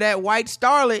came after that white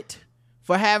starlet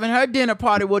for having her dinner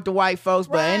party with the white folks,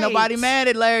 but ain't nobody mad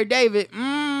at Larry David.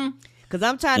 Because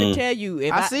I'm trying to tell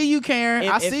you. I see you, Karen.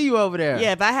 I see you over there.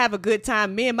 Yeah, if I have a good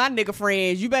time, me and my nigga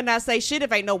friends, you better not say shit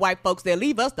if ain't no white folks there.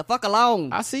 Leave us the fuck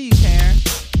alone. I see you, Karen.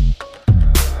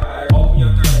 Open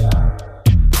your third eye.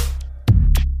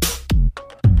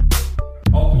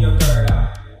 Open your third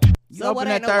eye. So open what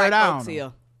ain't that no white folks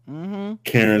here?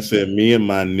 Karen said, me and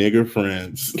my nigger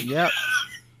friends. Yep.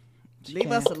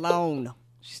 Leave us alone.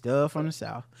 She's still from the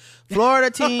South.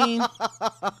 Florida teen.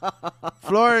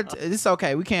 It's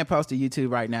okay. We can't post to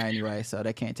YouTube right now anyway, so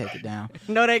they can't take it down.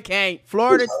 No, they can't.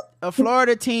 A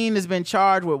Florida teen has been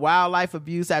charged with wildlife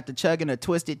abuse after chugging a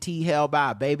twisted tea held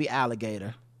by a baby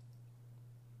alligator.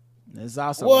 There's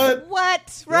also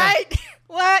what? Right?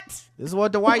 What? This is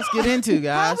what the whites get into,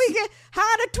 guys.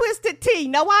 How the twisted tea?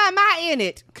 Now why am I in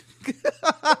it?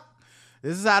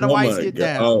 This is how the whites get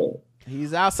down.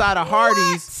 He's outside of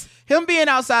Hardee's. Him being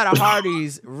outside of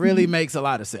Hardee's really makes a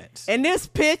lot of sense. And this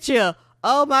picture,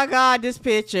 oh my God, this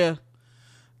picture.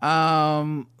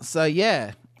 So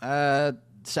yeah, shout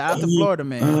out to Florida,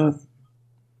 man.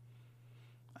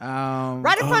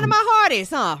 Right in front of my Hardee's,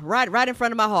 huh? Right in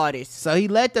front of my Hardee's. So he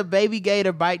let the baby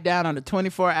gator bite down on a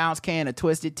 24-ounce can of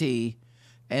twisted tea,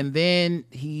 and then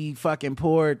he fucking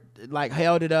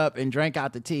held it up and drank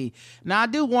out the tea. Now I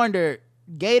do wonder,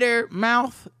 gator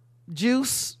mouth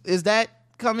juice, is that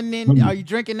coming in? Are you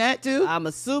drinking that too? I'm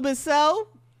assuming so.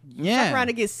 Yeah. I'm trying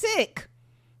to get sick.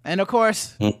 And of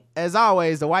course, as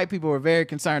always, the white people were very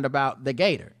concerned about the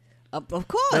gator. Of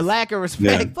course. The lack of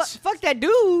respect. Yeah. Fuck that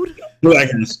dude.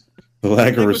 The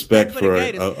lack of respect for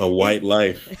a white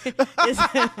life.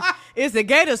 Is the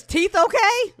gator's teeth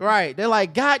okay? Right. They're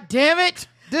like, God damn it.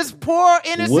 This poor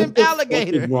innocent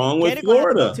alligator. What is wrong with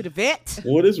Florida? To the vet.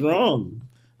 What is wrong?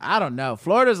 I don't know.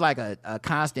 Florida's like a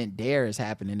constant dare is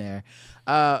happening there.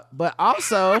 But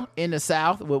also in the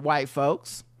South with white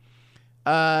folks,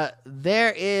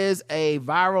 there is a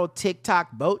viral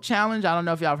TikTok boat challenge. I don't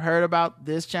know if y'all have heard about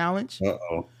this challenge.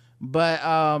 Uh-oh. But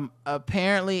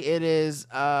apparently it is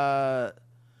oh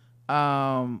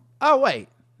wait,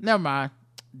 never mind.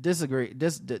 Disregard.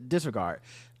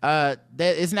 That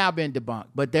it's now been debunked.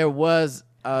 But there was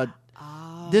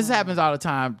this happens all the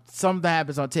time. Something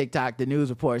happens on TikTok, the news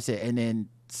reports it, and then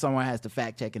someone has to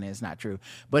fact check it and it's not true.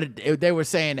 But they were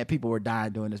saying that people were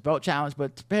dying doing this boat challenge,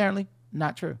 but apparently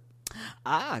not true.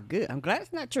 Good. I'm glad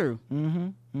it's not true.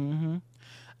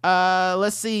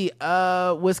 Let's see.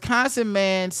 Wisconsin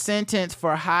man sentenced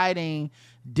for hiding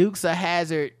Dukes of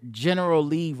Hazzard General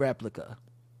Lee replica.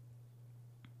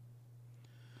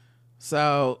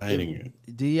 So,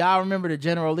 do y'all remember the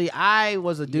General Lee? I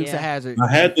was a Dukes of Hazzard.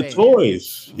 I had the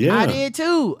toys. Yeah, I did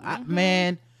too.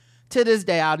 Man, to this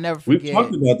day, I'll never forget. We've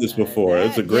talked about this before.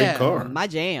 It's a great car. My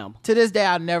jam. To this day,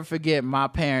 I'll never forget. My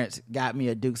parents got me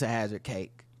a Dukes of Hazzard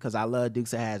cake because I love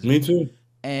Dukes of Hazzard. Me too.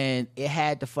 And it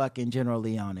had the fucking General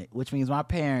Lee on it, which means my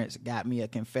parents got me a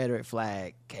Confederate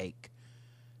flag cake.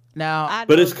 Now,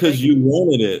 but it's because you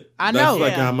wanted it. I know. That's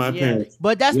like how my parents.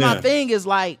 But that's my thing is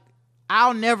like,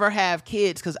 I'll never have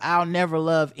kids because I'll never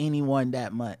love anyone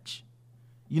that much.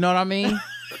 You know what I mean?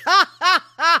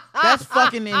 That's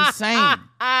fucking insane.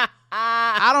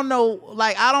 I don't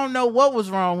know what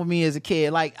was wrong with me as a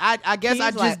kid. Like, I guess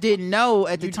I just didn't know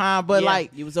at the time, but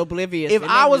like, you was oblivious. If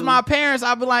I was my parents,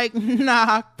 I'd be like,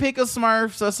 nah, pick a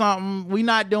Smurfs or something. We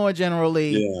not doing General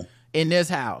Lee in this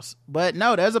house. But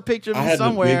no, there's a picture of me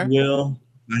somewhere. The big wheel.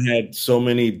 I had so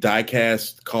many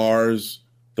die-cast cars.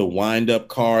 The wind-up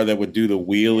car that would do the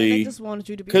wheelie. They just wanted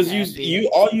you to be because you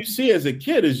all you see as a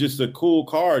kid is just a cool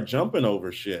car jumping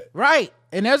over shit. Right,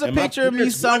 and there's a picture of me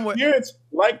somewhere. Parents,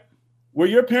 like, were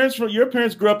your parents from? Your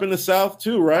parents grew up in the South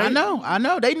too, right? I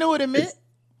know. They knew what it meant.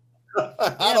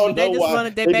 I don't know they just why.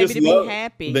 wanted their baby to be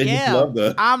happy. They just love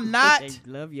that. I'm not. They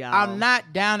love y'all. I'm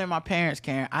not down in my parents,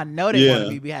 Karen. I know they want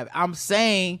me to be happy. I'm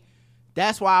saying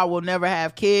that's why I will never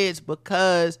have kids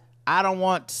because I don't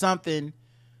want something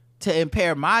to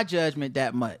impair my judgment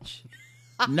that much.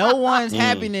 No one's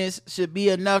happiness should be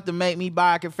enough to make me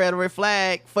buy a Confederate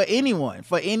flag for anyone,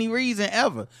 for any reason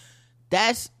ever.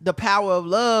 That's the power of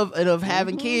love and of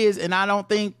having kids, and I don't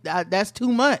think that's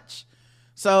too much.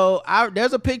 So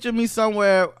there's a picture of me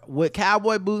somewhere with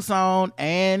cowboy boots on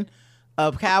and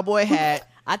a cowboy hat.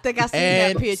 I think I seen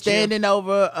that picture. Standing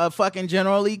over a fucking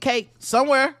General Lee cake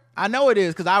somewhere. I know it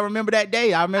is because I remember that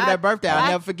day. I remember that birthday. I'll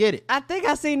never forget it. I think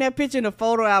I seen that picture in a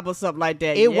photo album or something like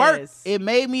that. It worked. It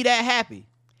made me that happy.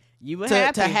 You were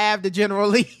happy to have the General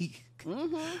Lee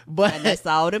But and that's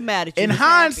all that matters. In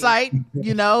hindsight,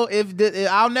 you know,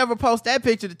 I'll never post that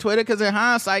picture to Twitter because in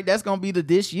hindsight, that's gonna be the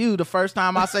dish you the first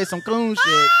time I say some coon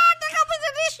shit.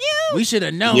 We should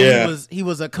have known he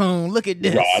was a coon. Look at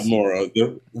this. Rod Morrow.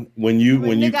 When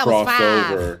you cross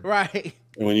over, right,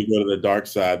 and when you go to the dark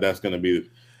side, that's gonna be.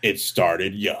 It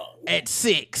started young. At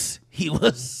 6, he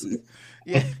was.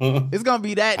 Yeah, it's gonna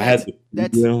be that.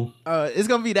 It's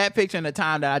gonna be that picture in the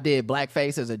time that I did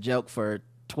blackface as a joke for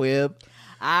Twib.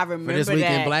 I remember for this week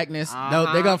in blackness.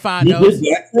 No, they're gonna find you those.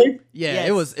 Yeah,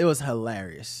 yes. it was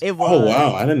hilarious. It was. Oh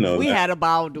wow, I didn't know. We had a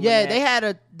ball doing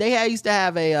that. They used to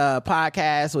have a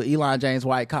podcast with Elon James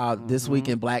White called This Week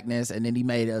in Blackness, and then he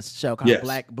made a show called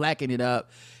Blacking It Up,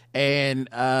 and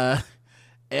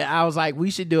I was like,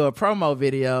 we should do a promo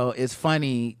video. It's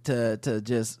funny to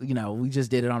just, you know, we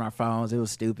just did it on our phones. It was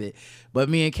stupid. But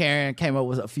me and Karen came up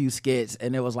with a few skits,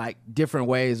 and it was like different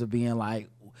ways of being like,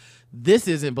 this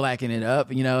isn't blacking it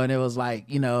up, you know, and it was like,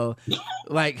 you know,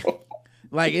 like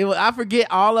it was, I forget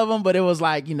all of them, but it was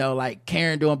like, you know, like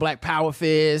Karen doing Black Power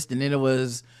Fist, and then it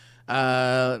was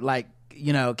like,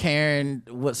 you know, Karen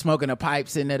was smoking a pipe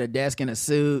sitting at a desk in a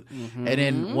suit. And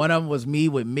then one of them was me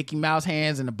with Mickey Mouse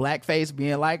hands and a black face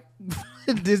being like,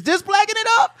 is this blacking it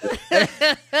up?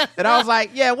 And I was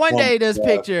like, yeah, one day this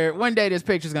picture's going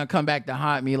to come back to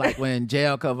haunt me like when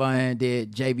Jail Covan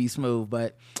did JB Smooth,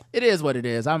 but it is what it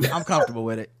is. I'm comfortable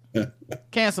with it.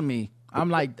 Cancel me. I'm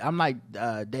like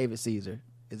David Caesar.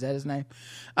 Is that his name?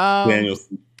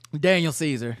 Daniel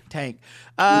Caesar, Tank.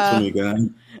 But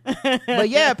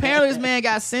yeah, apparently this man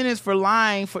got sentenced for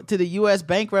lying to the U.S.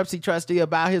 bankruptcy trustee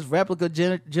about his replica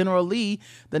General Lee,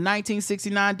 the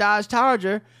 1969 Dodge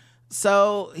Charger.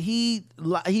 So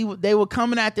they were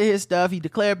coming after his stuff. He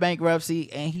declared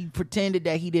bankruptcy and he pretended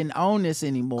that he didn't own this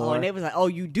anymore. Oh, and they was like, "Oh,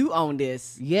 you do own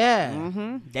this?" Yeah,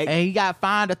 and he got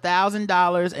fined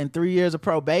 $1,000 and 3 years of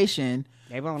probation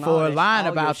for lying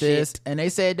about this, shit. And they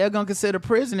said they're going to consider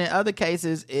prison in other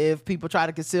cases if people try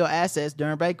to conceal assets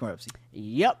during bankruptcy.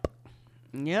 Yep.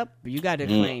 You got to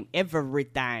claim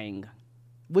everything.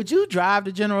 Would you drive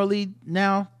the General Lee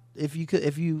now if you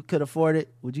could afford it?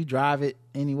 Would you drive it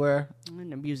anywhere? In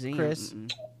the museum, Chris?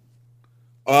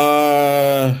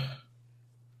 I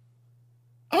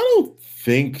don't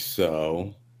think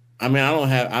so. I mean, I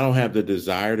don't have the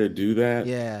desire to do that.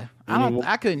 Yeah,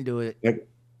 I couldn't do it. Like,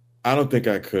 I don't think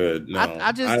I could. No,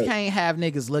 I just can't have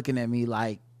niggas looking at me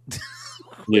like,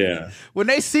 yeah. When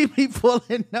they see me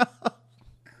pulling up,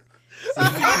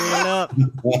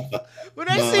 when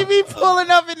they see me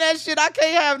pulling up in that shit, I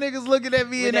can't have niggas looking at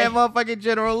me in that motherfucking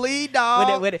General Lee,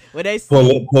 dog. When they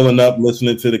pulling up,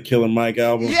 listening to the Killer Mike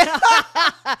album. Yeah.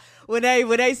 When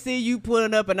they see you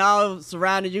pulling up and all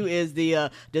surrounding you is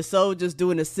the soldiers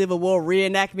doing the Civil War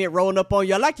reenactment rolling up on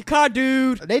you. I like your car,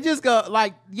 dude. They just go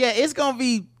like, yeah, it's gonna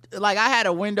be like I had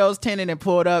a windows tinted and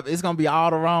pulled up. It's gonna be all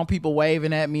the wrong people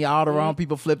waving at me, all the wrong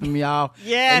people flipping me off.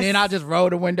 Yes. And then I'll just roll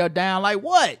the window down like,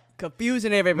 what?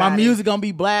 Confusing everybody. My music gonna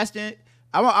be blasting.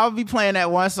 I'll be playing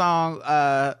that one song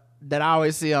that I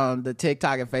always see on the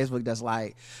TikTok and Facebook that's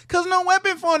like, cause no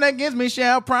weapon formed against me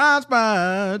shall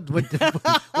prosper, with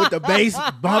the bass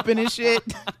bumping and shit.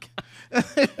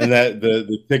 And that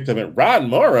the TikTok, Rod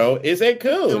Morrow is a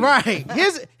coon. Right.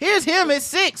 Here's him at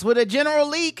 6 with a General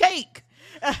Lee cake.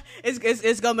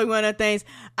 It's gonna be one of the things.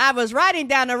 I was riding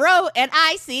down the road and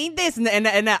I seen this, and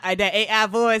that AI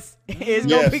voice is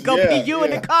gonna be you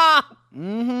in the car.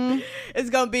 Mm-hmm.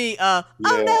 It's gonna be oh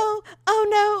no,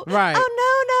 right? Oh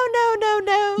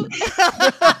no.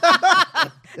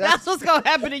 That's what's gonna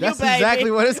happen to you, baby. That's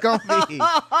exactly what it's gonna be.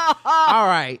 All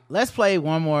right, let's play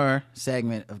one more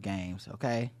segment of games,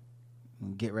 okay?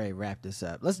 Get ready to wrap this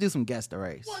up. Let's do some Guess the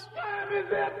Race. What time is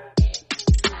it?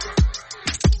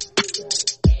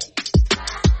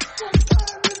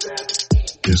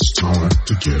 It's time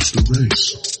to guess the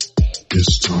race.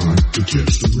 It's time to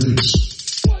guess the race.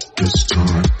 It's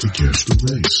time to guess the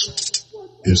race.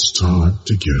 It's time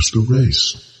to guess the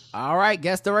race. All right,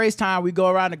 guess the race time. We go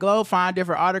around the globe, find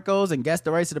different articles, and guess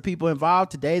the race of the people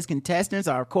involved. Today's contestants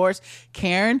are, of course,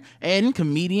 Karen and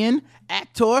comedian,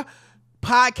 actor,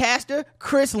 podcaster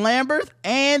Chris Lambert,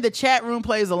 and the chat room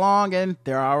plays along, and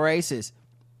they're all races.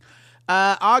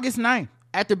 August 9th,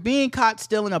 after being caught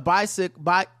stealing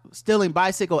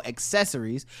bicycle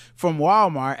accessories from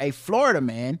Walmart, a Florida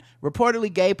man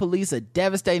reportedly gave police a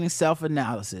devastating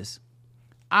self-analysis.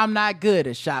 I'm not good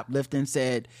at shoplifting,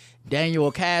 said Daniel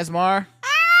Kazmar.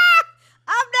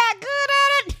 I'm not good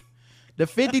at it. The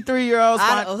 53-year-old...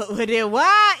 Then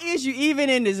why is you even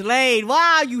in this lane?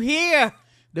 Why are you here?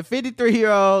 The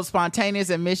 53-year-old spontaneous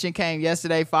admission came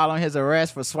yesterday following his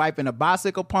arrest for swiping a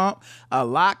bicycle pump, a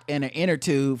lock, and an inner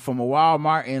tube from a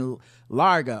Walmart in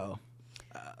Largo.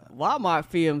 Walmart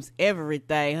films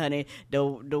everything, honey. The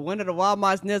one of the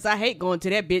Walmart's nuts. I hate going to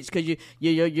that bitch because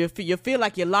you feel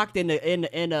like you're locked in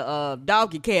the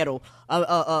doggy kettle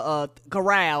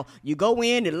corral. You go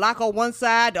in and lock on one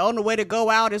side. The only way to go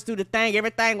out is through the thing.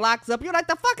 Everything locks up. You're like,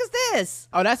 the fuck is this?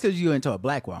 Oh, that's because you into a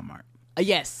black Walmart.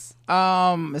 Yes.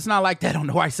 It's not like that on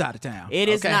the white side of town. It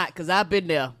is not, because I've been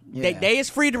there. Yeah. They is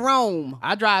free to roam.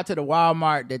 I drive to the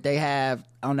Walmart that they have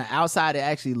on the outside. It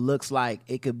actually looks like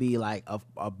it could be like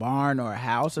a barn or a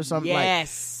house or something.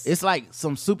 Yes. Like, it's like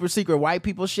some super secret white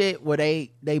people shit where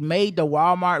they made the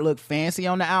Walmart look fancy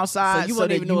on the outside so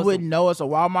that you wouldn't know it's a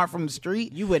Walmart from the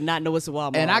street. You would not know it's a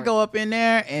Walmart. And I go up in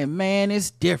there and man,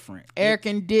 it's different. Air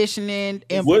conditioning,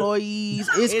 employees,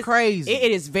 it's crazy.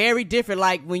 It is very different.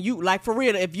 Like when you, like for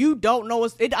real, if you don't know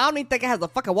I don't even think it has a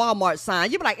fucking Walmart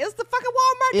sign. You'd be like, it's the fucking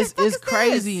Walmart. It's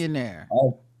crazy in there.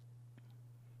 Oh.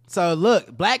 So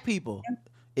look, black people,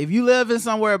 if you live in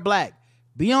somewhere black,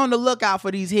 be on the lookout for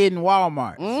these hidden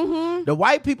Walmarts. Mm-hmm. The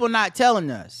white people not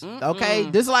telling us. Okay,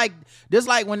 this like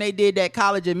when they did that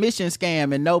college admission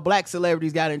scam and no black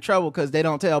celebrities got in trouble because they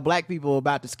don't tell black people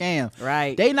about the scam.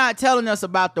 Right? They not telling us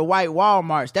about the white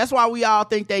Walmarts. That's why we all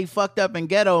think they fucked up in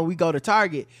ghetto and we go to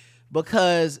Target.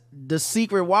 Because the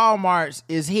secret Walmarts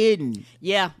is hidden.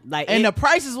 Yeah. The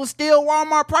prices were still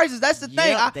Walmart prices. That's the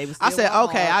thing. I said, Walmart.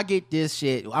 Okay, I get this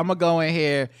shit. I'm gonna go in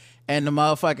here and the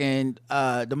motherfucking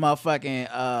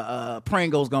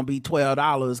Pringles gonna be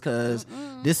 $12 because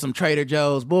this some Trader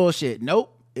Joe's bullshit.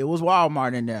 Nope. It was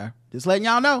Walmart in there. Just letting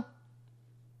y'all know.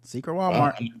 Secret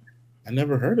Walmart. I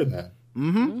never heard of that.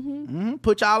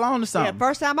 Put y'all on to something. Yeah,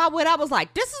 first time I went, I was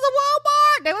like, this is a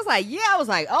Walmart? They was like, yeah. I was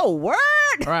like, oh, word?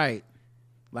 Right.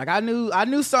 Like I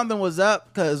knew something was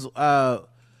up because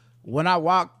when I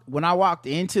walked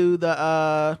into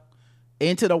the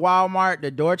Walmart,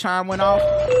 the door chime went off.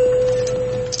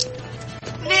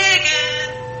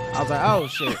 I was like, oh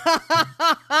shit.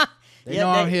 They know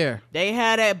I'm here. They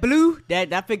had that blue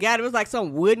that I forgot it was like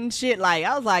some wooden shit. Like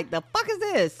I was like, the fuck is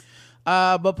this?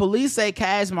 But police say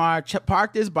Kazmar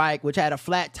parked his bike, which had a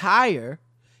flat tire,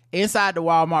 inside the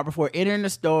Walmart before entering the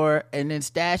store and then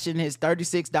stashing his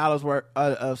 $36 worth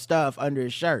of stuff under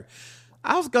his shirt.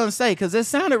 I was gonna say because it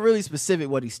sounded really specific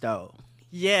what he stole.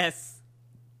 Yes.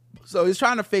 So he's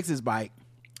trying to fix his bike.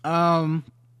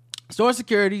 Store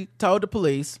security told the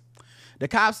police. The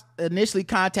cops initially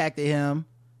contacted him.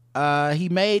 He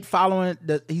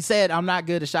said, "I'm not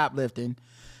good at shoplifting."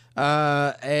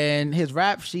 And his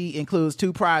rap sheet includes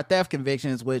 2 prior theft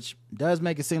convictions, which does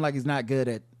make it seem like he's not good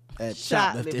at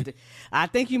shoplifting. I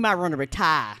think you might want to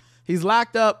retire. He's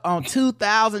locked up on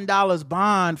 $2,000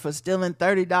 bond for stealing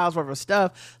 $30 worth of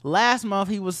stuff. Last month,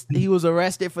 he was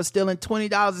arrested for stealing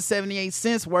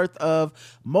 $20.78 worth of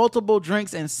multiple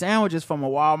drinks and sandwiches from a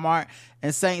Walmart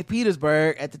in St.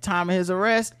 Petersburg. At the time of his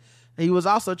arrest, he was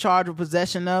also charged with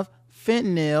possession of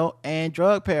fentanyl and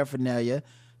drug paraphernalia.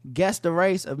 Guess the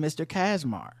race of Mr.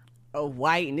 Kazmar. Oh,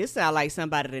 white, and this sounds like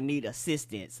somebody that need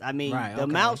assistance. I mean, the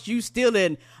amounts you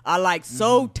stealing are like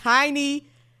so tiny,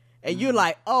 and you're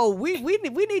like, oh, we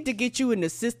need to get you in the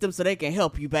system so they can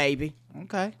help you, baby.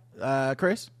 Okay,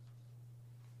 Chris.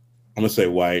 I'm gonna say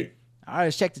white. All right,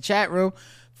 let's check the chat room.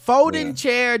 Folding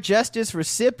chair justice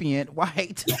recipient,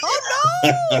 white.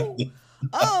 Oh no!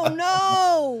 Oh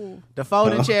no! The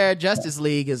Folding Chair Justice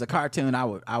League is a cartoon I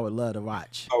would love to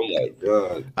watch. Oh my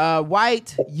god!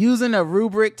 White using a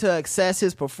rubric to assess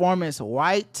his performance.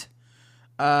 White.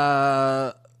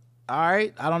 All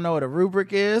right, I don't know what a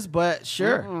rubric is, but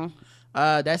sure.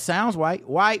 That sounds white.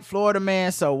 White Florida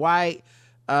man. So white.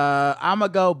 I'm gonna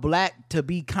go black to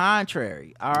be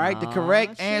contrary. All right, the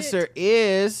correct answer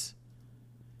is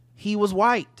he was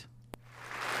white.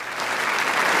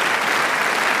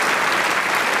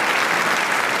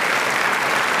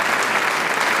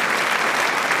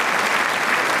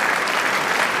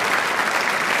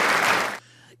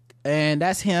 And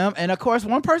that's him. And of course,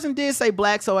 one person did say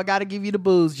black, so I got to give you the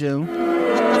booze, June.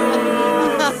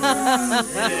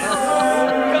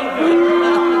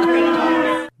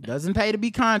 Doesn't pay to be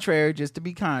contrary, just to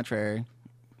be contrary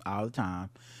all the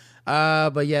time.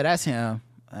 But yeah, that's him.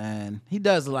 And he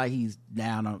does look like he's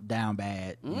down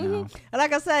bad. You know? And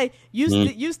like I say,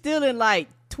 you stealing like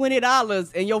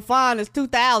 $20 and your fine is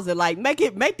 $2,000. Like make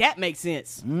that make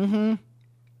sense.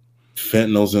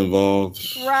 Fentanyl's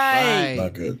involved. Right.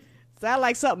 Not good. Sound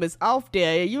like something is off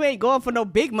there. You ain't going for no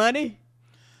big money.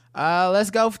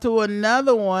 Let's go to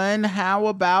another one. How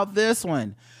about this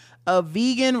one? A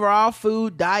vegan raw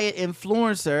food diet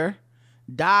influencer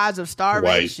dies of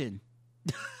starvation.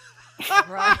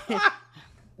 Right.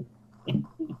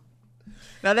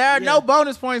 Now there are no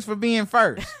bonus points for being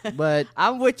first, but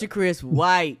I'm with you, Chris.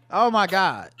 White. Oh my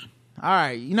God! All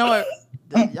right, you know what,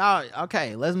 y'all?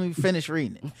 Okay, let me finish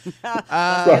reading it.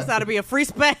 This ought to be a free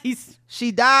space.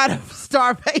 She died of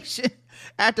starvation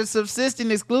after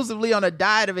subsisting exclusively on a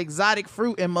diet of exotic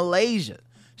fruit in Malaysia.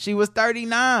 She was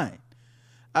 39.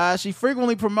 She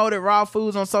frequently promoted raw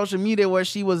foods on social media, where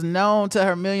she was known to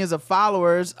her millions of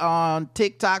followers on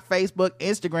TikTok, Facebook,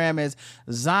 Instagram as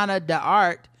Zana de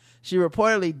Art. She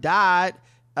reportedly died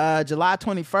July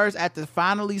 21st after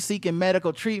finally seeking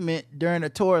medical treatment during a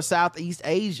tour of Southeast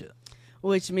Asia.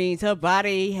 Which means her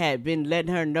body had been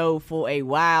letting her know for a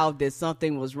while that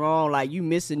something was wrong, like you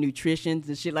missing nutrition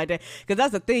and shit like that. Because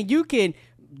that's the thing, you can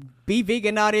be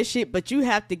vegan, all this shit, but you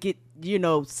have to get,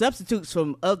 substitutes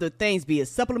from other things, be it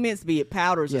supplements, be it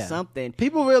powders or something.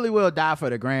 People really will die for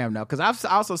the gram, though, because I've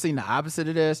also seen the opposite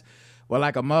of this, where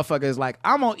like a motherfucker is like,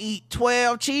 I'm gonna eat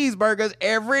 12 cheeseburgers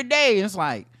every day. And it's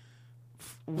like,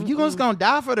 you just gonna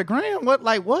die for the gram? What?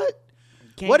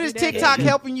 Can't what is TikTok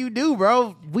helping you do,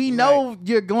 bro? We know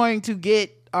you're going to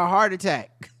get a heart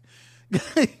attack.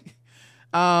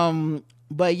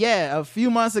 But yeah, a few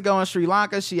months ago in Sri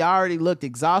Lanka, she already looked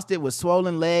exhausted with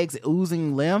swollen legs,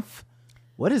 oozing lymph.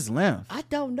 What is lymph? I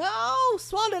don't know.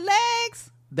 Swollen legs.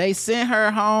 They sent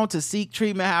her home to seek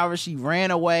treatment. However, she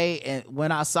ran away. And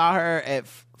when I saw her at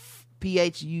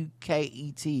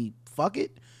PHUKET, fuck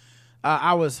it,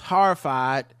 I was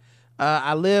horrified.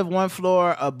 I live one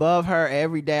floor above her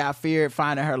every day. I feared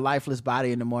finding her lifeless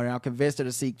body in the morning. I convinced her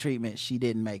to seek treatment. She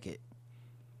didn't make it.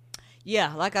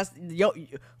 Yeah, like I said,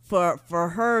 for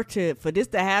this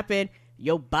to happen,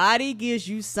 your body gives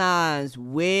you signs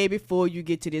way before you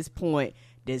get to this point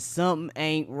that something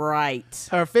ain't right.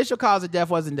 Her official cause of death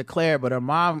wasn't declared, but her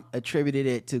mom attributed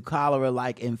it to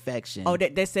cholera-like infection. Oh,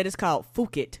 they said it's called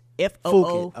Fouquet.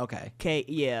 Fouquet. Okay. K.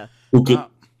 Yeah. Fouquet.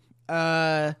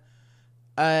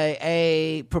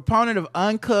 A proponent of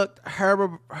uncooked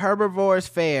herbivorous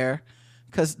fare,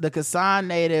 because the Kasan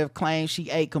native claims she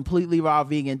ate completely raw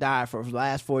vegan diet for the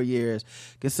last 4 years,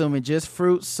 consuming just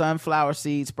fruits, sunflower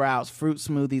seeds, sprouts, fruit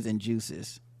smoothies, and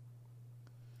juices.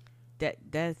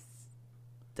 That's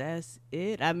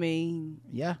it. I mean,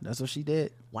 yeah, that's what she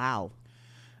did. Wow.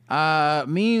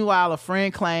 Meanwhile, a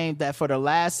friend claimed that for the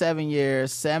last 7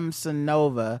 years,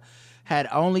 Samsonova had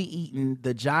only eaten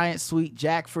the giant sweet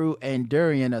jackfruit and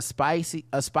durian, a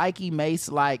spiky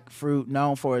mace-like fruit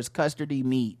known for its custardy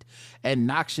meat and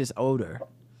noxious odor.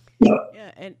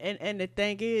 Yeah, and the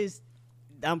thing is,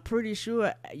 I'm pretty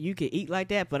sure you can eat like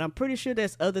that, but I'm pretty sure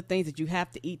there's other things that you have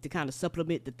to eat to kind of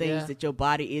supplement the things that your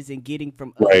body isn't getting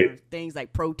from other things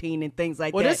like protein and things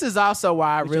like that. Well, this is also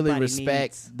why I really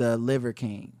respect the Liver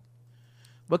King,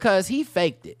 because he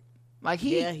faked it. Like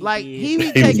he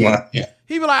be taking,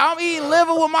 he be like, I'm eating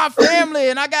liver with my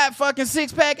family and I got fucking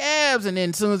 6-pack abs, and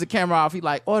then as soon as the camera off, he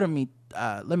like, order me,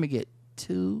 let me get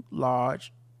 2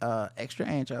 large extra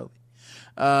anchovy.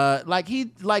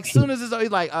 Soon as it's,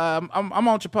 he's like, I'm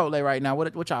on Chipotle right now.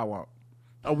 What y'all want?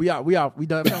 Oh, we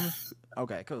done filming?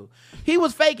 Okay, cool. He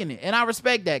was faking it, and I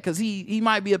respect that, because he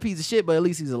might be a piece of shit, but at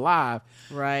least he's alive.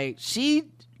 Right. She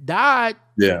died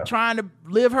trying to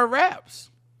live her raps.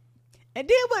 And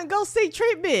then wouldn't go seek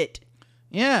treatment.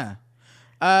 Yeah.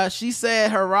 She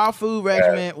said her raw food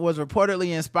regimen was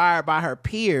reportedly inspired by her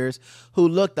peers who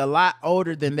looked a lot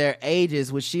older than their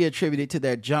ages, which she attributed to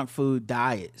their junk food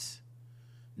diets.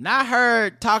 Not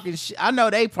her talking shit. I know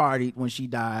they partied when she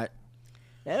died.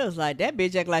 That was like, that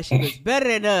bitch act like she was better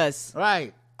than us.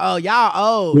 Right. Oh, y'all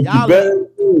old. Y'all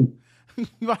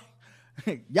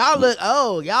look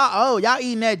old. Y'all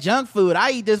eating that junk food.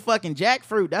 I eat this fucking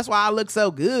jackfruit. That's why I look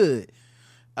so good.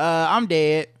 I'm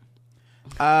dead.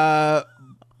 But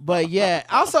yeah,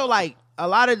 also like a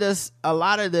lot of this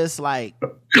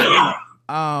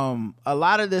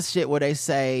shit where they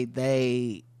say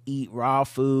they eat raw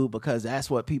food because that's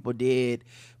what people did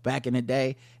back in the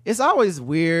day. It's always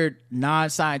weird,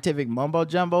 non-scientific mumbo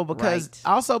jumbo, because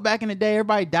also back in the day,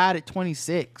 everybody died at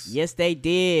 26. Yes, they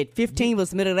did. 15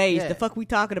 was middle age. The fuck we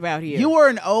talking about here? You were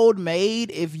an old maid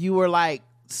if you were like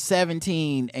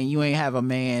 17 and you ain't have a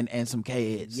man and some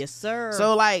kids. Yes, sir.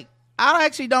 So like, I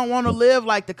actually don't want to live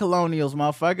like the colonials,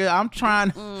 motherfucker. I'm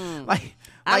trying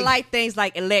I like things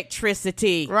like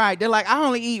electricity. Right. They're like, I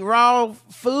only eat raw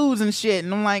foods and shit.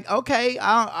 And I'm like, okay,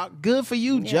 good for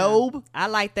you, Job. I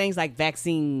like things like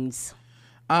vaccines.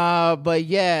 But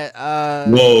yeah.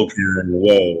 Whoa, Karen.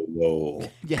 Whoa.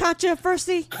 Yeah.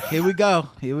 Controversy. Here we go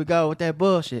with that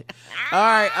bullshit. All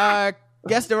right.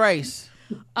 Guess the race.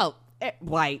 Oh,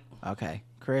 white. Okay.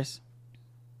 Chris?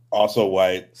 Also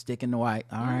white. Sticking to white.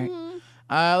 All right.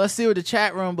 Let's see what the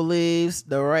chat room believes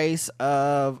the race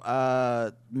of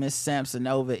Miss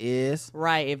Samsonova is.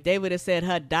 Right. If they would have said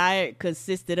her diet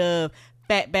consisted of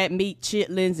fat bat meat,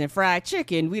 chitlins, and fried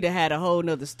chicken, we'd have had a whole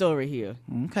nother story here.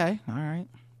 Okay. All right.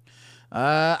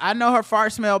 I know her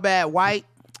fart smell bad. White.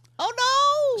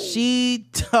 Oh no! She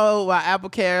told by Apple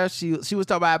Care. She was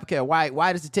told by Apple Care.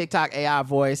 White is the TikTok AI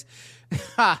voice.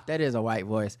 Ha, that is a white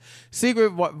voice.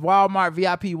 Secret Walmart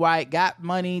VIP white. Got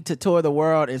money to tour the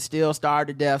world and still starved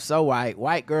to death. So white.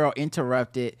 White girl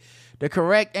interrupted. The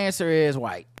correct answer is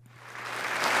white.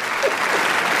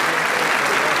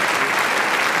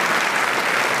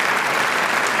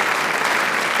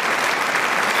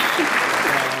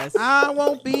 I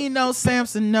won't be no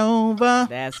Samsonova.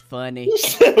 That's funny.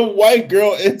 White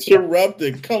girl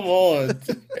interrupted. Come on,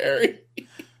 Harry.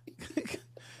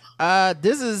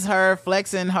 This is her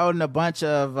flexing, holding a bunch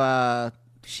of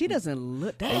she doesn't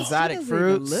look that exotic she doesn't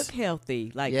fruits. even look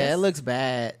healthy. Like, yeah, it looks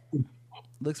bad.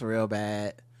 Looks real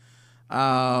bad.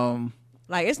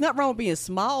 Like, it's not wrong with being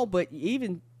small, but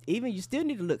even you still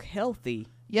need to look healthy.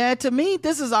 Yeah, to me,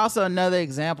 this is also another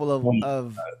example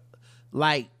of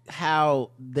like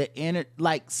how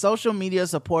like social media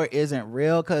support isn't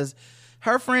real, because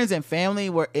her friends and family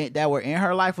that were in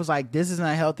her life was like, this is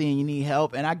not healthy and you need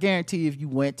help. And I guarantee you, if you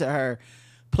went to her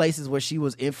places where she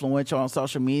was influential on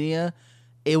social media,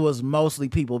 it was mostly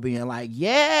people being like,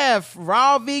 yeah,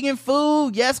 raw vegan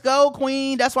food. Yes, go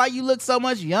queen. That's why you look so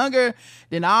much younger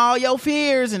than all your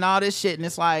fears and all this shit. And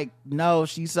it's like, no,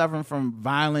 she's suffering from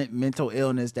violent mental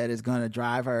illness that is going to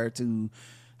drive her to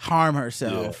harm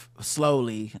herself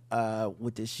slowly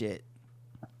with this shit.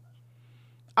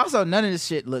 Also, none of this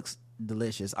shit looks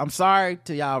delicious. I'm sorry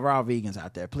to y'all raw vegans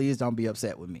out there. Please don't be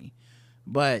upset with me.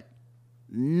 But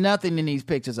nothing in these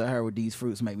pictures of her with these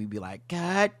fruits make me be like,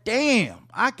 God damn,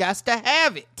 I got to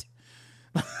have it.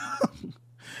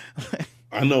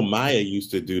 I know Maya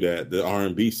used to do that, the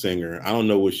R&B singer. I don't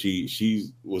know what she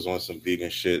was on some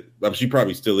vegan shit. I mean, she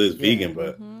probably still is vegan,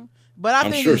 but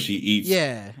I'm sure she eats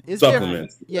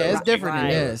supplements. Different. Yeah, it's different than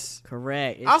this.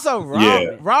 Correct. Also,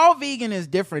 raw vegan is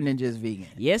different than just vegan.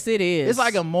 Yes, it is. It's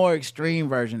like a more extreme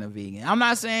version of vegan. I'm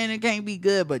not saying it can't be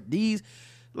good, but these,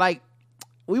 like,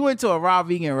 we went to a raw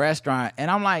vegan restaurant, and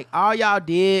I'm like, all y'all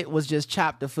did was just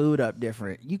chop the food up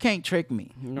different. You can't trick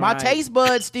me. Right. My taste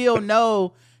buds still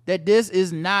know that this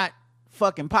is not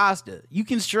fucking pasta. You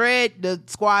can shred the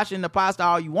squash and the pasta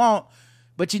all you want,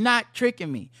 but you're not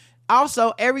tricking me.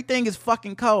 Also, everything is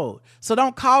fucking cold. So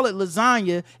don't call it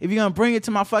lasagna if you're going to bring it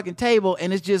to my fucking table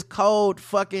and it's just cold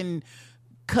fucking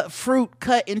fruit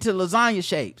cut into lasagna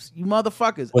shapes. You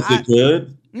motherfuckers. Was it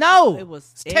good? No.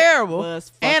 It's terrible.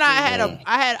 And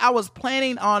I was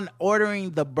planning on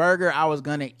ordering the burger I was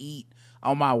going to eat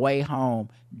on my way home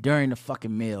during the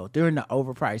fucking meal, during the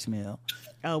overpriced meal.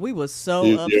 Oh, we was so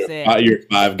upset. You're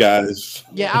Five Guys.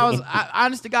 Yeah,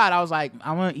 honest to God, I was like,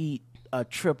 I want to eat a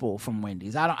triple from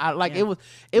Wendy's.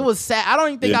 It was sad. I don't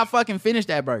even think I fucking finished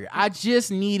that burger. I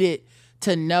just needed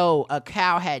to know a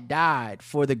cow had died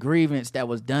for the grievance that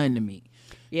was done to me.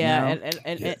 Yeah, you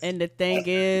know? and the thing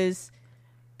is,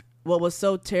 what was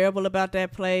so terrible about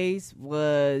that place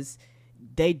was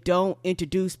they don't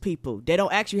introduce people. They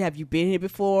don't actually have you been here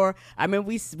before. I mean,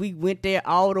 we went there.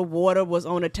 All the water was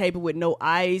on the table with no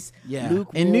ice. Yeah,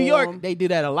 lukewarm. In New York they do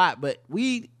that a lot, but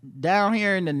we down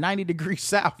here in the 90-degree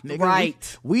South, nigga,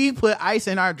 right? We put ice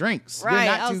in our drinks. Right,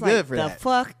 we're not too good for that. The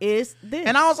fuck is this?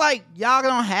 And I was like, y'all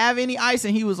don't have any ice?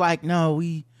 And he was like, no,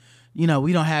 we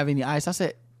don't have any ice. I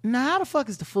said, nah, how the fuck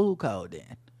is the food cold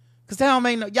then? Because they don't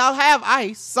make y'all have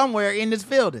ice somewhere in this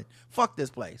building. Fuck this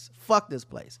place.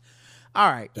 All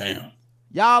right. Damn.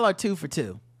 Y'all are 2 for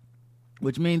 2,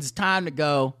 which means it's time to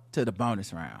go to the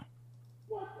bonus round.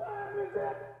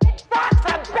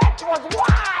 That bet was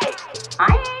why.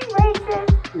 I ain't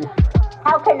racist.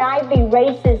 How can I be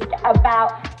racist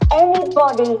about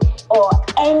anybody or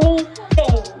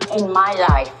anything in my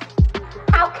life?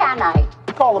 How can I?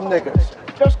 Call them niggers.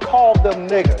 Just call them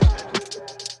niggers.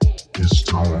 It's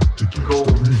time to get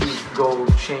gold teeth,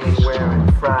 gold chain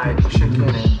wearing, fried chicken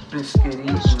and biscuit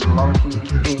eating, monkey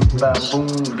ate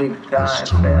baboon, big thigh,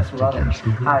 fast running,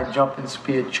 high jumping,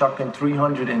 spear chucking,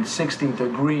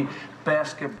 360-degree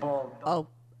basketball.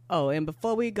 Oh, and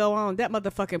before we go on, that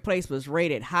motherfucking place was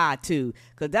rated high too,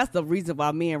 because that's the reason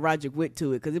why me and Roger went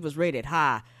to it, because it was rated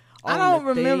high. I don't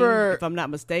remember, if I'm not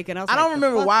mistaken. I don't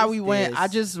remember why we went. I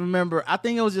just remember, I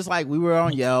think it was just like we were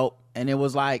on Yelp, and it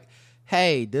was like,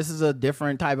 hey, this is a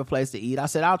different type of place to eat. I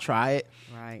said, I'll try it.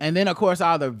 Right. And then, of course,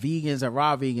 all the vegans and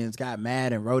raw vegans got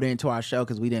mad and wrote into our show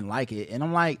because we didn't like it. And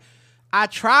I'm like, I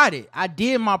tried it. I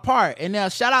did my part. And now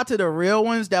shout out to the real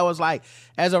ones that was like,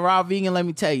 as a raw vegan, let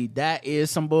me tell you, that is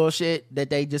some bullshit that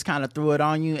they just kind of threw it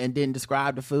on you and didn't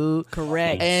describe the food.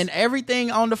 Correct. And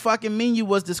everything on the fucking menu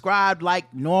was described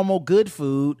like normal good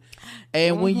food.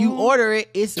 And when you order it,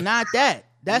 it's not that.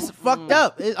 That's fucked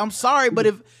up. I'm sorry, but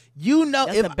if you know,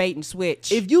 that's a bait and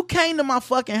switch. If you came to my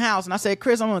fucking house and I said,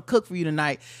 Chris, I'm going to cook for you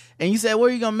tonight. And you said, what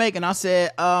are you going to make? And I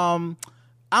said, I'm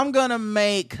going to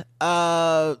make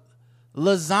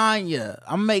lasagna.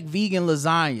 I'm gonna make vegan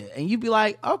lasagna. And you'd be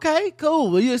like, okay, cool.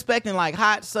 Well, you expecting like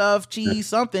hot stuff, cheese,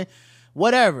 something,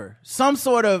 whatever. Some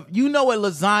sort of, you know what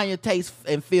lasagna tastes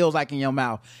and feels like in your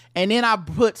mouth. And then I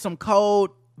put some cold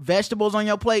vegetables on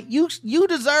your plate. You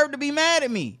deserve to be mad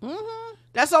at me. Mm-hmm.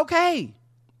 That's okay.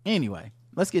 Anyway,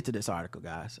 let's get to this article,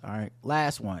 guys. All right.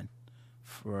 Last one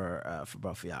for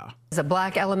both of y'all. It's a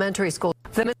black elementary school.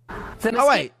 Oh,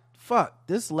 wait. Fuck,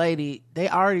 this lady, they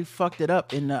already fucked it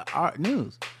up in the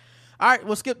news. All right,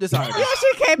 we'll skip this article. Yeah,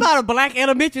 she came out of black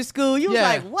elementary school. You was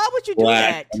like, why would you do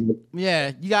that?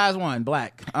 Yeah, you guys won,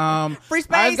 black. Free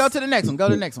space. All right, let's go to the next one. Go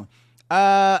to the next one.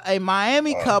 A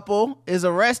Miami couple is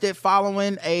arrested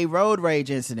following a road rage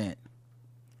incident.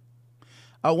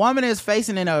 A woman is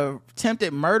facing an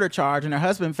attempted murder charge, and her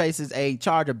husband faces a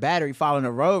charge of battery following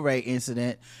a road rage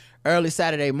incident early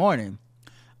Saturday morning.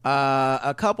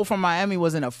 A couple from Miami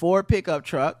was in a Ford pickup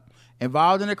truck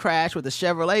involved in a crash with a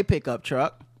Chevrolet pickup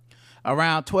truck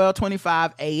around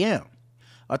 12:25 a.m.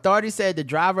 Authorities said the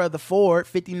driver of the Ford,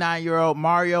 59-year-old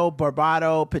Mario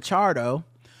Barbado Pichardo,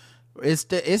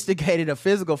 instigated a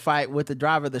physical fight with the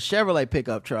driver of the Chevrolet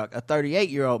pickup truck, a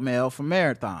 38-year-old male from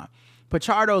Marathon.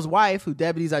 Pichardo's wife, who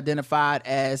deputies identified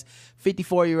as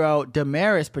 54-year-old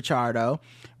Damaris Pichardo,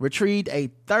 retrieved a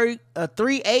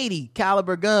 380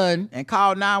 caliber gun and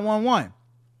called 911.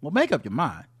 Well, make up your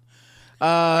mind.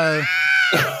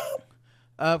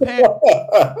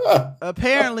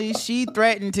 Apparently, she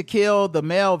threatened to kill the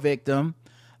male victim.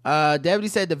 Deputy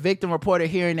said the victim reported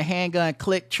hearing the handgun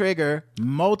click trigger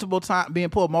being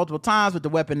pulled multiple times, but the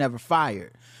weapon never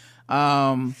fired.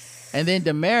 And then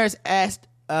Damaris asked,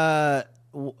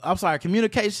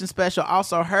 communication special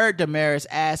also heard Damaris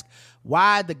ask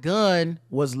why the gun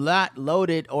was not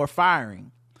loaded or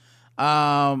firing.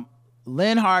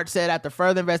 Linhart said after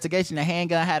further investigation, the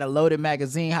handgun had a loaded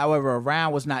magazine. However, a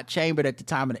round was not chambered at the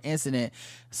time of the incident,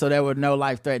 so there were no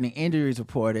life-threatening injuries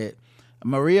reported.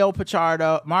 Mario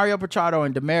Pichardo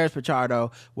and Damaris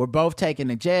Pichardo were both taken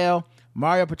to jail.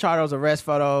 Mario Pichardo's arrest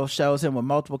photo shows him with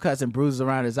multiple cuts and bruises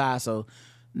around his eyes. So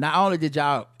not only did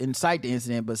y'all incite the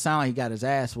incident, but it sounded like he got his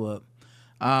ass whooped.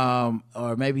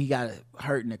 Or maybe he got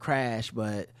hurt in the crash.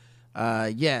 But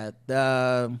they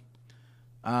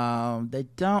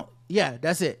don't. Yeah,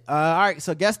 that's it. All right,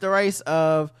 so guess the race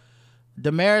of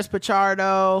Damaris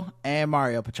Pichardo and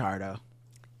Mario Pichardo.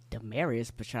 Damaris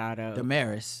Pichardo.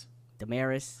 Damaris.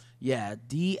 Yeah,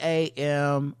 Damarys.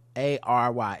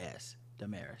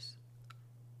 Damaris.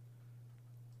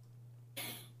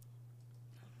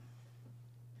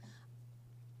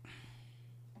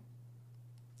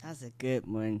 That's a good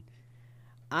one.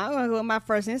 I'm gonna go with my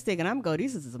first instinct, and I'm gonna go.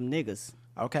 These are some niggas.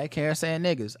 Okay, Karen saying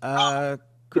niggas.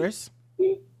 Chris.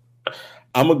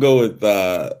 I'm gonna go with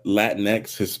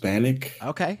Latinx Hispanic.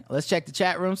 Okay, let's check the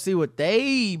chat room, see what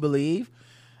they believe.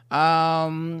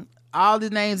 All the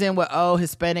names in with O,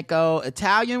 Hispanico,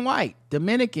 Italian, white,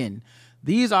 Dominican.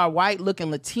 These are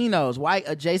white-looking Latinos, white,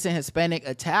 adjacent, Hispanic,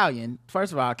 Italian.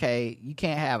 First of all, okay, you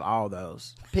can't have all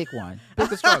those. Pick one.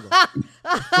 Pick a struggle.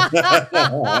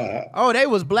 Oh, they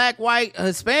was black, white,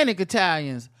 Hispanic,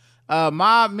 Italians.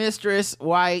 Mob mistress,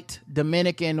 white,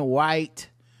 Dominican, white.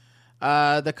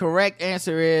 The correct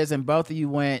answer is, and both of you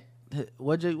went,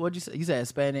 what'd you say? You said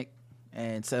Hispanic,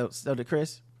 and so did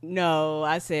Chris? No,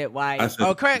 I said white.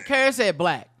 Karen said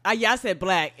black. I said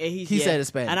black, and he said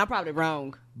Hispanic. And I'm probably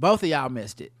wrong. Both of y'all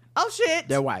missed it. Oh, shit.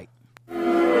 They're white. White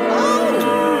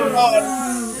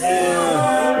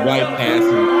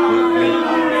passing.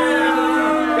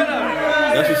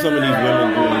 That's what some of these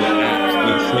women do in the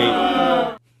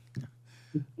apps.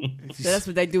 So that's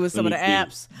what they do with some of the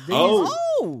apps.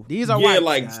 These are white.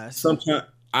 Like guys. Sometimes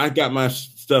I got my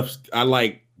stuff. I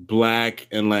like black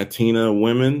and Latina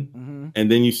women, and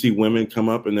then you see women come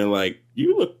up and they're like,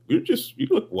 you look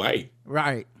white,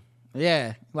 right?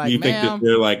 Yeah, like you think that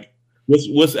they're like,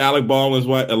 what's Alec Baldwin's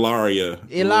wife? Ilaria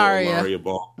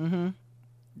Ball. Mm-hmm.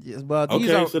 Yes,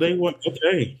 well, so they went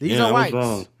okay. These are whites.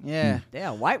 Wrong. Yeah, they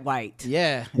are white.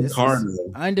 Yeah, it's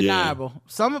undeniable. Yeah.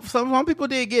 Some people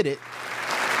did get it.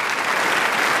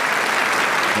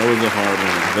 That was a hard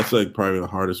one. That's like probably the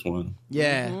hardest one.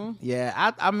 Yeah,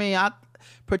 yeah. I mean,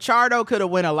 Pichardo could have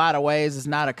went a lot of ways. It's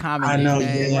not a common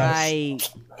nickname. Right.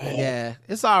 Yeah,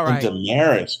 it's all right. And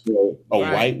Damaris, for a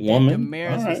white woman.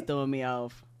 Damaris was throwing me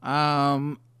off.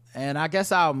 And I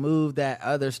guess I'll move that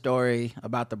other story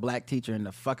about the black teacher and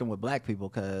the fucking with black people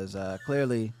because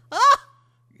clearly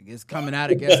it's coming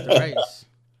out against the race.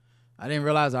 I didn't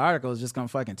realize the article was just gonna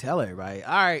fucking tell everybody.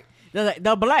 All right,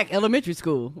 the black elementary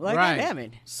school. Like, right. Damn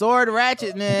it. Sword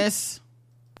ratchetness.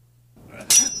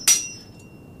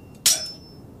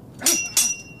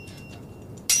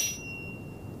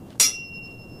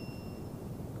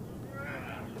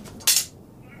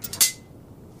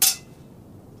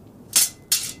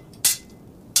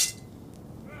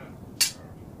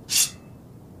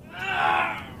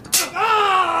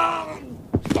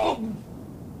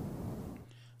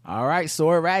 All right,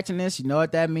 sword ratchetness. You know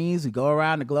what that means. We go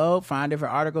around the globe, find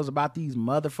different articles about these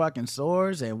motherfucking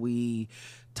swords, and we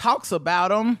talks about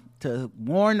them to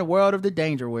warn the world of the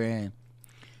danger we're in.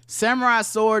 Samurai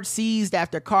sword seized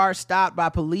after car stopped by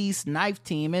police knife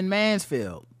team in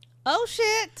Mansfield. Oh,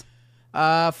 shit.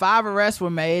 5 arrests were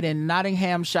made in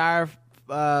Nottinghamshire,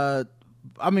 by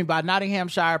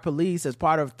Nottinghamshire police as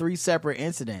part of 3 separate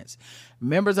incidents.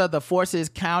 Members of the force's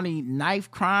county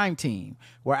knife crime team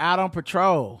were out on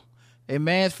patrol in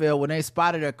Mansfield when they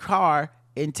spotted a car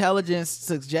intelligence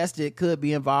suggested it could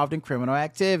be involved in criminal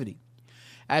activity.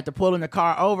 After pulling the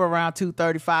car over around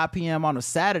 2:35 p.m. on a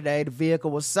Saturday, the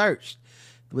vehicle was searched.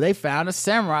 They found a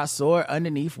samurai sword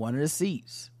underneath one of the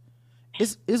seats.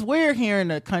 It's weird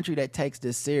hearing a country that takes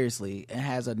this seriously and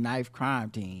has a knife crime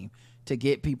team to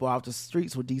get people off the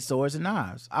streets with these swords and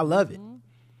knives. I love it.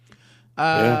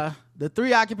 The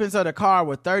 3 occupants of the car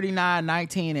were 39,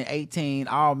 19, and 18,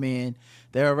 all men.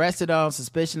 They were arrested on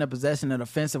suspicion of possessing an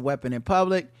offensive weapon in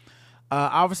public.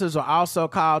 Officers were also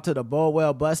called to the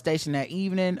Bolwell bus station that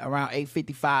evening around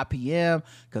 8:55 p.m.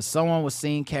 because someone was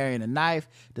seen carrying a knife.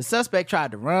 The suspect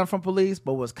tried to run from police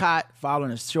but was caught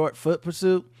following a short foot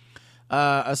pursuit.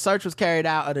 A search was carried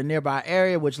out of the nearby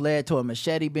area, which led to a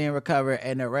machete being recovered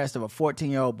and the arrest of a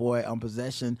 14-year-old boy on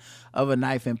possession of a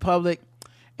knife in public.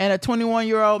 And a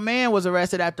 21-year-old man was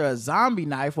arrested after a zombie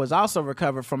knife was also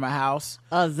recovered from a house.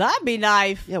 A zombie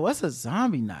knife? Yeah, what's a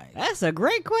zombie knife? That's a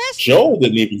great question. Joel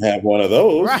didn't even have one of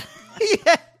those. Right.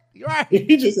 Yeah, right.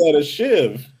 He just had a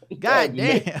shiv. God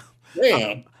damn.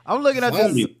 Damn. I'm looking at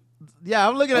zombie. this. Yeah,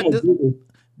 I'm looking at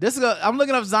this. I'm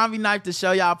looking up zombie knife to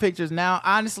show y'all pictures now.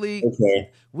 Honestly,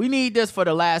 we need this for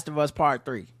The Last of Us Part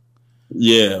 3.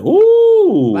 Yeah.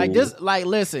 Ooh. Like this, like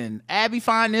listen, Abby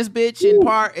find this bitch in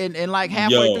part and like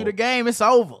halfway through the game, it's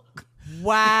over.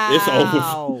 Wow. It's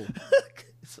over.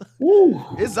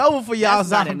 It's over for y'all. That's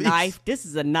zombies. Not a knife. This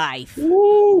is a knife.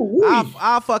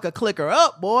 I'll fuck a clicker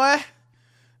up, boy.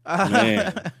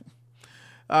 Man.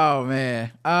 Oh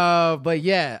man. But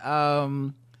yeah.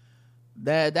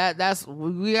 That's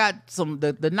we got some.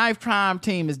 The knife crime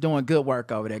team is doing good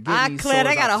work over there. They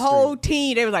got a whole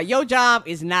team. They was like, your job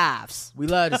is knives. We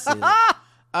love to see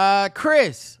it.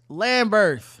 Chris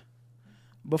Lamberth,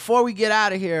 before we get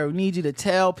out of here, we need you to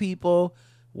tell people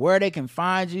where they can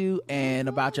find you and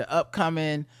about your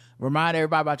upcoming. Remind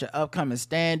everybody about your upcoming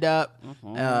stand up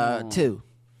too.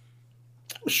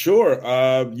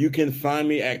 Sure. You can find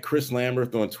me at Chris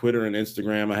Lamberth on Twitter and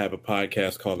Instagram. I have a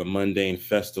podcast called The Mundane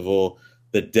Festival.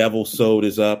 The Devil Sode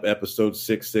is up, episode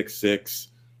 666.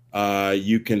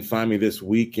 You can find me this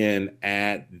weekend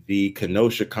at the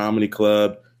Kenosha Comedy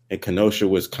Club in Kenosha,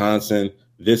 Wisconsin,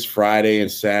 this Friday and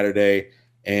Saturday.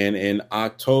 And in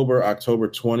October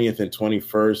 20th and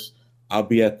 21st, I'll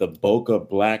be at the Boca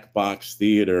Black Box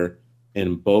Theater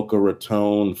in Boca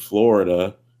Raton,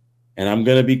 Florida. And I'm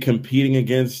going to be competing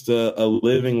against a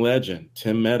living legend,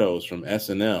 Tim Meadows from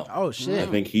SNL. Oh, shit. I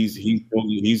think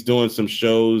he's doing some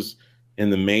shows in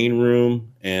the main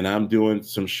room, and I'm doing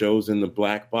some shows in the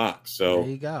black box. So, there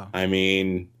you go. I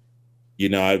mean, you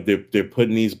know, they're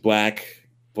putting these black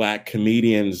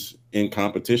comedians in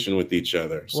competition with each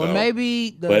other. So, well,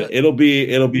 maybe but it'll be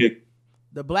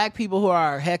the black people who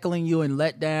are heckling you and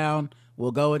let down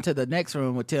will go into the next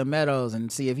room with Tim Meadows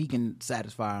and see if he can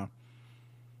satisfy them.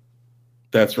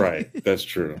 That's right. That's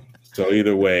true. So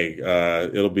either way,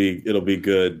 it'll be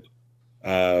good.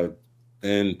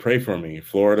 And pray for me,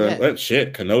 Florida. Yeah.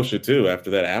 Shit, Kenosha too.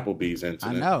 After that Applebee's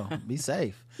incident, I know. Be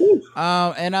safe. You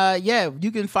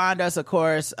can find us, of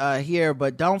course, here.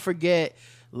 But don't forget,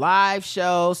 live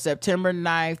show September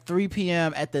 9th, 3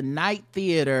 p.m. at the Night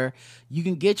Theater. You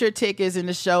can get your tickets in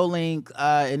the show link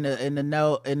in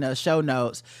the show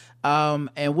notes.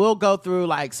 And we'll go through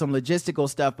like some logistical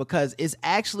stuff because it's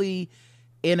actually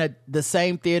in the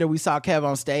same theater we saw Kev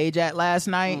on stage at last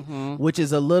night, which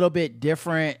is a little bit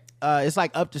different it's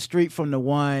like up the street from the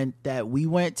one that we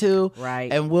went to.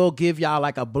 Right. And we'll give y'all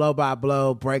like a blow by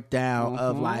blow breakdown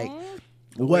of like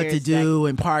what to do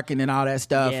and parking and all that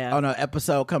stuff on an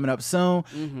episode coming up soon.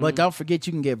 But don't forget,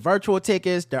 you can get virtual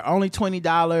tickets. They're only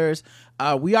 $20.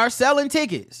 We are selling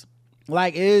tickets.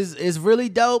 Like, it's really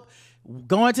dope.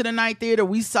 Going to the night theater,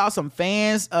 we saw some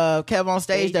fans of Kev on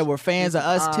Stage that were fans of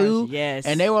us too. Yes.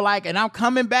 And they were like, and I'm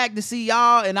coming back to see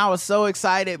y'all. And I was so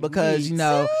excited because, you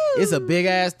know, it's a big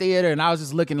ass theater. And I was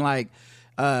just looking like,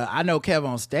 I know Kev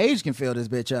on Stage can fill this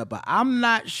bitch up, but I'm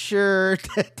not sure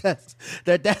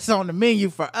that's on the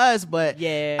menu for us. But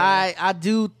I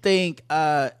do think,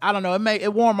 I don't know,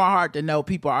 it warmed my heart to know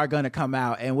people are going to come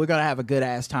out and we're going to have a good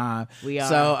ass time. We are.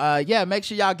 So make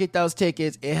sure y'all get those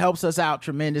tickets. It helps us out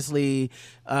tremendously,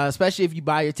 especially if you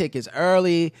buy your tickets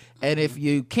early. And if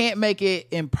you can't make it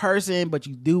in person, but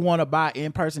you do want to buy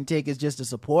in-person tickets just to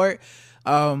support,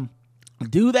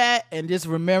 do that. And just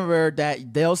remember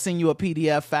that they'll send you a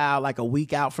PDF file like a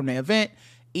week out from the event.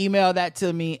 Email that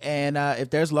to me, and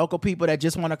if there's local people that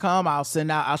just want to come, I'll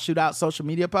shoot out social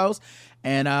media posts,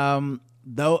 and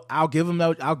I'll give them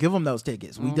those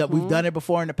tickets. We've done it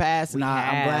before in the past, and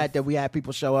I'm glad that we had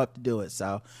people show up to do it.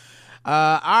 So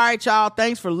all right, y'all,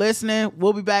 thanks for listening.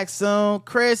 We'll be back soon.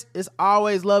 Chris, it's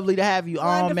always lovely to have you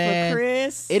on, man.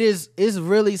 Chris, it's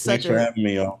really such Thanks for having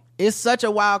me on. It's such a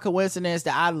wild coincidence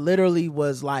that I literally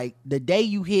was like, the day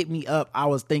you hit me up, I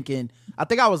was thinking, I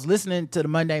think I was listening to the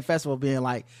Mundane Festival being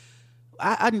like,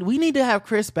 we need to have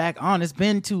Chris back on. It's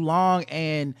been too long.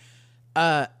 And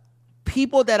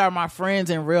people that are my friends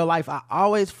in real life, I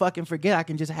always fucking forget I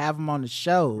can just have them on the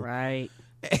show. Right.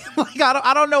 Like,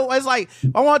 I don't know. It's like,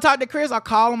 I want to talk to Chris. I'll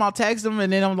call him, I'll text him,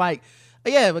 and then I'm like,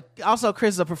 yeah, but also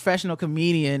Chris is a professional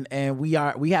comedian, and we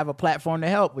have a platform to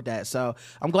help with that. So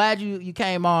I'm glad you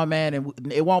came on, man,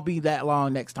 and it won't be that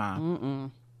long next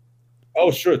time. Oh,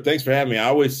 sure. Thanks for having me. I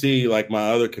always see like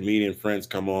my other comedian friends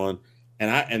come on,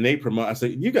 and they promote. I say,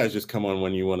 you guys just come on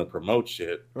when you want to promote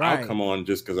shit. Right. I'll come on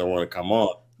just because I want to come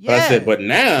on. Yeah. But I said, but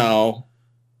now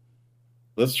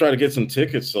let's try to get some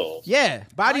tickets sold. Yeah,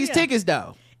 buy these tickets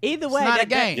though. Either way, it's not a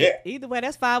game. Either way,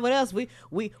 that's fine with us. We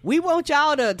want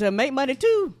y'all to make money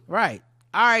too. Right.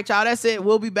 All right, y'all. That's it.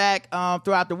 We'll be back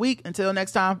throughout the week. Until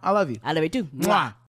next time, I love you. I love you too. Mwah.